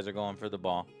 You guys are going for the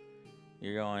ball.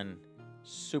 You're going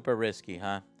super risky,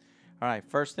 huh? All right,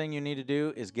 first thing you need to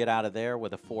do is get out of there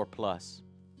with a 4+.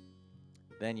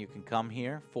 Then you can come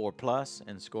here, 4+,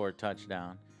 and score a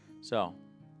touchdown. So,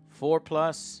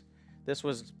 4+. This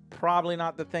was probably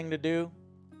not the thing to do.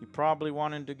 You probably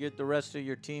wanted to get the rest of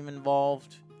your team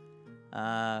involved.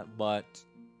 But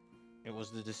it was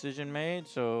the decision made,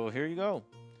 so here you go.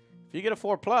 If you get a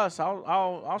 4+,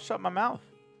 I'll shut my mouth.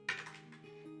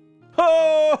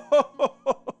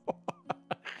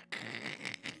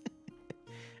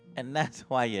 And that's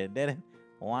why you didn't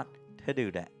want to do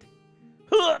that.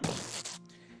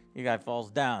 You guy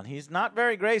falls down. He's not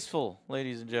very graceful,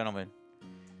 ladies and gentlemen.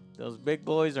 Those big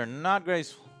boys are not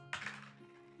graceful.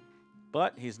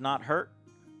 But he's not hurt.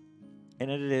 And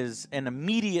it is an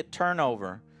immediate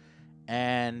turnover.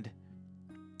 And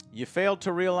you failed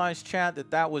to realize, Chad,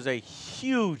 that that was a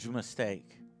huge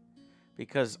mistake.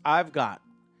 Because I've got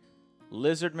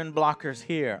lizardman blockers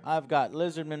here. I've got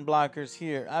lizardman blockers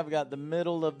here. I've got the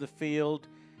middle of the field.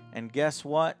 And guess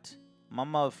what? My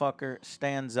motherfucker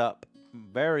stands up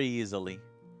very easily.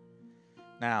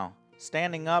 Now,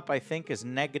 standing up, I think, is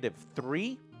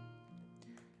 -3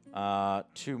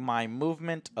 to my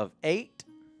movement of 8.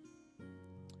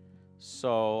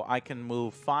 So I can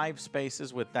move 5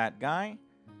 spaces with that guy.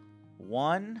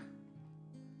 1.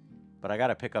 But I got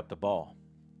to pick up the ball.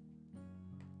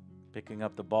 Picking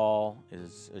up the ball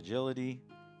is agility.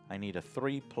 I need a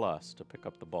 3+ to pick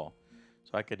up the ball.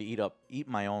 So I could eat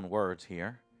my own words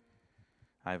here.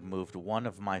 I've moved 1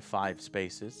 of my 5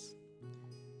 spaces.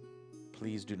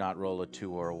 Please do not roll a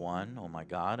 2 or a 1. Oh my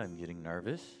God, I'm getting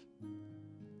nervous.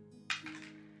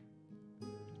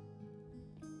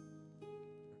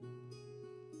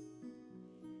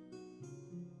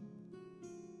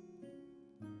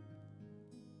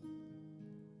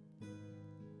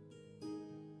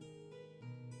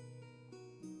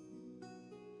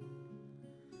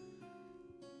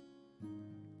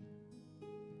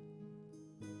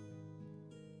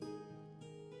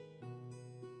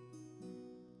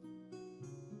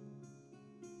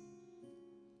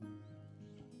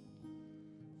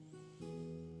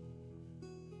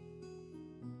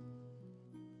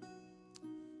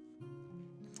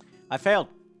 I failed.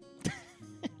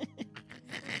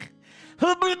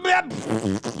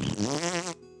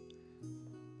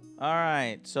 All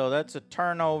right, so that's a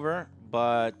turnover,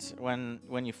 but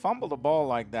when you fumble the ball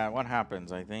like that, what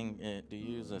happens? I think do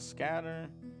you use a scatter?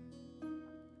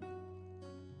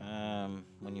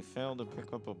 When you fail to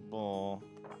pick up a ball,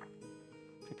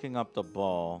 picking up the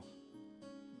ball.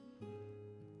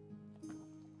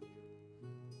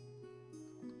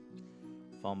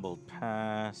 Fumbled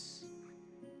pass.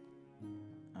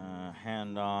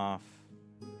 Handoff,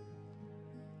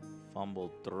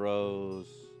 fumbled throws,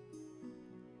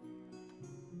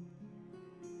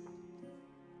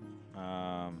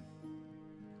 I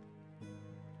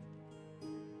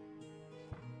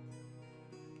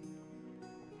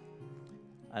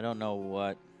don't know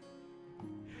what,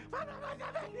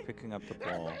 picking up the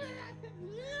ball.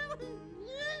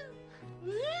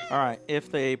 All right,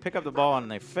 if they pick up the ball and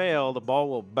they fail, the ball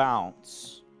will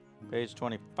bounce. Page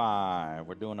 25,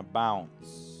 we're doing a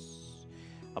bounce.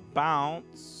 A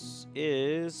bounce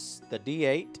is the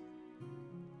D8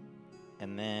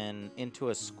 and then into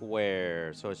a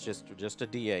square. So it's just a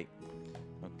D8.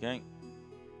 Okay.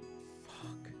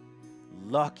 Fuck.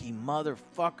 Lucky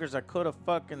motherfuckers. I could have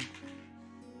fucking...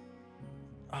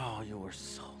 Oh, you were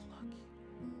so lucky.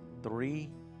 3.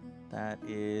 That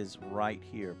is right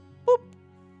here. Boop.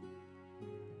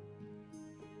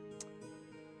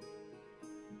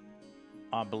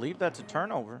 I believe that's a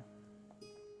turnover.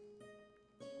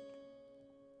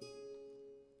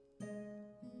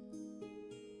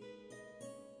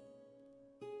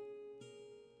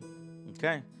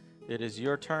 Okay, it is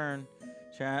your turn,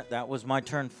 chat. That was my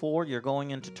turn 4. You're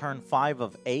going into turn 5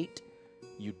 of 8.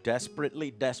 You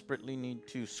desperately need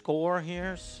to score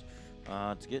here.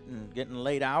 It's getting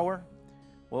late hour.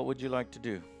 What would you like to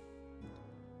do?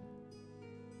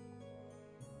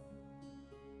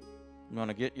 You want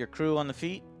to get your crew on the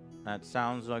feet? That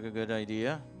sounds like a good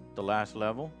idea. The last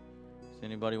level. Does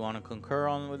anybody want to concur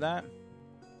on with that?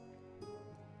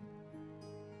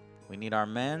 We need our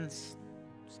men's.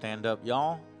 Stand up,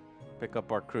 y'all. Pick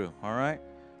up our crew. All right.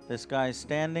 This guy's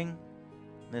standing.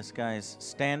 This guy's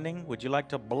standing. Would you like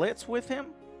to blitz with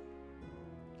him?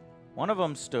 One of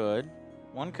them stood.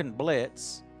 One can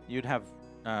blitz. You'd have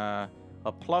a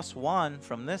 +1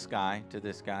 from this guy to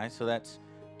this guy. So that's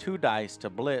 2 dice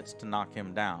to blitz to knock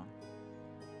him down.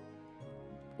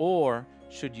 Or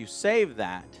should you save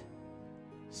that?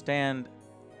 Stand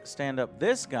up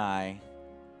this guy,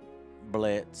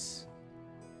 blitz.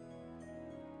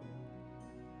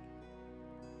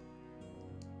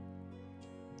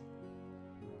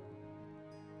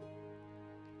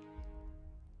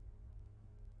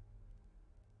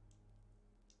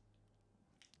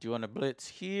 Do you want to blitz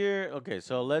here? Okay,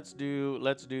 so let's do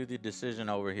the decision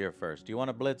over here first. Do you want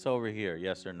to blitz over here?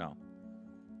 Yes or no?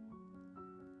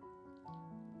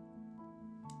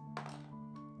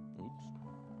 Oops.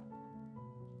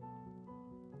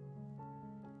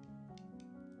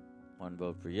 One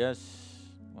vote for yes,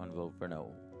 one vote for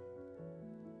no.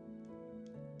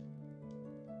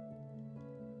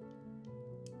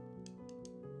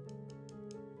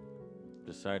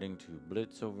 Deciding to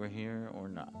blitz over here or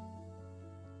not.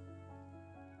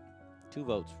 2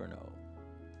 votes for no.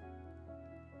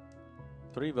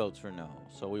 3 votes for no.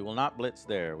 So we will not blitz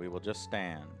there. We will just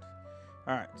stand.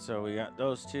 All right, so we got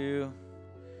those 2.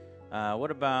 What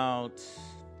about...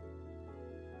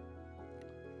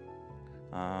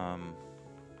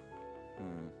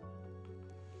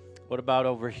 What about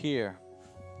over here?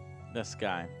 This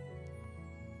guy.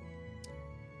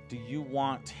 Do you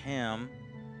want him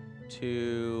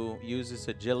to use his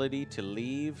agility to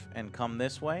leave and come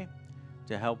this way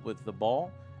to help with the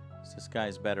ball? So this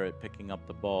guy's better at picking up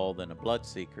the ball than a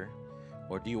Bloodseeker.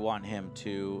 Or do you want him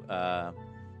to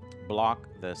block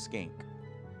the skink?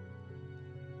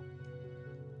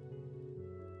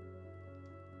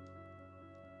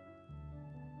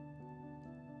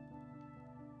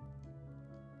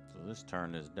 So this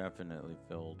turn is definitely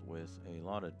filled with a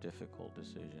lot of difficult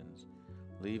decisions.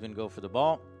 Leave and go for the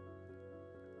ball.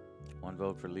 1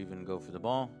 vote for leave and go for the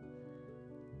ball.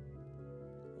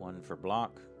 1 for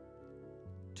block.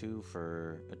 2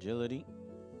 for agility.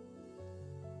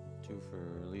 2 for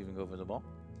leave and go for the ball.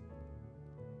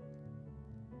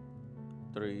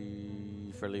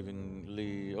 3 for leaving.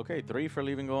 Okay, 3 for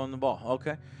leaving go on the ball.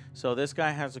 Okay, so this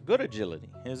guy has a good agility.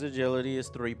 His agility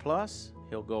is 3+.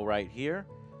 He'll go right here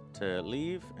to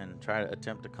leave and try to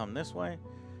attempt to come this way.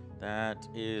 That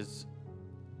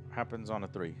happens on a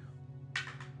 3.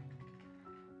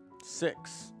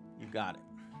 6. You got it.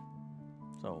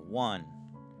 So 1,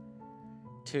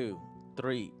 2,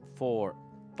 3, 4,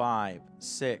 5,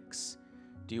 6.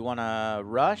 Do you want to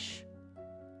rush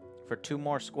for 2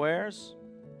 more squares?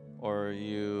 Or are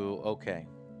you okay?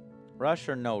 Rush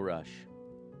or no rush?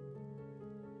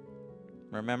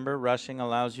 Remember, rushing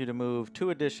allows you to move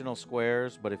 2 additional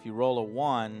squares, but if you roll a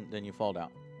 1, then you fall down.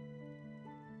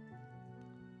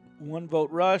 1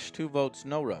 vote rush, 2 votes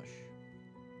no rush.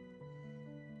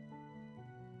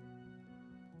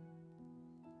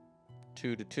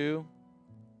 Two to 2.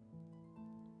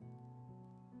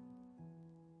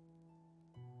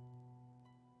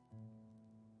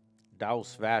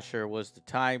 Daus Vasher was the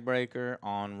tiebreaker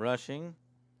on rushing.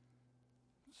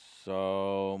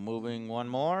 So moving 1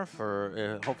 more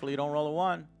for hopefully you don't roll a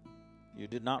 1. You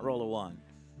did not roll a 1.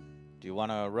 Do you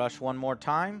want to rush 1 more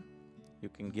time? You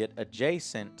can get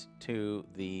adjacent to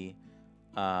the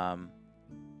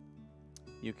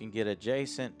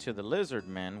lizard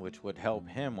men, which would help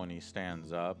him when he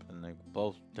stands up, and they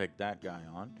both take that guy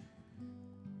on.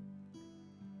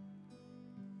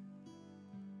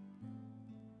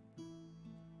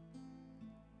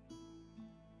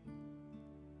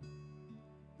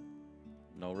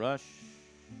 No rush.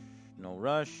 No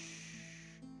rush.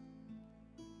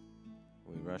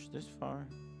 We rush this far.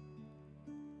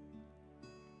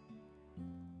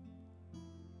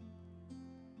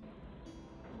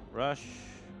 Rush.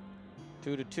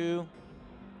 2 to 2.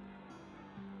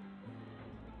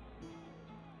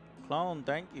 Clone,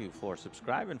 thank you for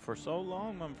subscribing for so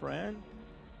long, my friend.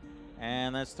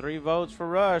 And that's 3 votes for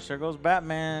Rush. There goes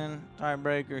Batman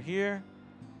tiebreaker here.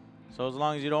 So as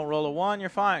long as you don't roll a 1, you're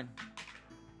fine.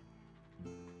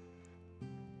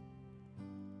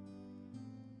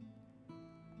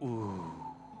 Ooh.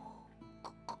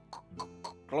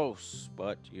 Close,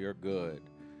 but you're good.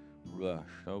 Rush.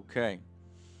 Okay.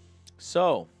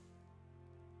 So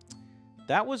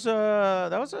it's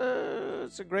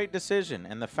a great decision,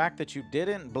 and the fact that you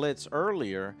didn't blitz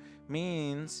earlier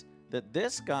means that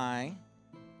this guy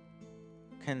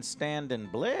can stand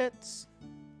and blitz.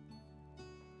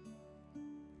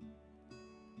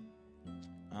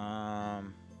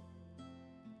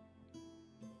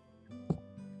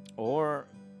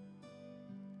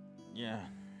 Yeah.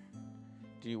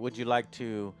 Would you like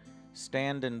to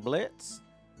stand and blitz?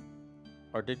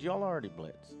 Or did y'all already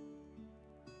blitz?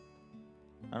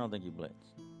 I don't think you blitz.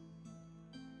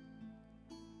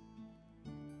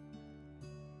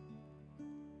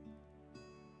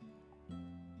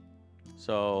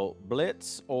 So,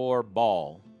 blitz or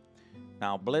ball.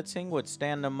 Now, blitzing would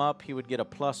stand him up. He would get a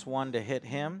 +1 to hit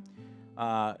him.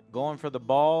 Going for the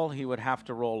ball, he would have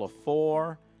to roll a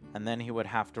 4, and then he would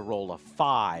have to roll a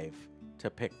 5 to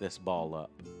pick this ball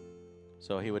up.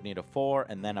 So he would need a 4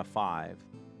 and then a 5.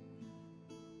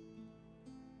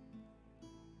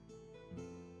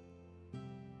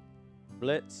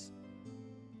 Blitz.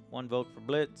 1 vote for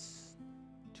blitz.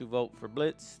 2 vote for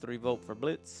blitz. 3 vote for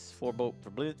blitz. 4 vote for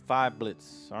blitz. 5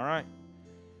 blitz. All right.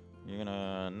 You're going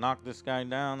to knock this guy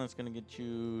down. That's going to get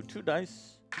you 2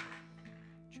 dice.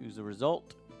 Choose a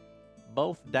result.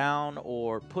 Both down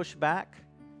or push back.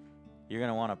 You're going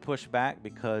to want to push back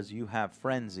because you have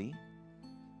Frenzy,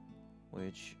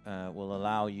 which will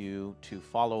allow you to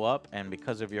follow up. And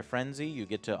because of your Frenzy, you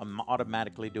get to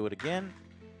automatically do it again.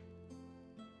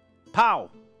 Pow!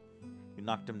 You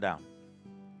knocked him down.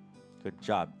 Good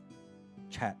job,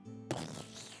 chat.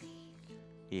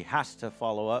 He has to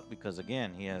follow up because,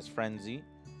 again, he has Frenzy.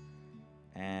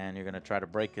 And you're going to try to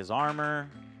break his armor.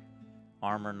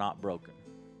 Armor not broken.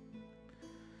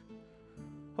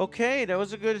 Okay, that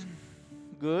was a good.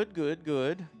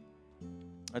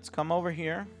 Let's come over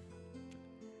here.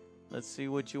 Let's see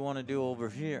what you want to do over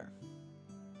here.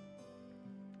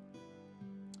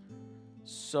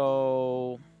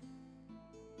 So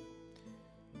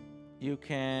you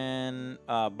can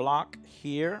block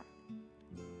here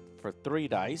for 3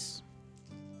 dice.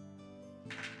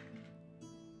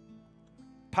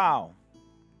 Pow.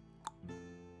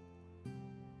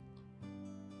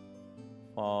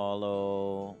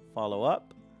 Follow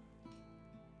up.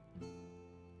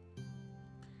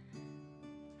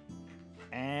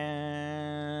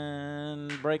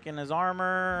 And breaking his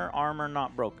armor. Armor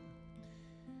not broken.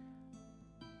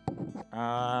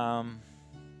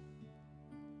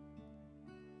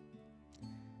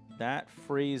 That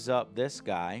frees up this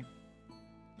guy.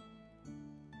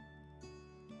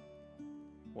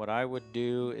 What I would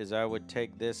do is I would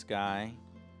take this guy,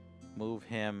 move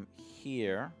him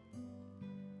here,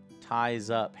 ties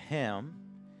up him.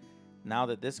 Now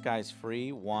that this guy's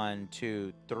free, 1,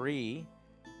 2, 3,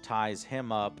 ties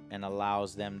him up and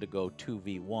allows them to go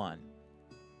 2v1.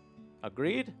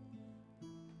 Agreed?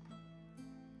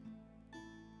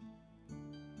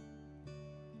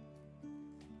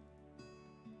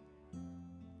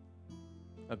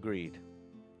 Agreed.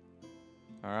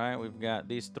 All right, we've got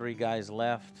these 3 guys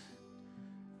left.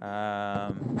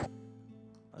 I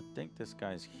think this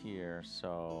guy's here,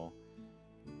 so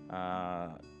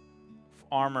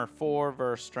armor 4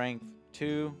 versus strength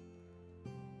 2.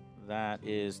 That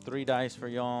is 3 dice for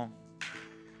y'all.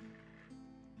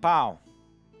 Pow.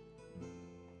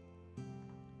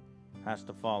 Has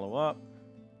to follow up.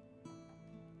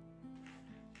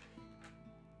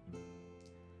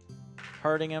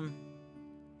 Hurting him.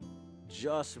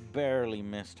 Just barely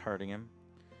missed hurting him.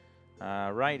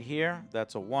 Right here,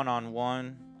 that's a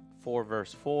 1-on-1. 4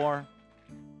 versus 4.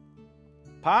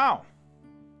 Pow.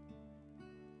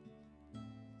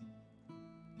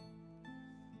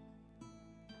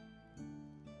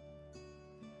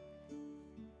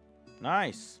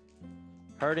 Nice.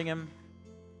 Hurting him.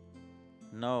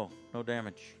 No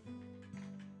damage.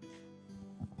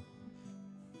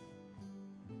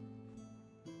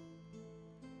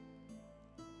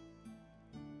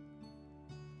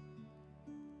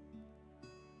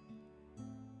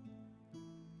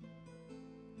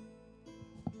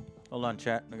 Hold on,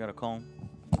 chat. I got a call.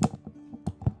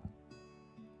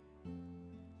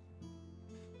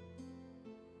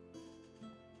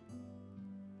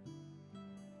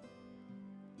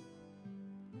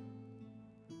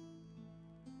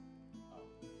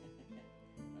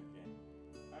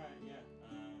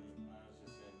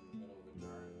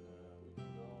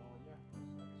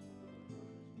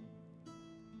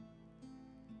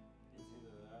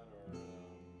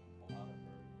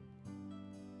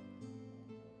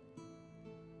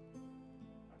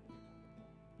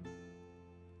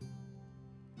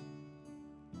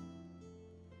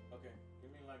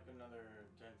 Another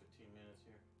 10-15 minutes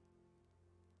here.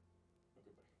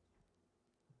 Okay,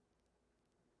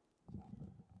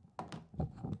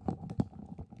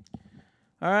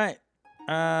 bye. All right.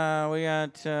 We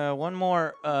got one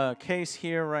more case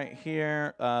here, right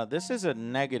here. This is a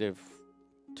negative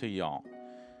to y'all.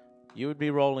 You would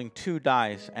be rolling 2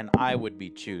 dice, and I would be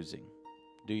choosing.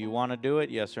 Do you want to do it?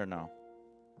 Yes or no?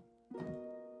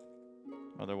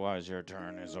 Otherwise, your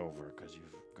turn is over because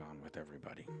you've on with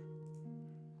everybody.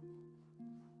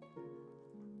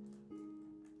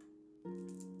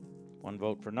 One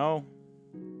vote for no.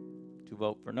 2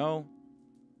 vote for no.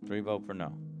 3 vote for no.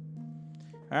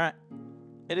 All right.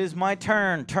 It is my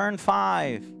turn. Turn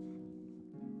 5.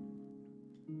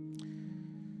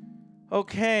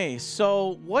 Okay,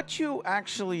 so what you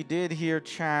actually did here,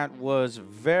 chat, was a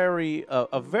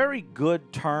very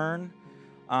good turn.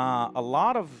 A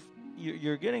lot of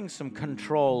you're getting some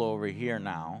control over here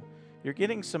now. You're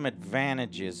getting some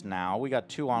advantages now. We got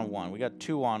 2 on 1. We got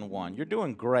 2 on 1. You're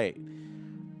doing great.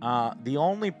 The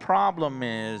only problem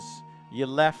is you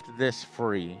left this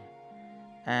free,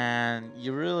 and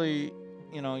you really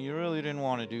didn't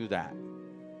want to do that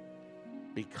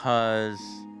because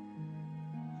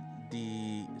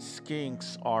the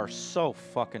skinks are so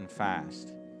fucking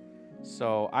fast.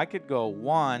 So I could go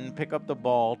 1, pick up the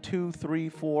ball, 2, 3,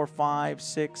 4, 5,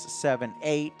 6, 7,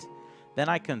 8. Then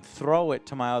I can throw it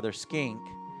to my other skink.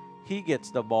 He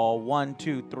gets the ball, 1,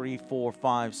 2, 3, 4,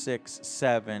 5, 6,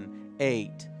 7,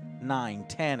 8, 9,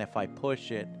 10 if I push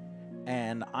it.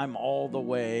 And I'm all the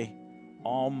way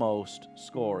almost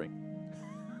scoring.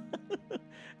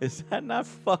 Is that not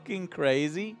fucking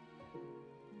crazy?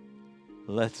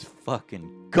 Let's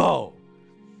fucking go.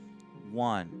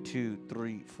 1, 2,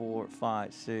 3, 4,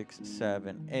 5, 6,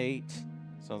 7, 8.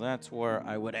 So that's where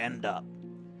I would end up.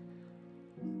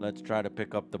 Let's try to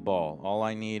pick up the ball. All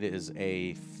I need is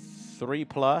a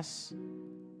 3+,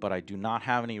 but I do not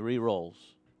have any rerolls.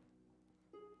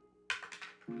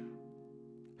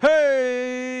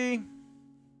 Hey!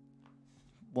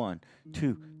 1,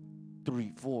 2,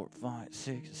 3, 4, 5,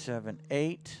 6, 7,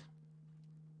 8.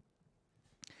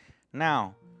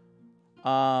 Now,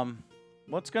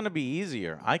 what's going to be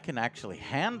easier? I can actually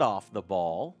hand off the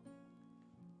ball.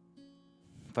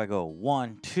 If I go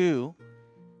 1, 2,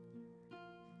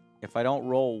 if I don't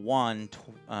roll 1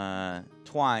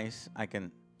 twice, I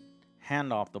can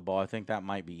hand off the ball. I think that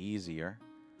might be easier.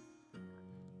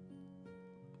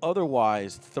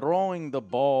 Otherwise, throwing the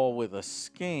ball with a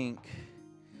skink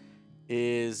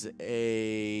is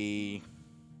a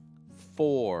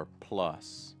 4+.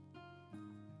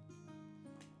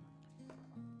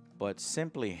 But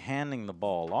simply handing the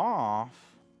ball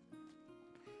off,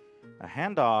 a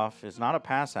handoff is not a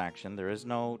pass action. There is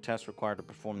no test required to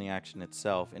perform the action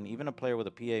itself, and even a player with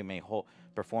a PA may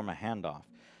perform a handoff.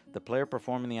 The player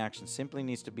performing the action simply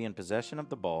needs to be in possession of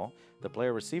the ball. The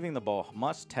player receiving the ball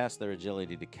must test their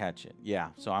agility to catch it. Yeah,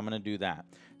 so I'm going to do that.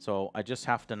 So I just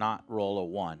have to not roll a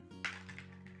 1.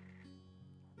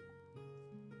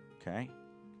 Okay.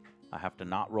 I have to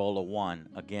not roll a 1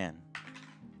 again.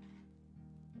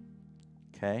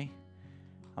 Okay.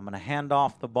 I'm going to hand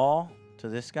off the ball to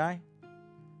this guy.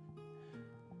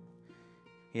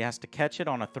 He has to catch it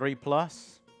on a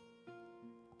 3+.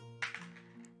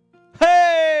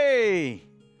 Hey!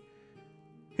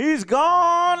 He's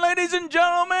gone, ladies and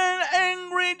gentlemen.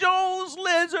 Angry Joe's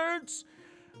Lizards.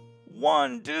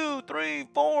 1, 2, 3,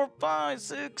 4, 5,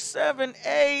 6, 7,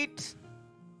 8.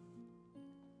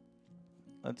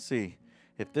 Let's see.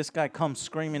 If this guy comes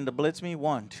screaming to blitz me,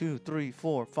 1, 2, 3,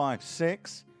 4, 5,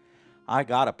 6. I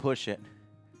gotta push it.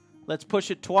 Let's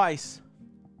push it twice.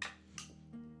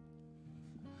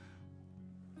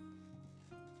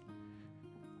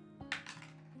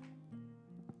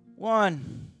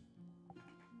 One,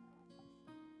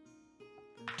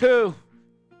 2.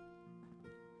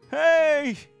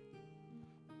 Hey!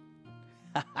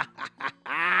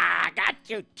 Got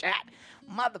you, chat,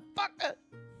 motherfucker.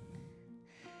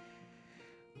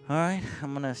 All right,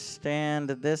 I'm going to stand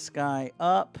this guy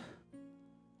up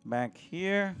back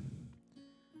here.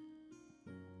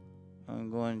 I'm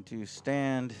going to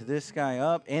stand this guy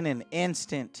up. In an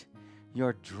instant,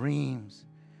 your dreams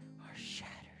are shattered.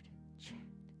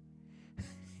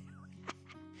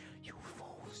 You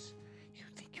fools. You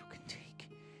think you can take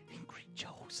Angry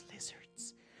Joe's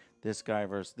Lizards? This guy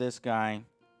versus this guy.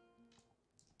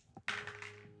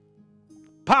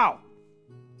 Pow!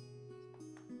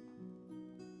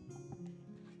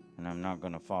 And I'm not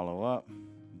going to follow up,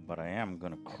 but I am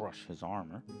going to crush his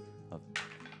armor.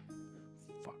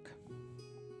 Fuck.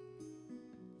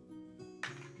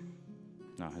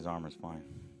 No, his armor's fine.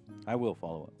 I will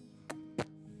follow up.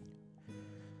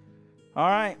 All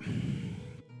right.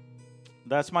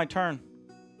 That's my turn.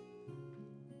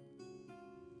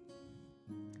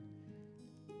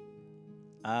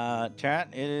 Chat,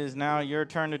 it is now your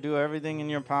turn to do everything in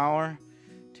your power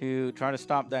to try to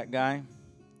stop that guy.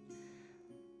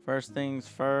 First things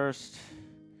first.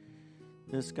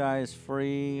 This guy is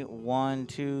free. 1,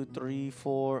 2, 3,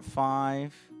 4,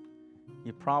 5.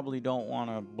 You probably don't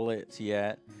want to blitz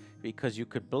yet because you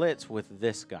could blitz with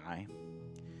this guy.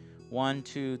 1,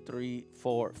 2, 3,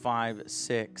 4, 5,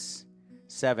 6,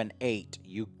 7, 8.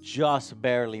 You just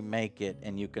barely make it,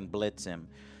 and you can blitz him.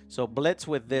 So blitz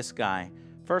with this guy.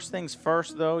 First things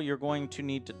first, though, you're going to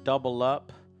need to double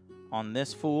up on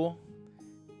this fool.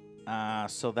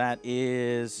 So that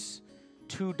is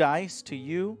 2 dice to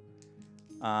you.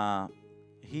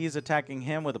 He's attacking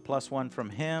him with a +1 from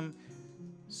him.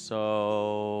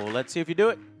 So let's see if you do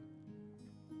it.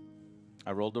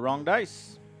 I rolled the wrong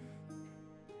dice.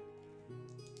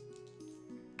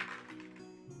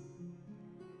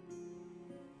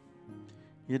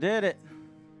 You did it.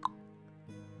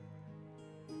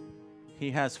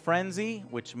 He has Frenzy,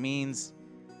 which means,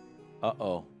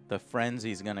 uh-oh, the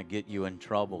Frenzy's going to get you in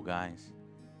trouble, guys.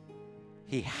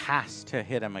 He has to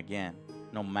hit him again,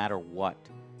 no matter what.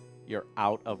 You're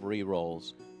out of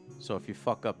rerolls. So if you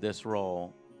fuck up this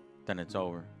roll, then it's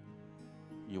over.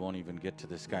 You won't even get to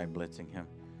this guy blitzing him.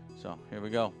 So here we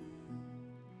go.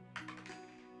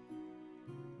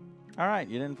 All right,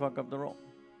 you didn't fuck up the roll.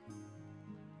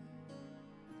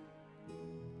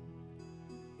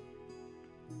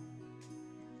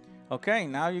 Okay,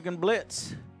 now you can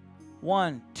blitz.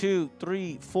 1, 2,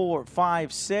 3, 4,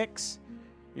 5, 6.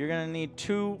 You're going to need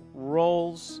 2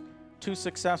 rolls, 2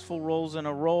 successful rolls in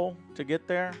a roll to get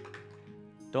there.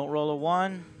 Don't roll a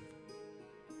 1.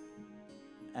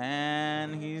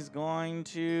 And he's going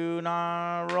to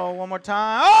roll one more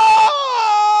time. Oh!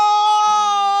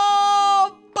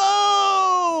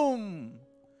 Boom!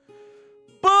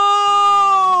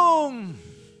 Boom!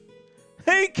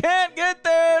 He can't get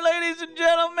there, ladies and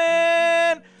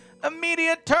gentlemen.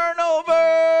 Immediate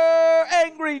turnover.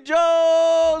 Angry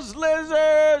Joe's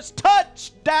Lizards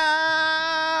touchdown.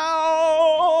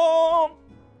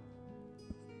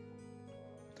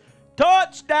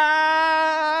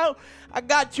 Touchdown. I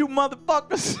got you,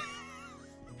 motherfuckers.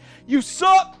 You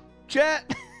suck,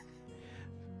 chat.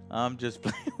 I'm just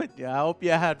playing with you. I hope you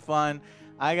had fun.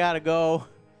 I gotta go.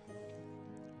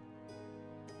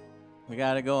 We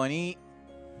gotta go and eat.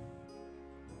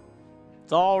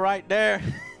 It's all right there.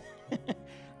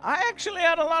 I actually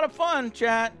had a lot of fun,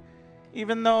 chat.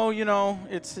 Even though, you know,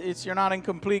 it's you're not in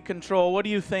complete control. What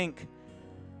do you think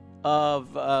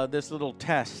of this little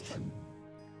test?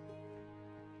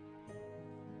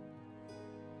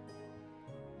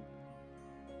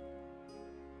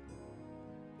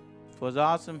 It was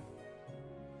awesome.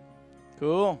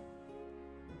 Cool.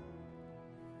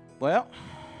 Well,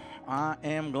 I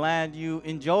am glad you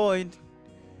enjoyed.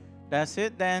 That's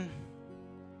it then.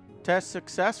 Test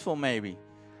successful, maybe.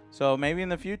 So maybe in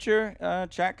the future,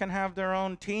 chat can have their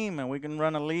own team and we can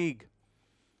run a league.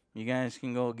 You guys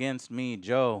can go against me,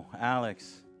 Joe,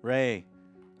 Alex, Ray,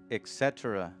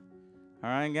 etc. All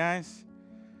right, guys?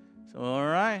 So, all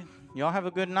right. Y'all have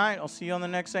a good night. I'll see you on the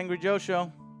next Angry Joe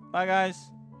show. Bye, guys.